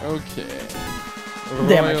 Okay.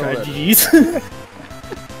 Damn, I Royal tried. red. GG's.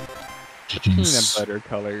 Peanut butter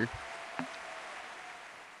color.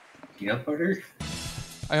 Peanut butter?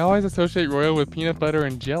 I always associate royal with peanut butter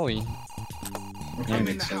and jelly. That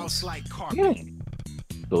makes sense.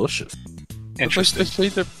 Delicious. Interesting. The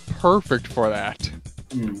shades are perfect for that.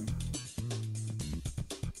 Mm.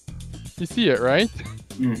 You see it, right?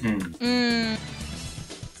 Mm-hmm.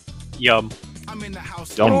 Yum.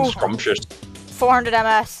 Yum, scrumptious. 400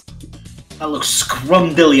 MS. That looks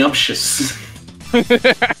scrumdiddlyumptious.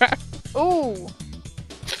 Ooh.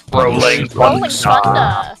 Rolling Thunder.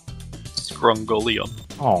 Scrungolium.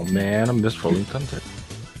 Oh man, I miss Rolling Thunder.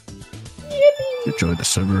 You're joining the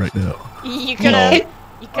server right now. You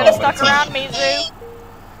could've stuck around, Mizu.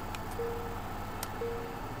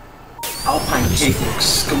 Alpine cake looks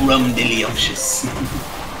scrumdiddlyumptious.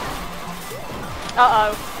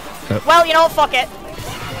 Uh-oh. Well, you know what? Fuck it.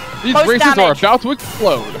 These Post races are damage. about to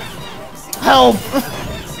explode. Help!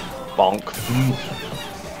 Bonk.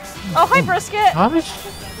 Oh, hi, Brisket.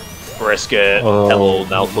 Brisket. Hello,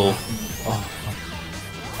 Nelthal.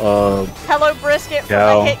 Hello, Brisket from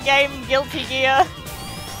yeah. the hit game Guilty Gear.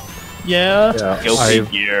 Yeah? Guilty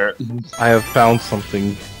Gear. I have found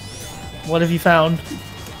something. What have you found?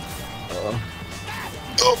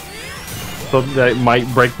 Something that might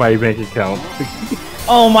break my bank account.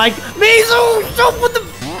 Oh my... Mizu! Don't put the...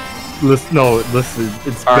 Listen,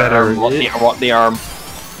 it's better. The arm.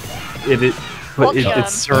 But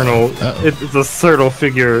it's Cernal. It's a Cernal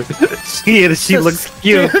figure. she looks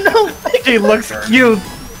cute. She looks cute.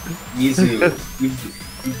 Mizu,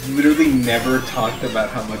 you've literally never talked about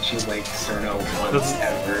how much you like Cerno once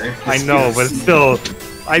ever. I know, but still,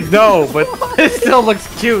 it still looks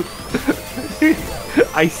cute.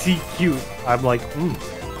 I see cute. I'm like,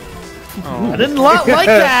 I didn't like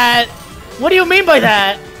that. What do you mean by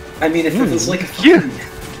that? I mean, if it was like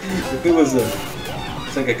if it was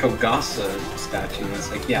it's like a Kogasa statue, it's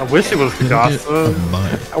like, yeah. I wish it was Kagasa.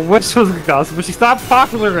 I wish it was Kagasa, but she's not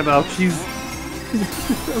popular enough.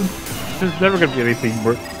 There's never gonna be anything.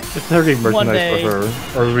 There's never getting merchandise for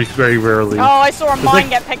her, or at least very rarely. Oh, I saw a mine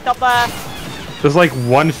get picked up there. There's like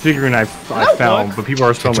one figurine I found, but people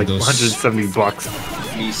are selling like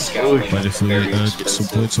 $170. Me scowling. But if we some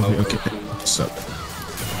points on the okay, so.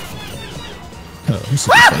 Oh, this is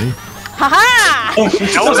funny. Haha!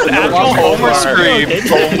 That was an actual Homer scream.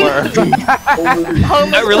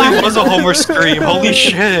 Homer. That really was a Homer scream. Holy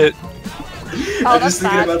shit. Oh, I'm that's just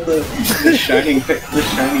thinking bad. about the shining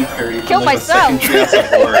parry. Kill myself.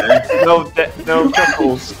 No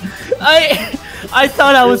chuckles. I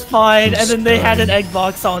thought I was fine, and then they had an egg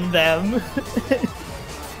box on them.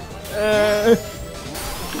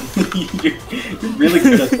 You're really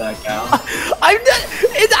good at that, Gal. I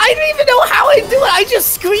don't even know how I do it. I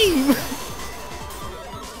just scream.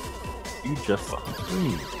 You just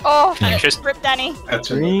scream. Oh, Just rip Danny. That's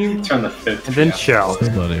Scream, turn the fifth. and then shout.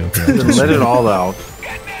 Somebody, okay. And then let it all out.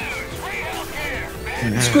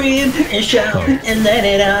 Scream and shout and let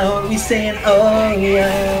it out. We saying, oh,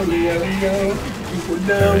 yo, yo, yo.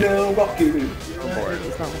 No, rockin'.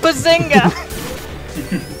 Bazinga!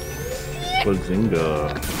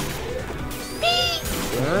 Bazinga.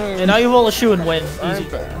 And now you roll a shoe and win. Easy.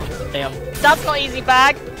 Damn. That's not easy,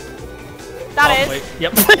 bag. That is. Wait.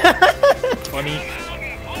 Yep. 20.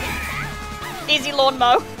 Easy lawn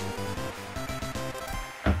mow.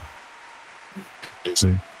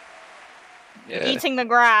 See? Yeah. Eating the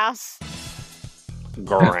grass.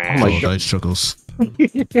 Oh my god, chuckles.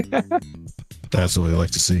 That's what I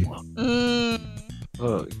like to see.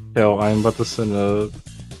 Hell, I'm about to send a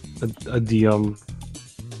DM.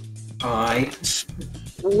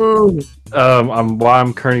 While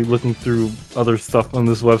I'm currently looking through other stuff on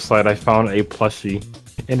this website, I found a plushie,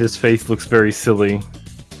 and his face looks very silly.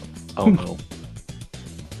 Oh no.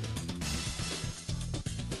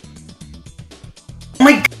 Oh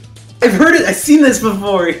my god! I've heard it! I've seen this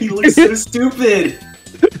before! He looks so stupid!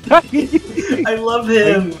 I love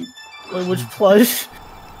him! Wait, which plush?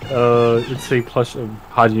 It's a plush of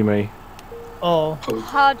Hajime. Oh.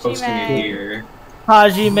 Posting it here.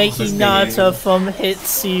 Hajime Hinata from hit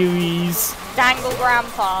series. Dangle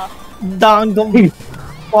Grandpa. Dangle.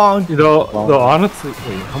 Wong. No, honestly,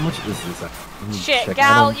 wait, how much is this? Shit, check.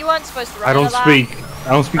 Gal, you weren't supposed to run I don't into that. speak. I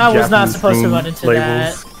don't speak. I was not Japanese supposed to room run into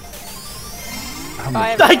labels.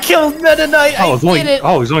 I killed Meta Knight. Oh, I it's only did it.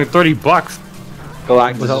 $30.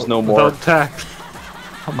 Galactus is no more. Without tax.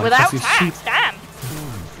 Oh my Without God, this tax, sheep. damn.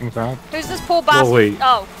 Without- Who's this poor bastard? Well, wait.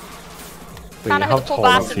 Oh. Wait, Kinda how who the poor tall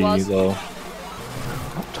is bastard he was. though?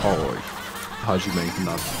 How tall are you? Hajime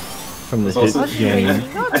Hinata from the There's also- hit game.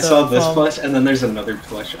 I saw this plush, and then there's another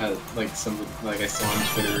plush, like I saw on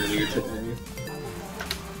Twitter earlier today.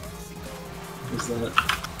 Who's that?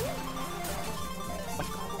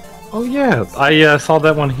 Oh yeah, I saw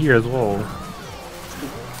that one here as well.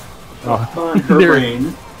 Come on, her there-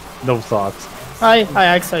 brain. No thoughts. Hi,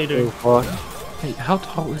 Axe, how you doing? Oh, fuck. Hey, how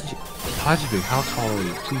tall is you? Hajime, how tall are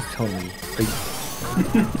you? Please tell me.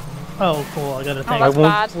 Oh, cool. I got a thing. that's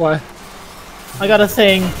bad. What? I got a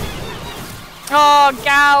thing. Oh,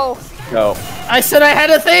 Gal. Go. I said I had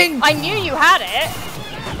a thing! I knew you had it.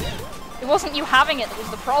 It wasn't you having it that was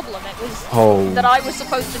the problem. It was that I was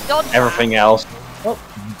supposed to dodge everything else. Oh.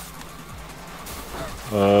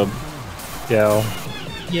 Gal.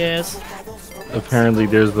 Yes. Apparently,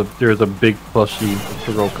 there's a big plushie of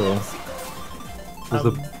Kuroko. There's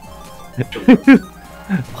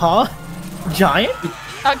Huh? Giant?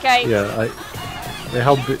 Okay. Yeah,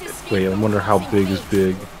 how big? Wait, I wonder how big is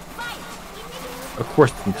big. Of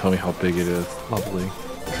course, it didn't tell me how big it is. Lovely.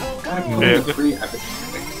 I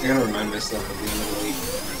gotta remind myself at the end of the week.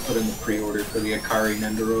 Put in the pre-order for the Akari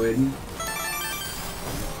Nendoroid.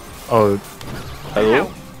 Oh, hello.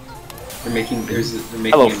 They're making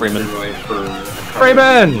Hello, a Freeman. Nendoroid for Akari.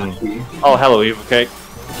 Freeman. Oh, hello, Eve. Okay.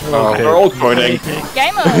 Okay. We're all joining.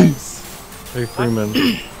 Gamers. Hey, Freeman.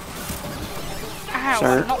 Ow,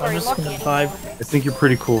 Sir? I'm not very lucky anymore. I think you're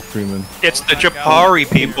pretty cool, Freeman. It's the Japari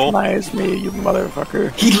people. Recognize me, you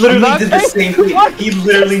motherfucker. He literally did the same thing. He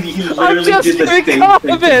literally did the same thing.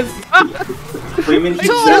 Freeman, he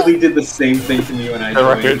literally did the same thing to me when I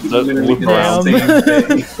joined. He literally did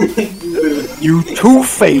the same thing. You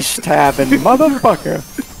two-faced having motherfucker.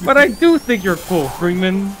 But I do think you're cool,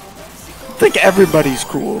 Freeman. I think everybody's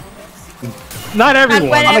cool. Not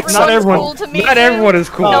everyone. Not everyone. Cool to me not everyone is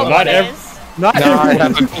cool. No, Not everyone. Not No, I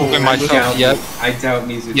haven't proven myself yet. I doubt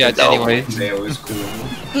Mizu. Yeah, anyway. Vale is cool.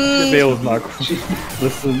 Vale is not cool.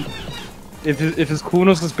 Listen, if his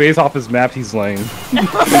coolness is based off his map, he's lame.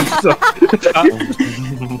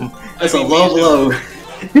 That's a low blow.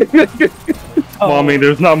 Well, I mean,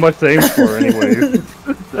 there's not much to aim for, anyways.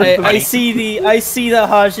 I see the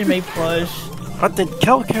Hajime plush. But did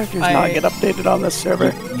Kel characters not get updated on this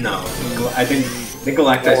server? No, I think the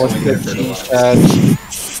Galactus only did for the last.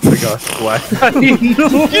 Oh my gosh,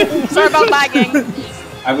 Sorry about lagging.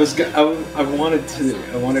 I wanted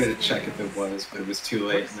to check if it was, but it was too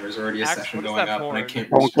late, and there was already a session going up, and I can't.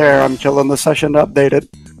 Don't care, I'm killing the session to update it.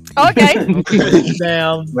 Okay.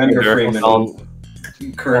 Damn. Render Freeman.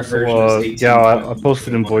 Current version is 18. Yeah, I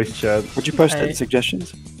posted in voice chat. Would you post it in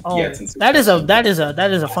suggestions? Oh, Yeah, it's in that is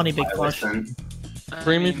a funny big plush.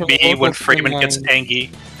 Me when Freeman gets tangy.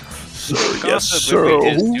 Yes, sir.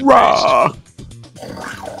 Hoorah!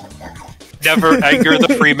 Never anger the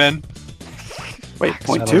Freeman. Wait,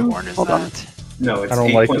 point two? Hold on. No, it's I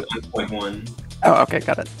don't like it. 8.1.1. Oh, okay,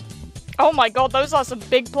 got it. Oh my god, those are some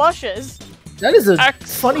big plushes. That is a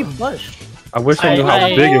funny plush. I wish I knew how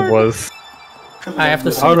big it was. I have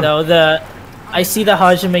to say though, I see the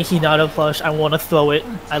Hajime Hinata plush. I want to throw it.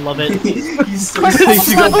 I love it. You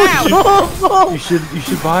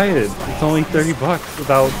should buy it. It's only $30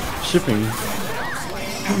 without shipping.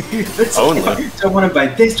 Oh no! Don't want to buy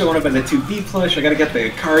this. Don't want to buy the 2B plush. I gotta get the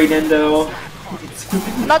Akari Nendo.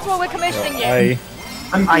 That's what we're commissioning you.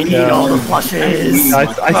 I need all the plushes.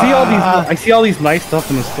 I see all these nice stuff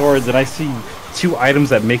in the store, then I see 2 items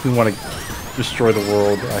that make me want to destroy the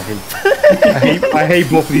world. I hate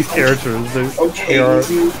both of these characters. Okay,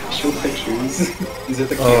 show pictures. Is it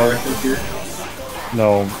the KR figure?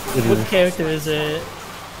 No. What character is it?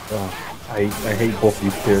 I hate both of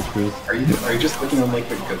these characters. Are you just looking on like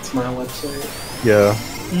the Good Smile website? Yeah.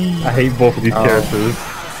 I hate both of these characters.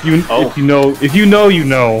 If you know, you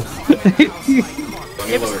know.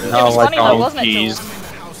 It was funny though, wasn't it?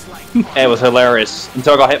 It was hilarious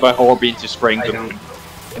until I got hit by a Horby into spring. It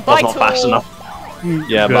was not fast enough.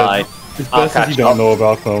 Yeah, Good. bye. It's best if you don't know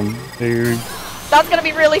about them. That's gonna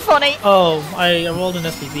be really funny. Oh, I rolled an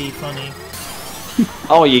SPB. Funny.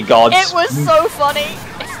 Oh, ye gods. It was so funny.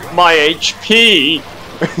 My HP!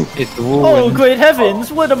 Oh, great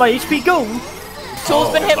heavens! Where did my HP go?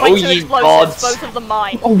 Tool's been hit by 2 explosives, both of them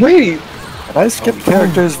mine. Oh, wait! Did I skip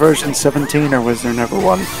characters version 17, or was there never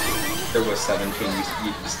one? There was 17,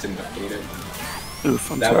 you just didn't update it.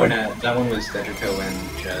 Oof, I'm sorry. That one was Dejiko and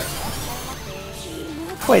Jet.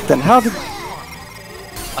 Wait, then how did...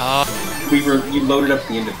 You loaded up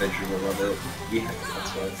the individual of it.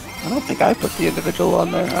 That's what. I don't think I put the individual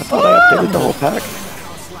on there. I thought I updated the whole pack.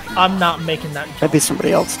 I'm not making that. Maybe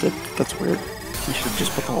somebody else did. That's weird. You should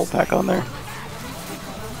just put the whole pack on there.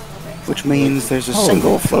 Which means there's a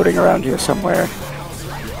single floating around here somewhere.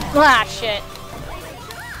 Ah, shit.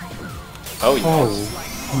 Oh, yes.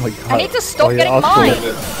 Oh my god. I need to stop getting mine.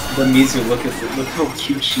 But Mizu, look how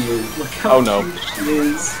cute she is. Look how cute she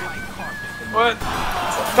is. What?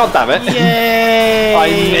 God damn it. Yay! I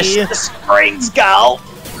missed the springs, gal!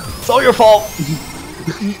 It's all your fault!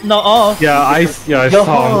 No, Yeah, I saw. I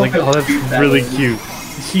was like, oh, that's really cute.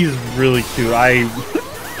 she's really cute. I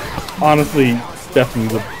honestly,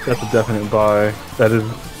 definitely, that's a definite buy. That is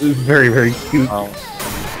very, very cute. I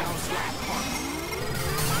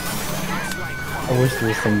wish there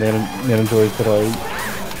was some Nanojoys that I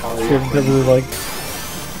really like.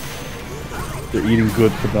 They're eating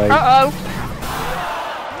good tonight.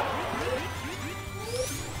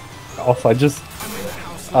 Also, I just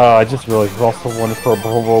realized there's also one for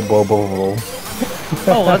Bo.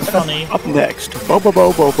 Oh, that's funny. Up next, Bo.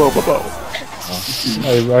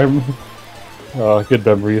 Good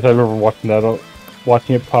memories. I remember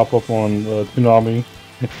watching it pop up on Toonami.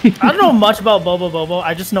 I don't know much about Bobo.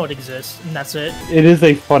 I just know it exists, and that's it. It is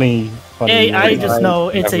a funny. I just know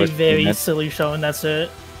it's a very silly show, and that's it.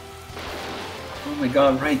 Oh my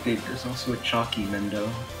god, right, Dave, there's also a Chalky Mendo.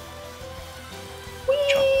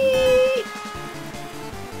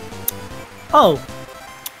 Oh.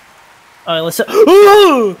 Alright, let's...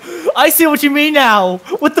 Ooh! I see what you mean now!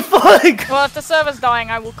 What the fuck? Well, if the server's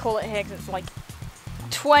dying, I will call it here, because it's like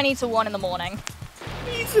 20 to 1 in the morning.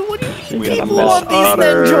 What do you people want these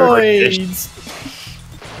Nanojoys?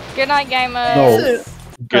 Good night, gamers. No.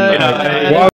 Good night.